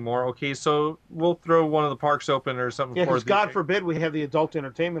something more. Okay, so we'll throw one of the parks open or something. Yeah, for because the, God forbid we have the adult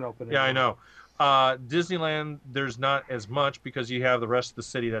entertainment open. Yeah, I know. Disneyland, there's not as much because you have the rest of the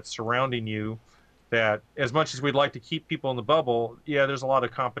city that's surrounding you. That as much as we'd like to keep people in the bubble, yeah, there's a lot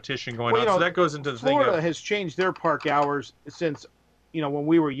of competition going on. So that goes into the Florida thing of, has changed their park hours since, when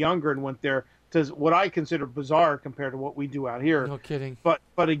we were younger and went there to what I consider bizarre compared to what we do out here. No kidding. But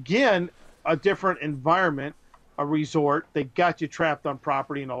again, a different environment, a resort. They got you trapped on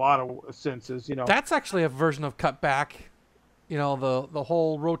property in a lot of senses. That's actually a version of cutback. The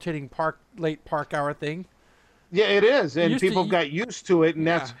whole rotating late park hour thing. Yeah, it is, and Used to- people got used to it, and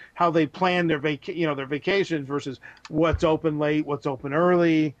that's Yeah. how they plan their their vacations versus what's open late, what's open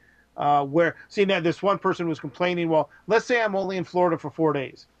early. Now this one person was complaining. Well, let's say I'm only in Florida for 4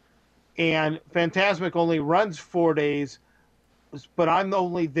 days, and Fantasmic only runs 4 days, but I'm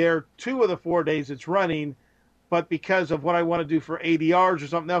only there 2 of the 4 days it's running. But because of what I want to do for ADRs or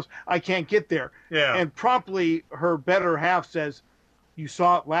something else, I can't get there. yeah. And promptly, her better half says, "You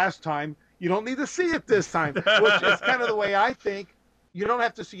saw it last time. You don't need to see it this time," which is kind of the way I think. You don't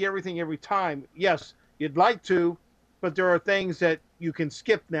have to see everything every time. Yes, you'd like to, but there are things that you can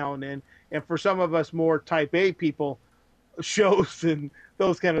skip now and then. And for some of us more type A people, shows and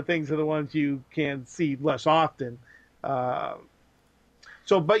those kind of things are the ones you can see less often.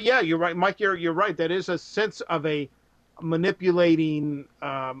 But yeah, you're right, Mike. You're right. That is a sense of a manipulating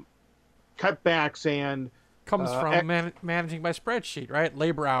cutbacks and Comes from managing by spreadsheet, right?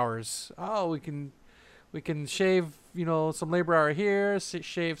 Labor hours. Oh, we can shave, some labor hour here,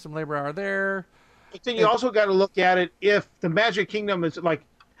 shave some labor hour there. But then you also got to look at it if the Magic Kingdom is like,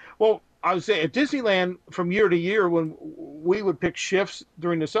 well, I would say at Disneyland from year to year when we would pick shifts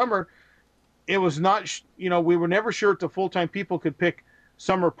during the summer, it was not, we were never sure if the full-time people could pick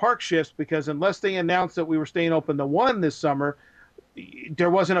summer park shifts because unless they announced that we were staying open to 1 this summer, there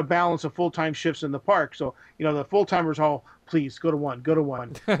wasn't a balance of full-time shifts in the park. So, the full-timers all, please go to 1, go to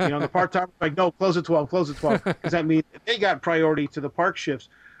 1. The part-timers like, no, close at 12, close at 12. Because that means they got priority to the park shifts.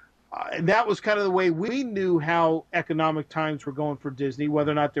 And that was kind of the way we knew how economic times were going for Disney,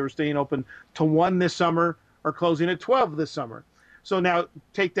 whether or not they were staying open to 1 this summer or closing at 12 this summer. So now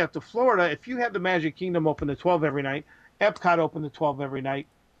take that to Florida. If you have the Magic Kingdom open to 12 every night, Epcot open to 12 every night,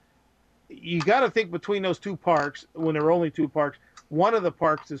 you got to think between those 2 parks, when there are only 2 parks, one of the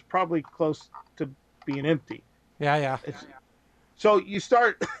parks is probably close to being empty. Yeah. So you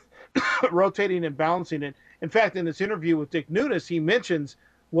start rotating and balancing it. In fact, in this interview with Dick Nunes, he mentions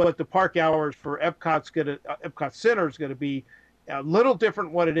what the park hours for Epcot Center is going to be. A little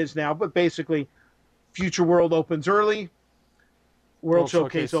different what it is now, but basically Future World opens early, World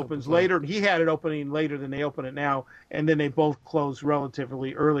Showcase opens later. He had it opening later than they open it now, and then they both close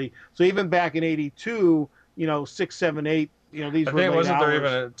relatively early. So even back in '82, 6, 7, 8, these I were think late wasn't there hours.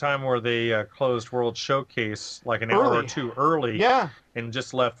 even a time where they closed World Showcase like an hour or 2 early, Yeah, and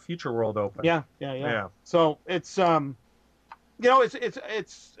just left Future World open? yeah. So it's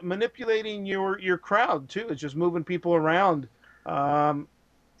it's manipulating your crowd too. It's just moving people around.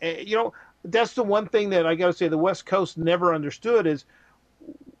 That's the one thing that I got to say the West Coast never understood is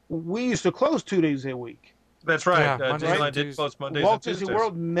we used to close 2 days a week. That's right. Yeah, Mondays Disneyland and did close Mondays Walt and Disney Tuesdays.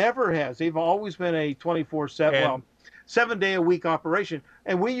 World never has. They've always been a 24/7, 7-day-a-week operation.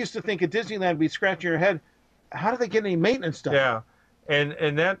 And we used to think at Disneyland, we'd scratching your head, how do they get any maintenance done? Yeah,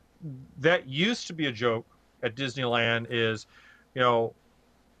 and that used to be a joke at Disneyland is, you know,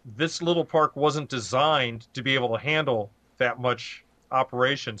 this little park wasn't designed to be able to handle that much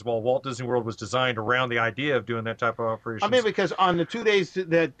operations. While Walt Disney World was designed around the idea of doing that type of operations. I mean, because on the 2 days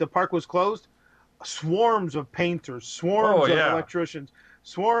that the park was closed, swarms of painters, swarms of electricians,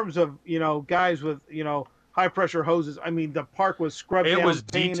 swarms of guys with high pressure hoses. I mean, the park was scrubbed down. It was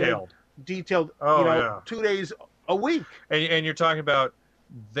painted, detailed. Oh, yeah. 2 days a week. And you're talking about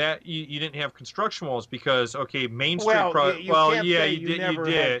that you didn't have construction walls because Main Street. You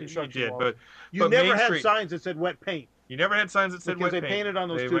did, but you never had signs that said wet paint. You never had signs that said wet paint. Because they painted on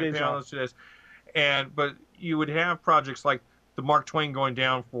those 2 days. But you would have projects like the Mark Twain going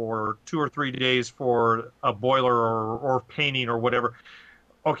down for 2 or 3 days for a boiler or painting or whatever.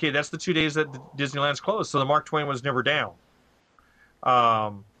 Okay, that's the 2 days that Disneyland's closed, so the Mark Twain was never down.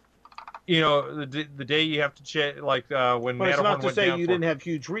 The day you have to check, like when but Matterhorn it's not to went say down you didn't have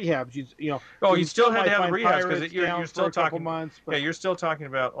huge rehabs. You still had to have rehabs because you're still talking. Months, you're still talking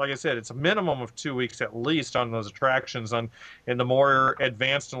about, like I said, it's a minimum of 2 weeks at least on those attractions. And the more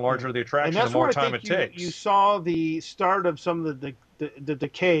advanced and larger the attraction, the more time it takes. You saw the start of some of the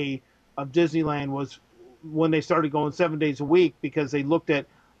decay of Disneyland was when they started going 7 days a week because they looked at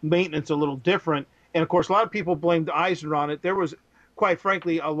maintenance a little different. And of course, a lot of people blamed Eisner on it. There was, quite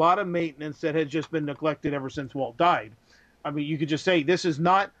frankly, a lot of maintenance that had just been neglected ever since Walt died. I mean, you could just say this is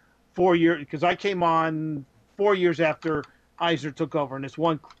not 4 years, because I came on 4 years after Eisner took over, and this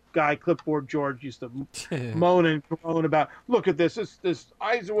one guy, Clipboard George, used to moan and groan about, look at this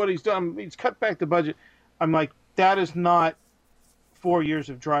Eisner, what he's done, he's cut back the budget. I'm like, that is not 4 years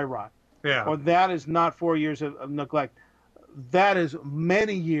of dry rot. Yeah. Or that is not 4 years of neglect. That is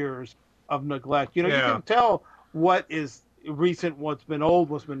many years of neglect. You can tell what is recent, what's been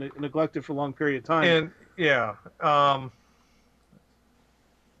old, what's been neglected for a long period of time. And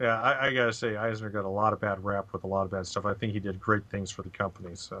I gotta say, Eisner got a lot of bad rap with a lot of bad stuff. I think he did great things for the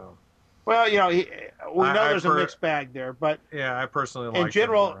company. So, well, we know there's a mixed bag there, but I personally like. In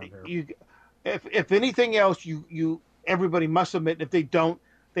general, if anything else, everybody must admit, if they don't,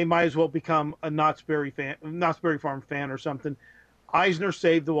 they might as well become a Knott's Berry Farm fan or something. Eisner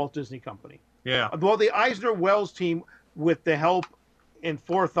saved the Walt Disney Company. Yeah. Well, the Eisner Wells team, with the help and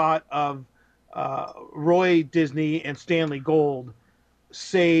forethought of Roy Disney and Stanley Gold,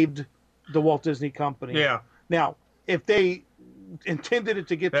 saved the Walt Disney Company. Yeah. Now, if they intended it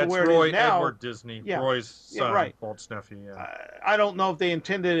to get to where Roy it is now, Edward Disney, Roy's son, Walt's nephew. Yeah. I don't know if they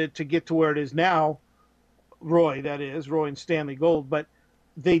intended it to get to where it is now. Roy and Stanley Gold, but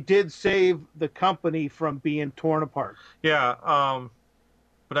they did save the company from being torn apart. Yeah.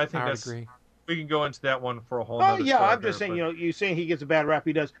 But I think agree. We can go into that one for a whole. Oh yeah, I'm just saying. You're saying he gets a bad rap.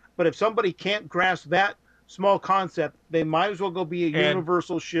 He does. But if somebody can't grasp that small concept, they might as well go be a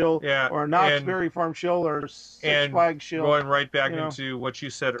Universal shill, or a Knott's Berry Farm shill, or Six Flags shill. Going right back into what you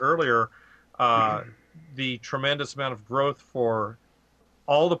said earlier, the tremendous amount of growth for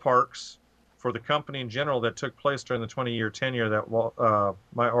all the parks, for the company in general, that took place during the 20-year tenure that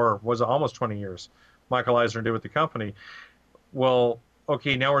was almost 20 years, Michael Eisner did with the company. Well,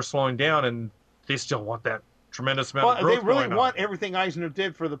 okay, now we're slowing down, and they still want that tremendous amount of growth. They really want everything Eisner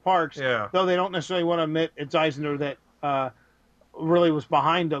did for the parks, though they don't necessarily want to admit it's Eisner that really was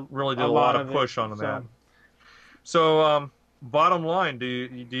behind a lot of push on that. So, bottom line, do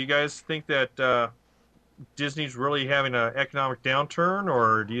you guys think that Disney's really having an economic downturn,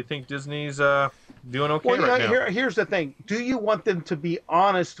 or do you think Disney's doing okay right now? Here's the thing: do you want them to be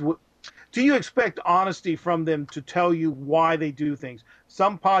honest? Do you expect honesty from them to tell you why they do things?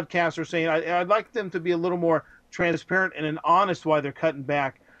 Some podcasts are saying I'd like them to be a little more transparent and honest why they're cutting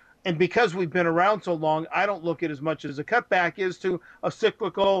back. And because we've been around so long, I don't look at it as much as a cutback is to a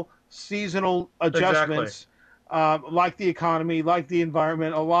cyclical, seasonal adjustments, like the economy, like the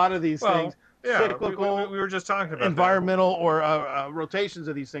environment, a lot of these things. Yeah, cyclical, we were just talking about environmental or rotations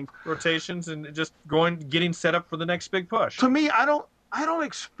of these things. Rotations and just getting set up for the next big push. To me, I don't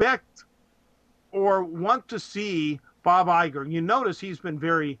expect or want to see Bob Iger. You notice he's been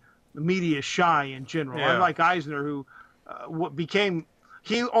very media shy in general. Unlike Eisner, who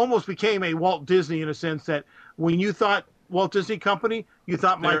almost became a Walt Disney in a sense that when you thought Walt Disney Company, you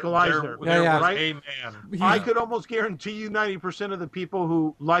thought Michael Eisner. Right? Amen. I could almost guarantee you 90% of the people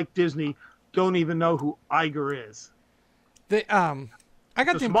who like Disney don't even know who Iger is. I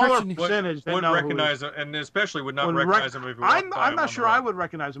got the smaller impression percentage would recognize him, and especially would not recognize him if he walked by I'm not sure I would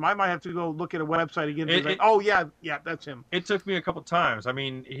recognize him. I might have to go look at a website again. Yeah, that's him. It took me a couple times. I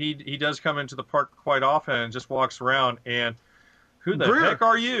mean, he does come into the park quite often and just walks around. And who the heck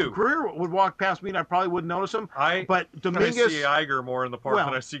are you? Greer would walk past me, and I probably wouldn't notice him. But Dominguez, I see Iger more in the park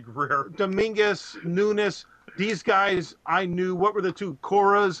than I see Greer. Dominguez, Nunes, these guys I knew. What were the two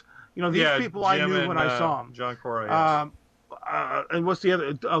Coras? You know, these people I Jim knew and, when I saw them. John Cora. Yes. And what's the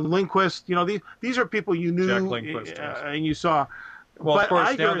other? Lindquist. You know, these are people you knew Jack Lindquist, yes. and you saw. Well, but of course,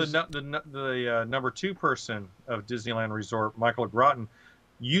 Iger now the number 2 person of Disneyland Resort, Michael Groton,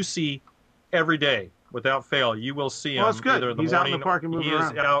 you see every day without fail. You will see him. Well, that's good. Either in the He's morning, out in the park and moving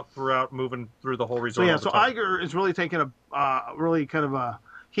around. He is out throughout, moving through the whole So resort. yeah, all the so time. Iger is really taking a really kind of a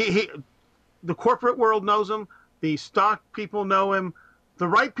he. The corporate world knows him. The stock people know him. The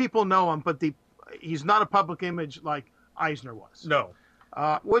right people know him, but he's not a public image like Eisner was. No.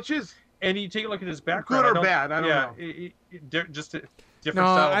 Which is And you take a look at his background. good or bad. I don't know. Just a different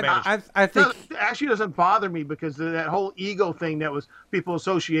style of management. I think it actually doesn't bother me because of that whole ego thing that was people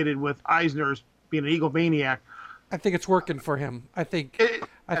associated with Eisner as being an egomaniac. I think it's working for him. I think It's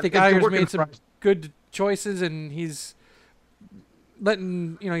Iger's working made for some us. good choices, and he's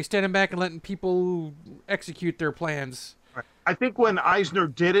he's standing back and letting people execute their plans. I think when Eisner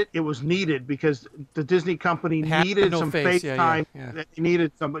did it, it was needed because the Disney company Had needed no some face. face Yeah, time. yeah. They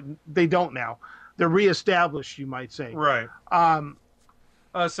needed some. They don't now. They're reestablished, you might say. Right. Um,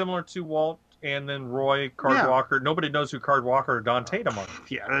 Similar to Walt and then Roy Card Walker. Nobody knows who Card Walker or Don Tatum are.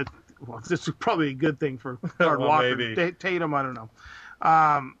 yeah. Well, this is probably a good thing for Card Well, Walker. maybe. Tatum, I don't know.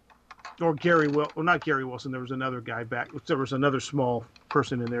 Or Gary Wilson. Well, not Gary Wilson. There was another guy back. There was another small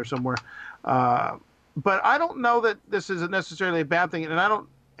person in there somewhere. But I don't know that this is necessarily a bad thing, and I don't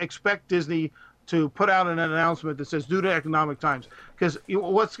expect Disney to put out an announcement that says due to economic times, because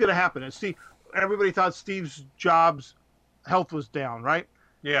what's going to happen? And everybody thought Steve Jobs' health was down, right?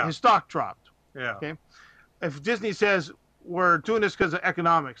 Yeah. His stock dropped. Yeah. Okay. If Disney says we're doing this because of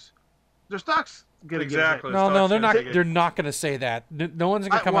economics, their stock's going to Exactly. get No, Stock's they're gonna not. take it. They're not going to say that. No one's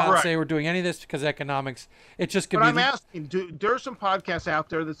going to come out and right. say we're doing any of this because of economics. It's just But going to I'm be. asking, there's some podcasts out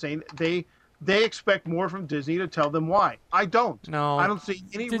there that saying they expect more from Disney to tell them why. I don't. No. I don't see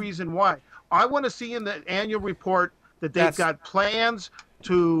any reason why. I want to see in the annual report that they've That's- got plans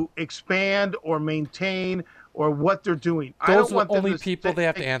to expand or maintain or what they're doing. I Those don't are want the them only people they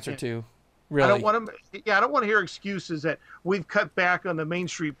have to say- answer to. I Really. don't want them. Yeah, I don't want to hear excuses that we've cut back on the Main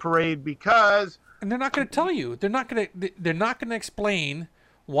Street Parade because And they're not going to tell you. They're not going to. They're not going to explain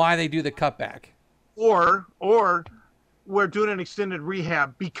why they do the cutback. or we're doing an extended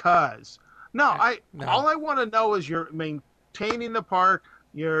rehab because. No, No. all I want to know is you're maintaining the park.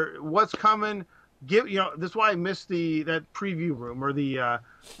 You're what's coming. This is why I missed that preview room or the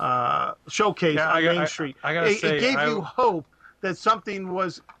showcase on Main Street. I gotta say, it gave you hope that something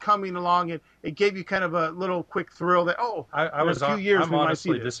was coming along, and it gave you kind of a little quick thrill that I was in a few years I'm we might see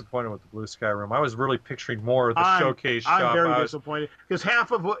honestly this. disappointed with the Blue Sky Room. I was really picturing more of the showcase shop. I'm very disappointed because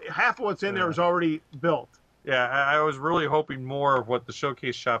half of what's in there is already built. Yeah, I was really hoping more of what the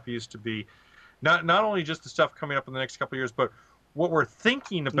showcase shop used to be. Not only just the stuff coming up in the next couple of years, but what we're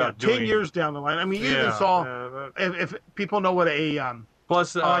thinking about doing 10 years down the line. I mean, you even Yeah, saw if people know what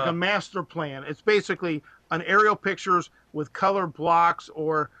plus like a master plan. It's basically an aerial pictures with color blocks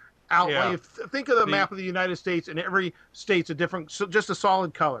or outline. Yeah. Think of the map of the United States, and every state's a different, just a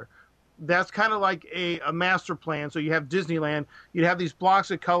solid color. That's kind of like a master plan. So you have Disneyland, you'd have these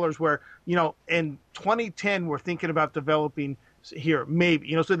blocks of colors where, in 2010, we're thinking about developing here,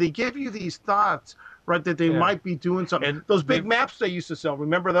 maybe, so they give you these thoughts, right, that they might be doing something. And those big maps they used to sell,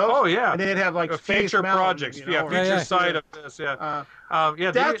 remember those? Oh, yeah. And they'd have like Space future Mountain, projects, or- future side of this, yeah.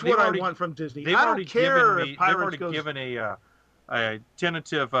 That's what I want from Disney. I don't care if They've Pirates already goes. given a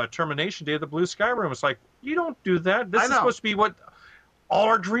tentative termination date of the Blue Sky Room. It's like, you don't do that. This I is know. supposed to be what all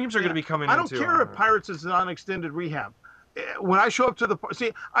our dreams are going to be coming I don't into. care if Pirates is on extended rehab. When I show up to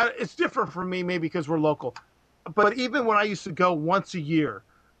it's different for me maybe because we're local. But even when I used to go once a year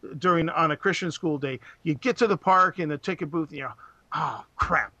on a Christian school day, you get to the park in the ticket booth and oh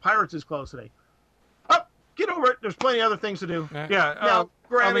crap, Pirates is closed today. Oh, get over it. There's plenty of other things to do. Yeah. Now,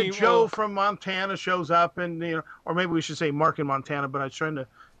 granted, I mean, Joe from Montana shows up, and or maybe we should say Mark in Montana. But I was trying to,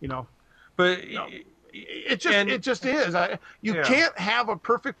 but it just is. You Yeah. can't have a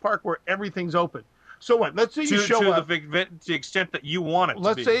perfect park where everything's open. So what? Let's say you show up. to the extent that you want it to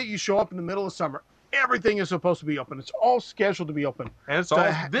Let's be. say you show up in the middle of summer. Everything is supposed to be open. It's all scheduled to be open. And it's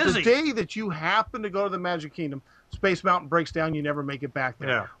all busy. The day that you happen to go to the Magic Kingdom, Space Mountain breaks down. You never make it back there.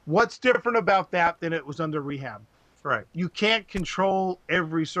 Yeah. What's different about that than it was under rehab? Right. You can't control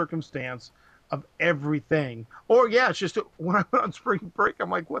every circumstance of everything. Or it's just when I went on spring break, I'm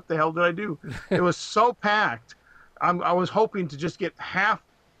like, what the hell did I do? It was so packed. I was hoping to just get half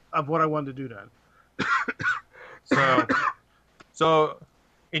of what I wanted to do done. So,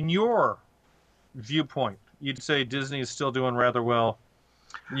 in your viewpoint, you'd say Disney is still doing rather well.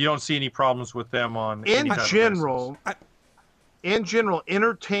 You don't see any problems with them on In any type of general, basis.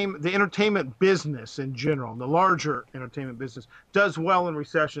 the entertainment business in general, the larger entertainment business, does well in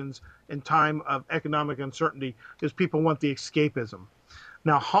recessions in time of economic uncertainty because people want the escapism.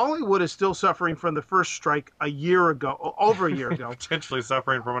 Now, Hollywood is still suffering from the first strike over a year ago. Potentially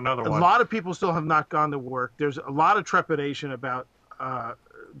suffering from another A one. lot of people still have not gone to work. There's a lot of trepidation about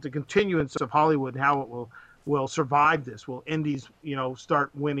the continuance of Hollywood and how it will survive this. Will indies,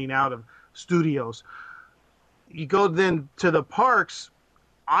 start winning out of studios? You go then to the parks.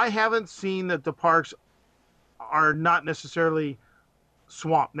 I haven't seen that the parks are not necessarily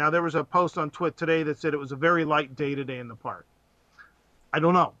swamped. Now, there was a post on Twitter today that said it was a very light day today in the park. I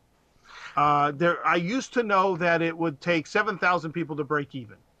don't know. I used to know that it would take 7,000 people to break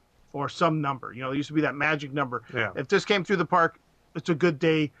even, or some number. There used to be that magic number. Yeah. If this came through the park, it's a good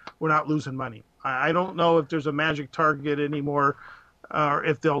day. We're not losing money. I don't know if there's a magic target anymore, or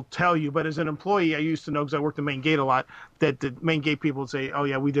if they'll tell you. But as an employee, I used to know, because I worked the main gate a lot, that the main gate people would say, "Oh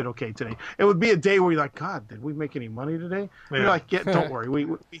yeah, we did okay today." It would be a day where you're like, "God, did we make any money today?" Yeah. You're like, "Yeah, don't worry, we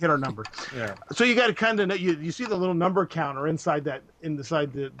hit our number." Yeah. So you got to kind of you see the little number counter inside the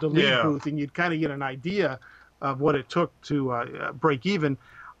lead Yeah. booth, and you'd kind of get an idea of what it took to break even.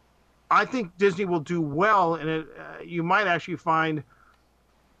 I think Disney will do well, and you might actually find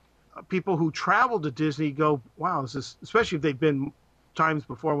people who travel to Disney go, "Wow, this is," especially if they've been times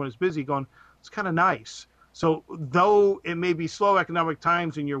before when it's busy, going, "It's kind of nice." So though it may be slow economic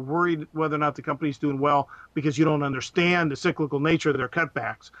times and you're worried whether or not the company's doing well because you don't understand the cyclical nature of their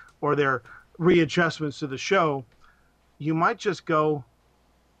cutbacks or their readjustments to the show, you might just go,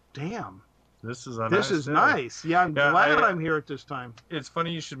 "Damn, This is day. nice. Yeah, I'm glad I'm here at this time." It's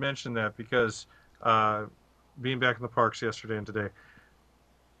funny you should mention that, because being back in the parks yesterday and today,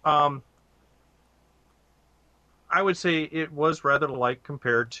 I would say it was rather light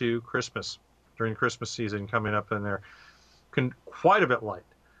compared to Christmas, during Christmas season coming up in there. Quite a bit light.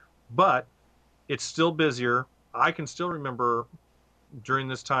 But it's still busier. I can still remember during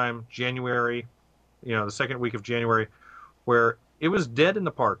this time, January, the second week of January, where it was dead in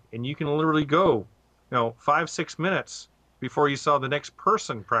the park, and you can literally go, 5-6 minutes before you saw the next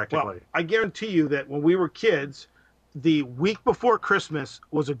person practically. Well, I guarantee you that when we were kids, the week before Christmas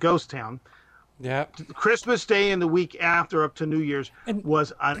was a ghost town. Yeah. Christmas Day and the week after up to New Year's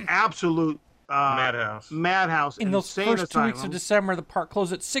was an absolute madhouse. In those insane first 2 weeks of December, the park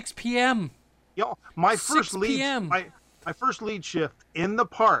closed at 6 p.m. My 6 first lead, p.m. my first lead shift in the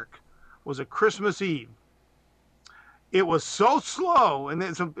park was a Christmas Eve. It was so slow, and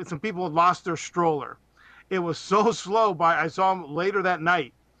then some people had lost their stroller. It was so slow. I saw them later that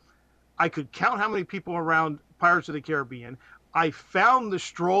night. I could count how many people around Pirates of the Caribbean. I found the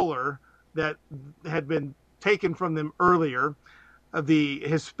stroller that had been taken from them earlier. The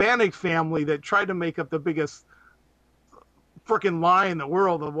Hispanic family that tried to make up the biggest freaking lie in the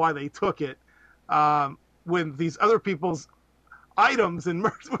world of why they took it, when these other people's items and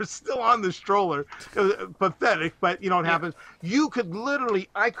merch were still on the stroller. It was pathetic, but it happens. You could literally,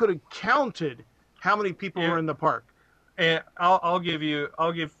 I could have counted how many people were in the park. And I'll give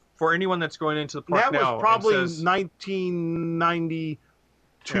for anyone that's going into the park That now. was probably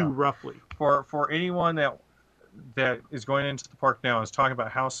 1992, roughly. For anyone that is going into the park now is talking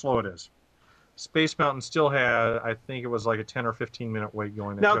about how slow it is. Space Mountain still had, I think it was like a 10 or 15 minute wait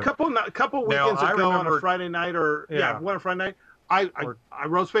going into Now, it. a couple weekends ago on a Friday night, one Friday night, I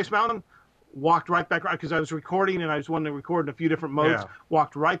rode Space Mountain, walked right back, because I was recording and I just wanted to record in a few different modes. Yeah.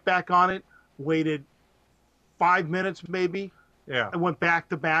 Walked right back on it, waited 5 minutes maybe, and went back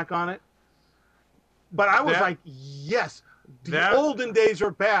to back on it. But I was like, yes, the olden days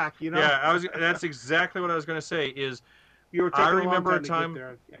are back. Yeah, that's exactly what I was going to say. Is you were taking I remember a a time.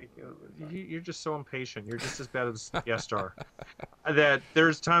 You're just so impatient. You're just as bad as Guest are. That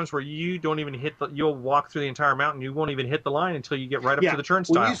there's times where you don't even you'll walk through the entire mountain. You won't even hit the line until you get right up to the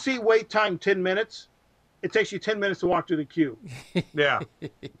turnstile. When you see wait time 10 minutes, it takes you 10 minutes to walk through the queue. Yeah.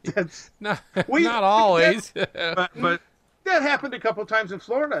 Not always. But that happened a couple times in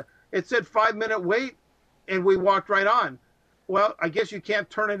Florida. It said 5-minute wait, and we walked right on. Well, I guess you can't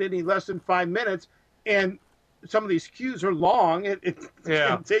turn it any less than 5 minutes, and some of these queues are long. It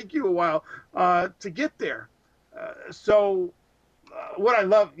can take you a while to get there. So what I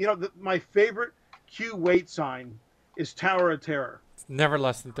love, my favorite queue wait sign is Tower of Terror. It's never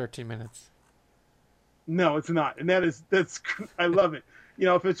less than 13 minutes. No, it's not. And that's I love it.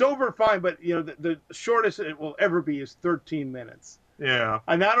 If it's over, fine, but the shortest it will ever be is 13 minutes. Yeah.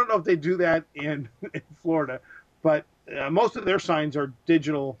 And I don't know if they do that in Florida, but most of their signs are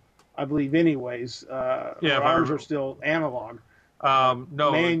digital, I believe, anyways. Ours are still analog.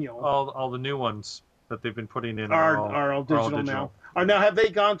 No, Manual. all the new ones that they've been putting in Are all digital now. Now, have they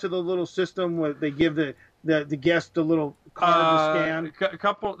gone to the little system where they give the guest a little card to scan? A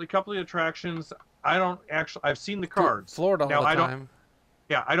couple of attractions. I don't actually. I've seen the cards. Florida now, all the I time. don't.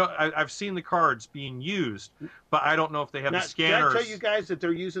 Yeah, I don't. I've seen the cards being used, but I don't know if they have Now, the scanners. Did I tell you guys that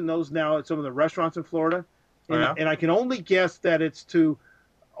they're using those now at some of the restaurants in Florida? Oh, yeah? And I can only guess that it's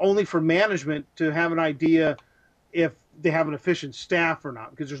only for management to have an idea if they have an efficient staff or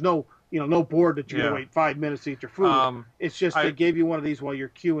not, because there's no board that you're going to wait 5 minutes to eat your food. It's just they gave you one of these while you're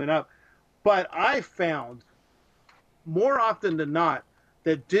queuing up. But I found more often than not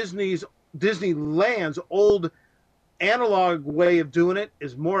that Disneyland's old analog way of doing it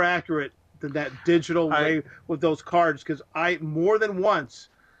is more accurate than that digital way with those cards, because more than once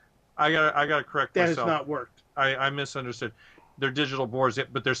I gotta correct that myself. has not worked. I misunderstood. They're digital boards,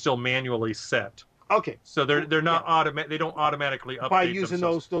 but they're still manually set. Okay. So they're not automatic. They don't automatically update by using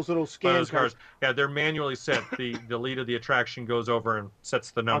those little scan cards. Yeah, they're manually set. The lead of the attraction goes over and sets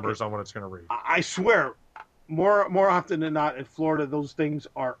the numbers on what it's going to read. I swear, more often than not in Florida, those things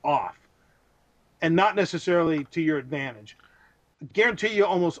are off, and not necessarily to your advantage. I guarantee you,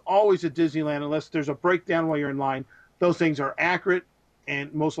 almost always at Disneyland, unless there's a breakdown while you're in line, those things are accurate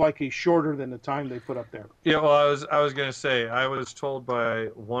and most likely shorter than the time they put up there. Yeah, well, I was going to say, I was told by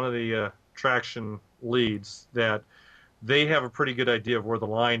one of the attraction leads that they have a pretty good idea of where the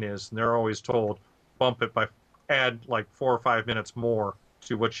line is, and they're always told bump it by add like 4 or 5 minutes more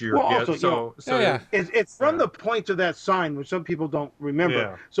to what you're getting. It's from the point of that sign, which some people don't remember.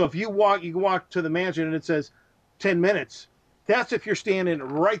 Yeah. So if you can walk to the mansion and it says 10 minutes. That's if you're standing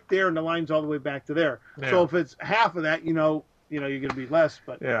right there and the line's all the way back to there. Yeah. So if it's half of that, you're going to be less.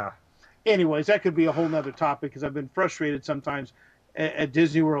 But yeah. Anyways, that could be a whole nother topic, because I've been frustrated sometimes at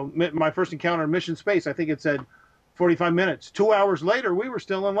Disney World. My first encounter in Mission Space, I think it said 45 minutes. 2 hours later, we were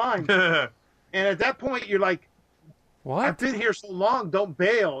still in line. And at that point, you're like, what? I've been here so long, don't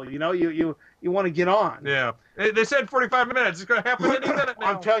bail. You want to get on. Yeah. They said 45 minutes. It's going to happen any minute now.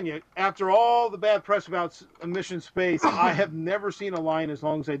 I'm telling you, after all the bad press about Mission Space, I have never seen a line as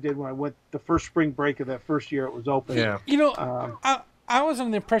long as I did when I went the first spring break of that first year it was open. Yeah. I was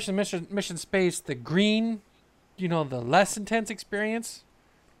under the impression Mission Space, the green, the less intense experience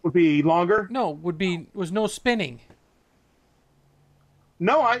would be longer. No, was no spinning.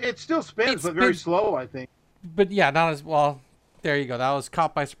 No, it still spins, but very slow, I think. But yeah, not as well. There you go. That was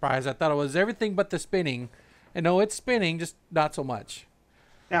caught by surprise. I thought it was everything but the spinning. And no, it's spinning, just not so much.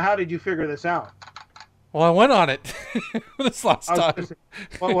 Now, how did you figure this out? Well, I went on it this last time.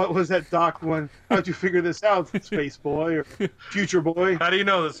 What was that Doc one? How'd you figure this out, Space Boy or Future Boy? How do you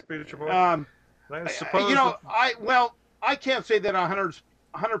know this, Future Boy? I suppose. I can't say that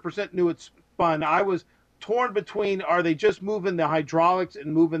 100% knew it spun. I was torn between, are they just moving the hydraulics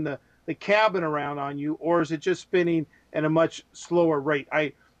and moving the cabin around on you, or is it just spinning at a much slower rate?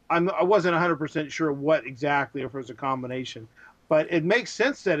 I wasn't 100% sure what exactly, if it was a combination, but it makes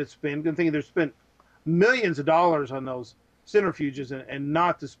sense that it's spin. I'm thinking they've spent millions of dollars on those centrifuges and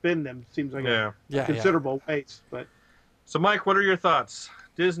not to spin them seems like a considerable waste. But so, Mike, what are your thoughts?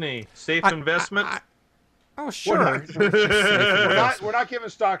 Disney, safe investment? Oh, sure. We're not giving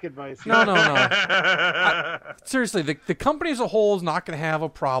stock advice. No. Seriously, the company as a whole is not going to have a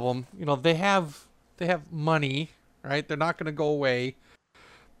problem. They have money, right? They're not going to go away,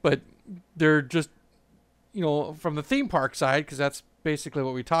 but they're just, from the theme park side, because that's basically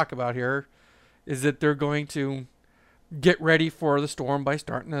what we talk about here, is that they're going to get ready for the storm by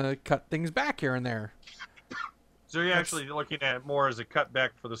starting to cut things back here and there. So you're actually looking at it more as a cutback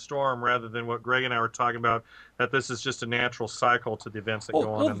for the storm rather than what Greg and I were talking about, that this is just a natural cycle to the events that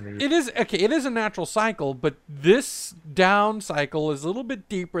go on. It is a natural cycle, but this down cycle is a little bit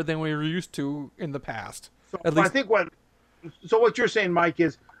deeper than we were used to in the past. I think what you're saying, Mike,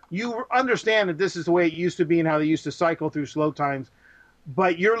 is you understand that this is the way it used to be and how they used to cycle through slow times,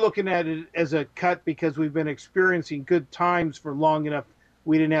 but you're looking at it as a cut because we've been experiencing good times for long enough.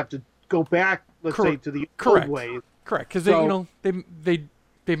 We didn't have to go back, let's say, to the old way. Correct, because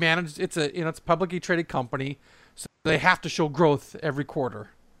they manage. It's a publicly traded company, so they have to show growth every quarter.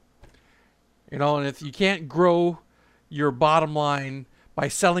 And if you can't grow your bottom line by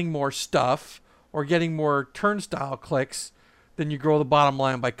selling more stuff or getting more turnstile clicks, then you grow the bottom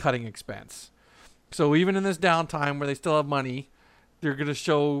line by cutting expense. So even in this downtime where they still have money, they're going to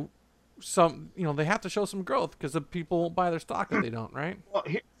show some, they have to show some growth because the people won't buy their stock if they don't, right? Well,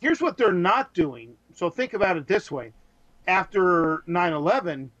 here's what they're not doing. So think about it this way. After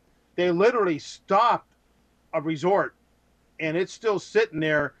 9/11, they literally stopped a resort, and it's still sitting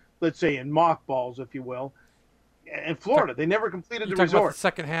there, let's say in mothballs, if you will. in Florida. They never completed You the talking about resort. the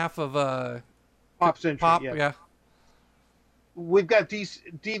second half of Pop Century. Pop? Yeah. Yeah. We've got these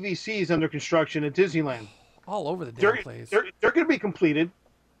DVCs under construction at Disneyland. All over the damn They're place. they're going to be completed.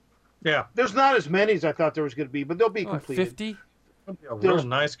 Yeah. There's not as many as I thought there was going to be, but they'll be completed. 50? A real There's-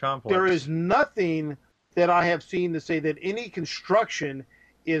 nice complex. There is nothing that I have seen to say that any construction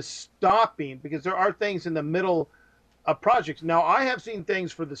is stopping, because there are things in the middle of projects. Now, I have seen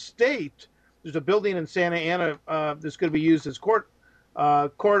things for the state. There's a building in Santa Ana that's going to be used as court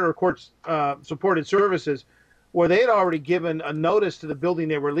supported services, where they had already given a notice to the building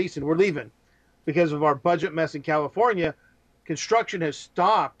they were leasing. We're leaving because of our budget mess in California. Construction has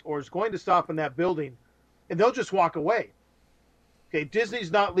stopped or is going to stop in that building, and they'll just walk away. Okay,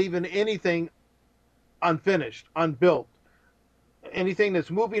 Disney's not leaving anything unfinished, unbuilt. Anything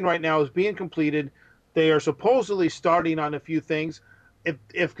that's moving right now is being completed. They are supposedly starting on a few things.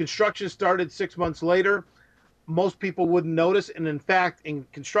 If construction started 6 months later, most people wouldn't notice. And in fact, in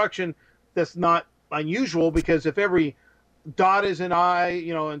construction, that's not unusual, because if every dot is an I,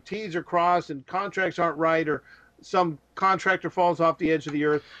 and T's are crossed and contracts aren't right, or some contractor falls off the edge of the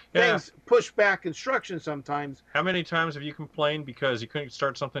earth, things push back construction sometimes. How many times have you complained because you couldn't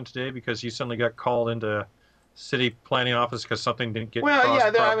start something today because you suddenly got called into city planning office because something didn't get Well, crossed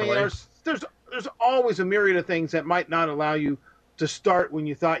yeah, properly? there's always a myriad of things that might not allow you to start when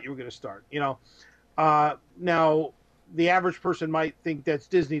you thought you were going to start. Now the average person might think that's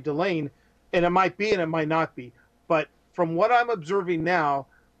Disney delaying, and it might be and it might not be. But from what I'm observing now,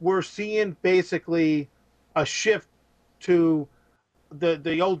 we're seeing basically a shift to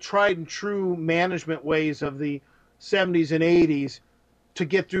the old tried and true management ways of the 70s and 80s to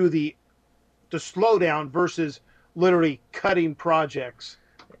get through the slowdown versus literally cutting projects.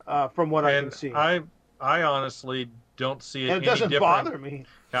 From what I can see, I honestly don't see it. And it doesn't any different. bother me.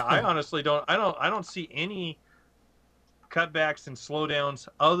 Yeah, I honestly don't. I don't see any cutbacks and slowdowns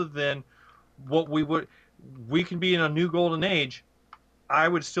other than what we can be in a new golden age. I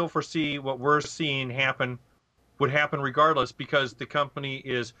would still foresee what we're seeing would happen regardless, because the company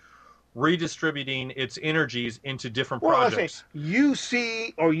is redistributing its energies into different projects. You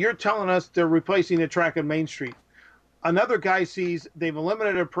see, or you're telling us they're replacing the track on Main Street. Another guy sees they've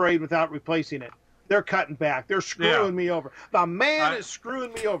eliminated a parade without replacing it. They're cutting back. They're screwing me over. The man is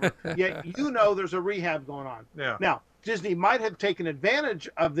screwing me over. Yet there's a rehab going on. Yeah. Now, Disney might have taken advantage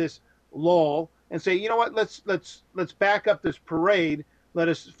of this lull and say, you know what, let's back up this parade. Let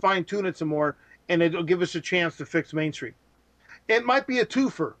us fine tune it some more, and it'll give us a chance to fix Main Street. It might be a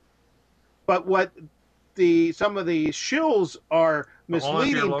twofer, but what some of the shills are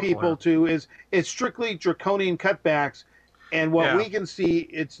misleading people to is it's strictly draconian cutbacks, and what we can see,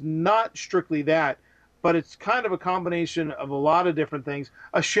 it's not strictly that, but it's kind of a combination of a lot of different things.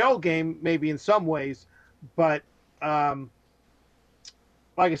 A shell game, maybe in some ways, but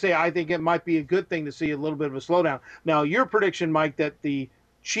like I say, I think it might be a good thing to see a little bit of a slowdown. Now, your prediction, Mike, that the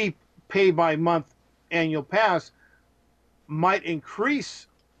cheap pay-by-month annual pass might increase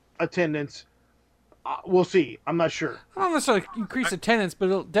attendance, we'll see. I'm not sure. I don't necessarily increase attendance, but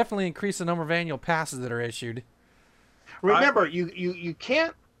it'll definitely increase the number of annual passes that are issued. Remember, you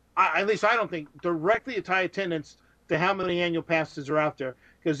can't, at least I don't think, directly tie attendance to how many annual passes are out there,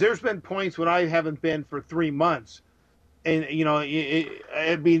 because there's been points when I haven't been for 3 months. And,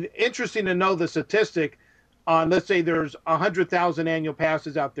 it'd be interesting to know the statistic on, let's say there's 100,000 annual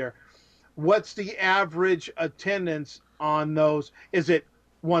passes out there. What's the average attendance on those? Is it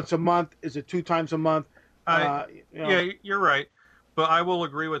once a month? Is it 2 times a month? Yeah, you're right. But I will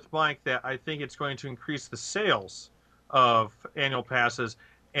agree with Mike that I think it's going to increase the sales of annual passes.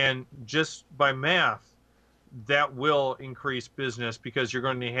 And just by math, that will increase business, because you're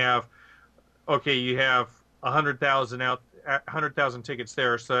going to have, you have 100,000 tickets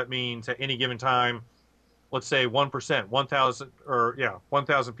there. So that means at any given time, let's say 1%,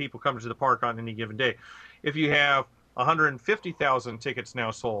 1,000 people come to the park on any given day. If you have 150,000 tickets now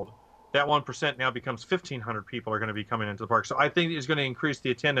sold, that 1% now becomes 1,500 people are going to be coming into the park. So I think it's going to increase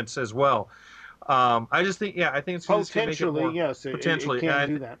the attendance as well. I just think, I think it's going to make it more, yes, potentially, it can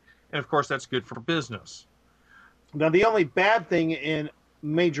do that. And of course, that's good for business. Now, the only bad thing in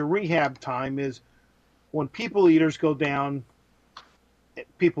major rehab time is when people eaters go down,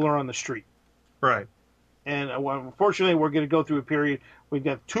 people are on the street. Right. And unfortunately, we're going to go through a period. We've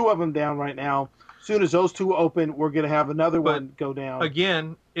got 2 of them down right now. As soon as those 2 open, we're going to have another one go down.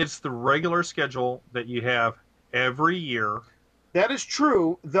 Again, it's the regular schedule that you have every year. That is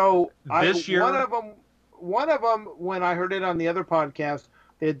true, though. This year, one of them, when I heard it on the other podcast,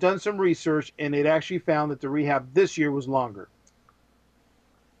 they had done some research and they'd actually found that the rehab this year was longer.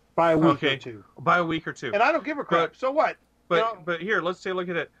 by a week Okay. or two. By a week or two. And I don't give a crap. But- So what? But here, let's take a look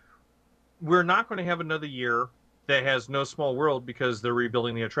at it. We're not going to have another year that has No Small World because they're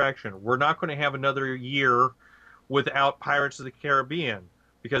rebuilding the attraction. We're not going to have another year without Pirates of the Caribbean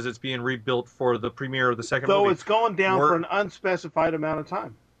because it's being rebuilt for the premiere of the second So movie. it's going down We're- for an unspecified amount of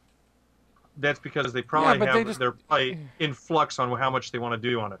time. That's because they probably but have they just- they're probably in flux on how much they want to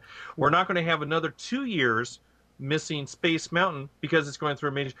do on it. We're not going to have another 2 years missing Space Mountain because it's going through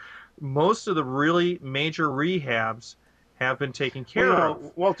a major. Most of the really major rehabs have been taken care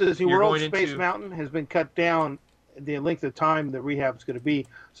of. Walt Disney You're World going Space into- Mountain has been cut down the length of time that rehab is going to be.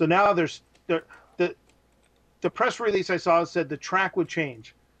 So now the press release I saw said the track would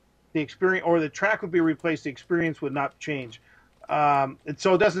change, the experience, or the track would be replaced. The experience would not change. And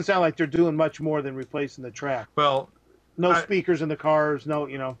so it doesn't sound like they're doing much more than replacing the track. Well, No I- speakers in the cars. No,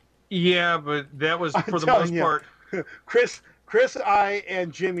 yeah, but that was I'm for the telling most you. part. Chris, I,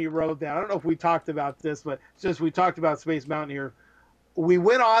 and Jimmy rode that. I don't know if we talked about this, but since we talked about Space Mountain here, we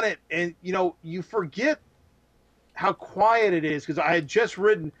went on it, and you forget how quiet it is because I had just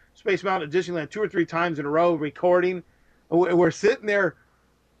ridden Space Mountain at Disneyland 2 or 3 times in a row recording. And we're sitting there,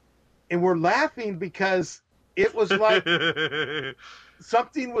 and we're laughing because it was like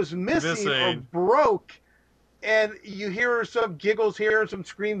something was missing or Missing. broke, and you hear some giggles here and some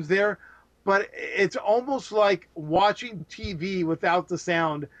screams there. But it's almost like watching TV without the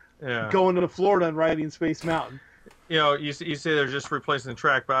sound, Yeah. going to Florida and riding Space Mountain. You say they're just replacing the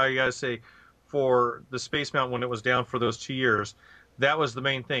track, but I gotta say, for the Space Mountain when it was down for those 2 years, that was the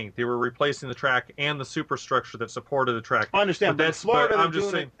main thing. They were replacing the track and the superstructure that supported the track. I understand, but in that's- Florida, but they're I'm just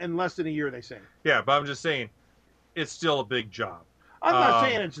doing it in less than a year, they say. Yeah, but I'm just saying, it's still a big job. I'm not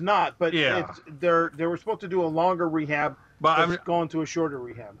saying it's not, but yeah. they were supposed to do a longer rehab, But that's I'm going to a shorter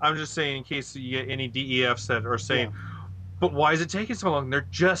rehab. I'm just saying in case you get any DEFs that are saying, but why is it taking so long? They're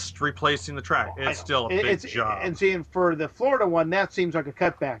just replacing the track. I know. It's still a big job. And seeing for the Florida one, that seems like a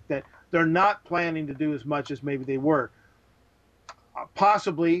cutback, that they're not planning to do as much as maybe they were.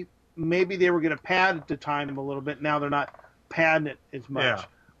 Possibly, maybe they were going to pad the time a little bit. Now they're not padding it as much. Yeah.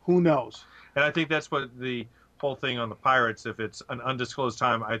 Who knows? And I think that's what the whole thing on the Pirates, if it's an undisclosed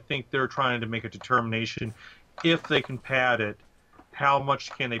time, I think they're trying to make a determination if they can pad it, how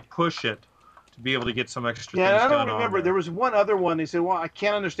much can they push it to be able to get some extra Yeah, things I done don't on remember. there. There was one other one. They said, well, I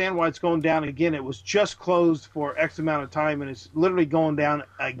can't understand why it's going down again. It was just closed for X amount of time, and it's literally going down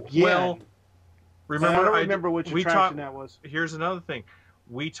again. Well, And I don't remember which we attraction that was. Here's another thing.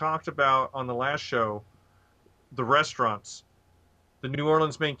 We talked about on the last show the restaurants. The New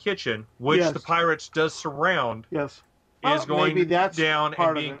Orleans Main Kitchen, which Yes. the Pirates does surround, Yes. is Well, going maybe that's down part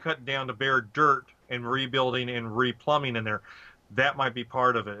and of being it. cut down to bare dirt and rebuilding and replumbing in there. That might be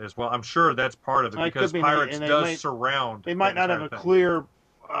part of it as well. I'm sure that's part of it It could because be, Pirates and they does might- surround. They might that not have a entire thing. clear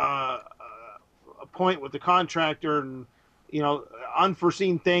point with the contractor and,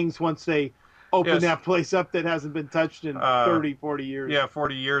 unforeseen things once they open Yes. that place up that hasn't been touched in 30, 40 years. Yeah,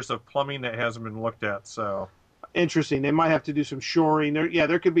 40 years of plumbing that hasn't been looked at. So Interesting. They might have to do some shoring.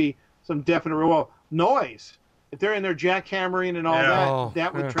 There could be some definite noise. If they're in there jackhammering and all Yeah. that, Oh,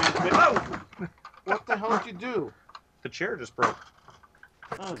 that would yeah. transmit. Oh! What the hell did you do? the chair just broke.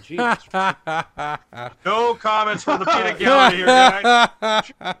 Oh, Jesus. No comments from the peanut gallery here,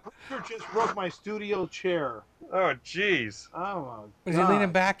 guys. You just broke my studio chair. Oh, jeez. Oh, my Was God. he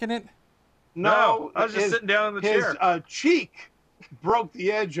leaning back in it? No, I was just sitting down in the his chair. cheek broke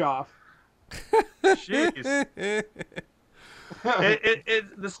the edge off. Jeez.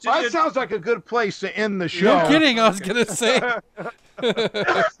 The studio. That sounds like a good place to end the No show. kidding, I was going to say.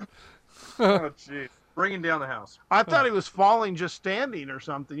 Oh, jeez. Bringing down the house. I thought he was falling just standing or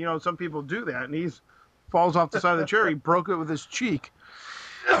something. Some people do that, and he falls off the side of the chair. He broke it with his cheek.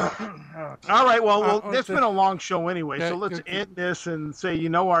 All right, well, it's been a long show anyway, so let's end this and say,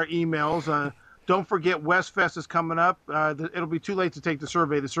 our emails. Don't forget, Westfest is coming up. It'll be too late to take the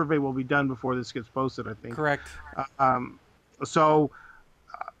survey. The survey will be done before this gets posted, I think. Correct. So,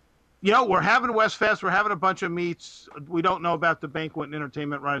 we're having Westfest. We're having a bunch of meets. We don't know about the banquet and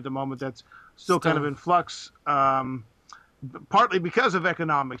entertainment right at the moment. That's still kind of in flux, partly because of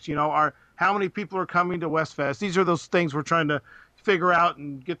economics. How many people are coming to Westfest? These are those things we're trying to figure out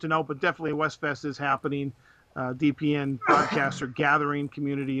and get to know. But definitely Westfest is happening. DPN broadcaster gathering,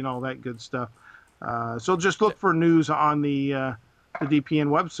 community, and all that good stuff. So just look for news on the DPN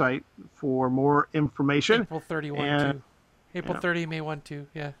website for more information. April 31, And- too. April 30, May 1, 2,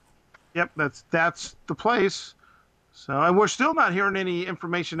 yeah. Yep, that's the place. So, and we're still not hearing any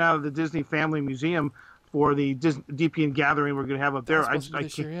information out of the Disney Family Museum for the DPN gathering we're going to have up there. That's supposed to be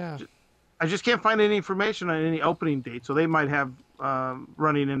this year, yeah. I just can't find any information on any opening date. So they might have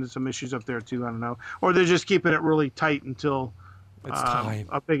running into some issues up there too. I don't know, or they're just keeping it really tight until It's time.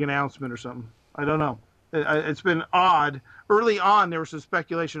 a big announcement or something. I don't know. It's been odd. Early on, there was some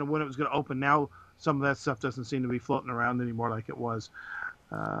speculation of when it was going to open. Now, some of that stuff doesn't seem to be floating around anymore like it was.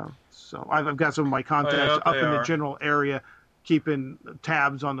 So I've got some of my contacts up in the general area, keeping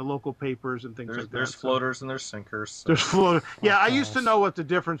tabs on the local papers and things like that. There's floaters and there's sinkers. So. There's floaters. Yeah, I used to know what the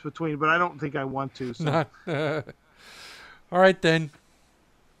difference between, but I don't think I want to. So. Not, all right, then.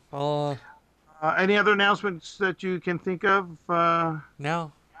 Any other announcements that you can think of?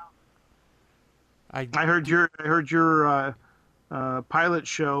 No. I heard your pilot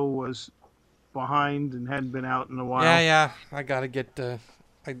show was behind and hadn't been out in a while. Yeah. I gotta get.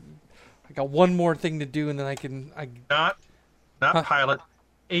 I got one more thing to do, and then I can. Not pilot,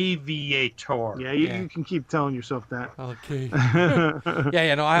 aviator. Yeah, you can keep telling yourself that. Okay.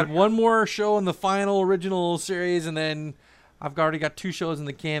 Yeah. No, I have one more show in the final original series, and then I've already got 2 shows in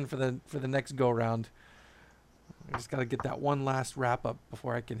the can for the next go round. I just gotta get that one last wrap up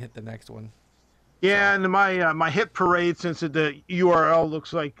before I can hit the next one. Yeah, and my hit parade, since the URL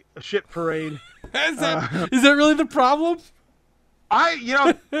looks like a shit parade. Is that really the problem? I'm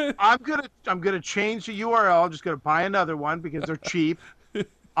gonna change the URL. I'm just gonna buy another one because they're cheap.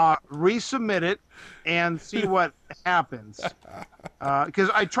 Resubmit it and see what happens.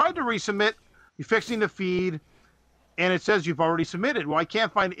 Because I tried to resubmit, you're fixing the feed, and it says you've already submitted. Well, I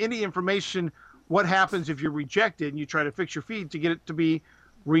can't find any information. What happens if you're rejected and you try to fix your feed to get it to be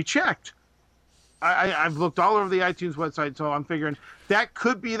rechecked? I've looked all over the iTunes website, so I'm figuring that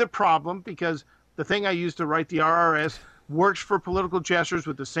could be the problem because the thing I used to write the RRS works for political gestures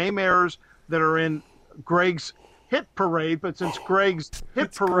with the same errors that are in Greg's hit parade, but since Greg's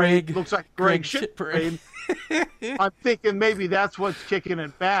hit parade looks like Greg's shit parade, I'm thinking maybe that's what's kicking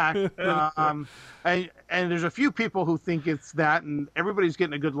it back. And there's a few people who think it's that, and everybody's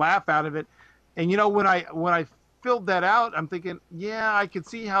getting a good laugh out of it. And when I filled that out, I'm thinking, yeah, I could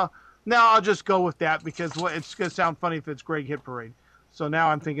see how. Now I'll just go with that because it's going to sound funny if it's Greg Hit Parade. So now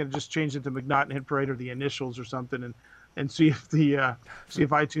I'm thinking of just change it to McNaughton Hit Parade or the initials or something, and see if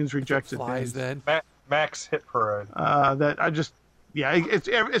iTunes rejects it. Flies then. Max Hit Parade.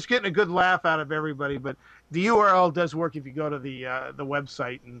 It's getting a good laugh out of everybody. But the URL does work if you go to the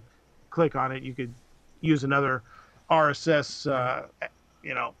website and click on it. You could use another RSS,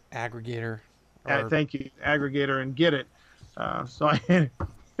 aggregator. Thank you, aggregator, and get it.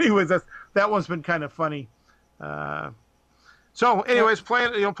 Anyways, that one's been kind of funny. So, anyways,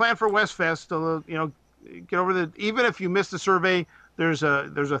 plan for Westfest. Get over even if you missed the survey, there's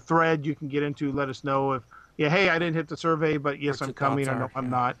a thread you can get into. Let us know hey, I didn't hit the survey, but yes, I'm coming. Or no,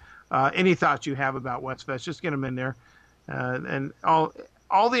 I'm not. Any thoughts you have about Westfest, just get them in there, and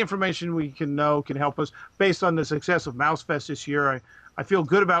all the information we can know can help us based on the success of Mousefest this year. I feel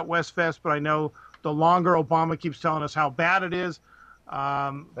good about Westfest, but I know the longer Obama keeps telling us how bad it is.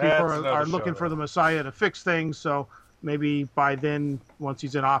 People are looking for the Messiah to fix things, so maybe by then, once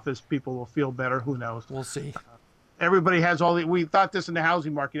he's in office, people will feel better. Who knows? We'll see. Everybody has we thought this in the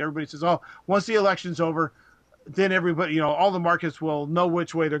housing market. Everybody says, once the election's over, then everybody, all the markets will know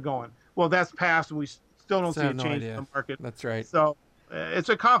which way they're going. Well, that's passed, and we still don't see a change in the market. That's right. So it's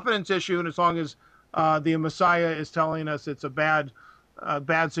a confidence issue, and as long as the Messiah is telling us it's a bad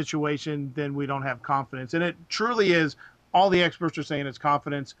situation, then we don't have confidence. And it truly is. All the experts are saying it's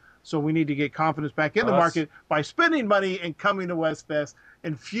confidence, so we need to get confidence back in the market by spending money and coming to Westfest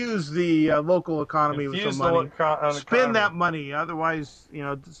and fuse the local economy with some money. Spend that money, otherwise,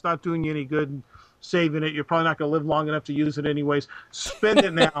 it's not doing you any good. And saving it, you're probably not going to live long enough to use it anyways. Spend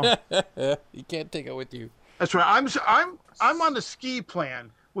it now. You can't take it with you. That's right. I'm on the ski plan,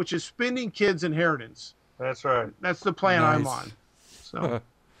 which is spending kids' inheritance. That's right. That's the plan I'm on. So.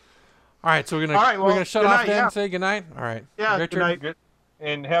 All right, so we're gonna shut off then and say goodnight. All right. Yeah, good night.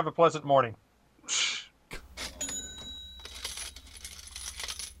 And have a pleasant morning.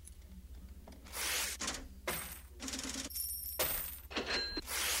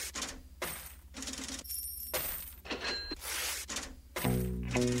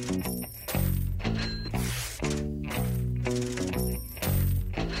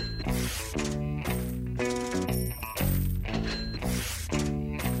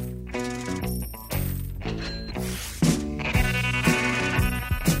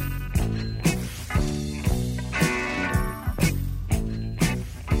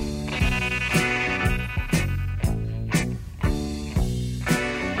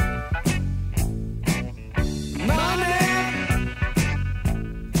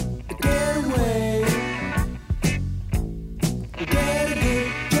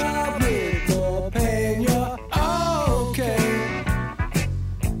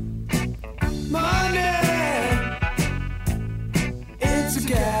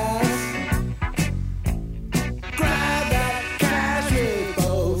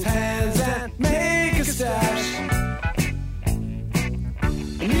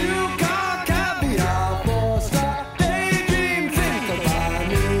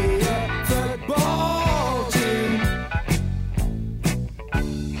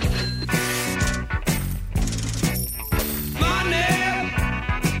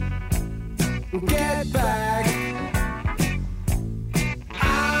 Get back.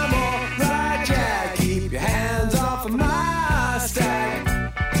 I'm alright, Jack. Keep your hands off of my stack.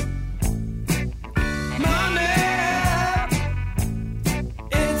 Money,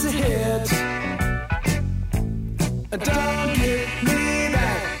 it's a hit. Don't get me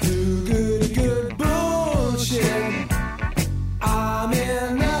back to good bullshit. I'm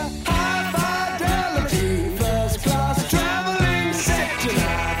in the high fidelity first class traveling section.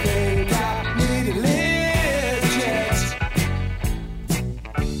 I think I need a lift jet.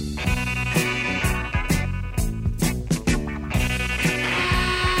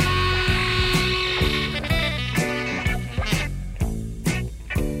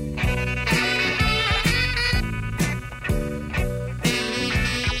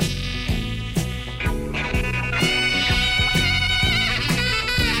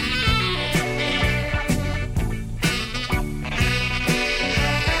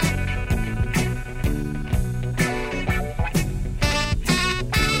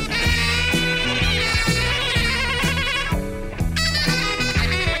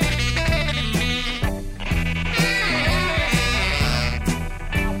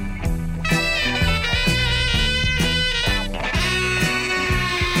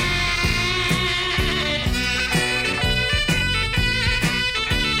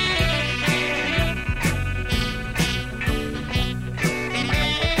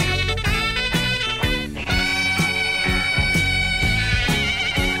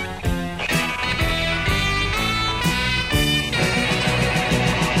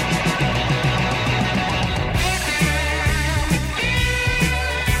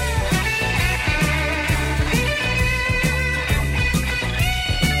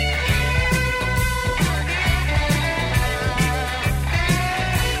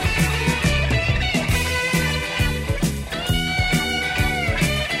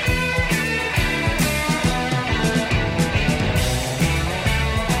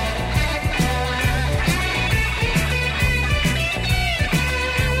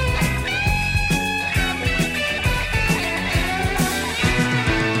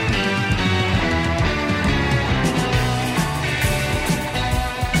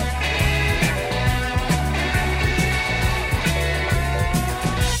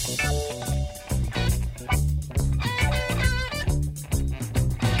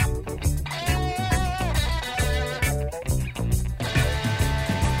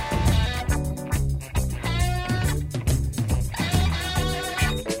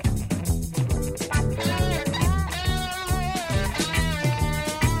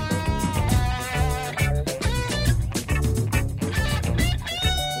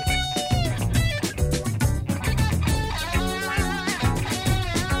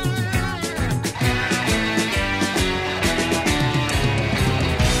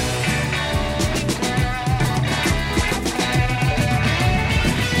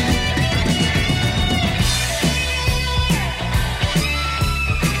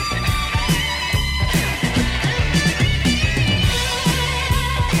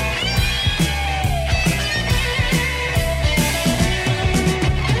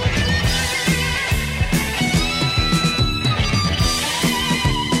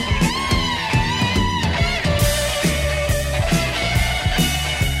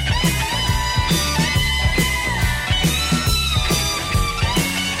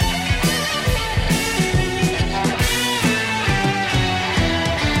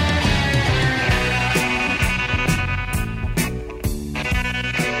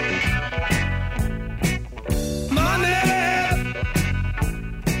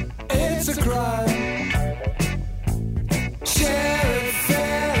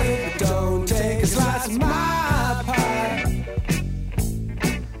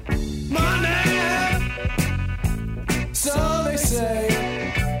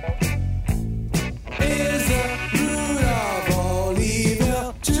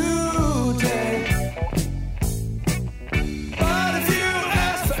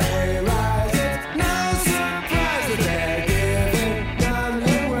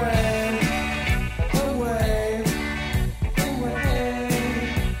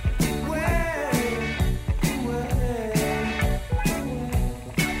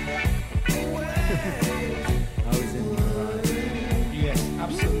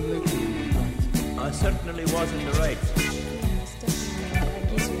 certainly was in the right. Yes, definitely.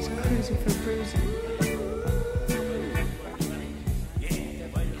 I guess he was cruising for bruising.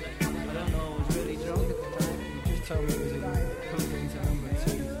 I don't know, I was really drunk at the time. Just tell me it was a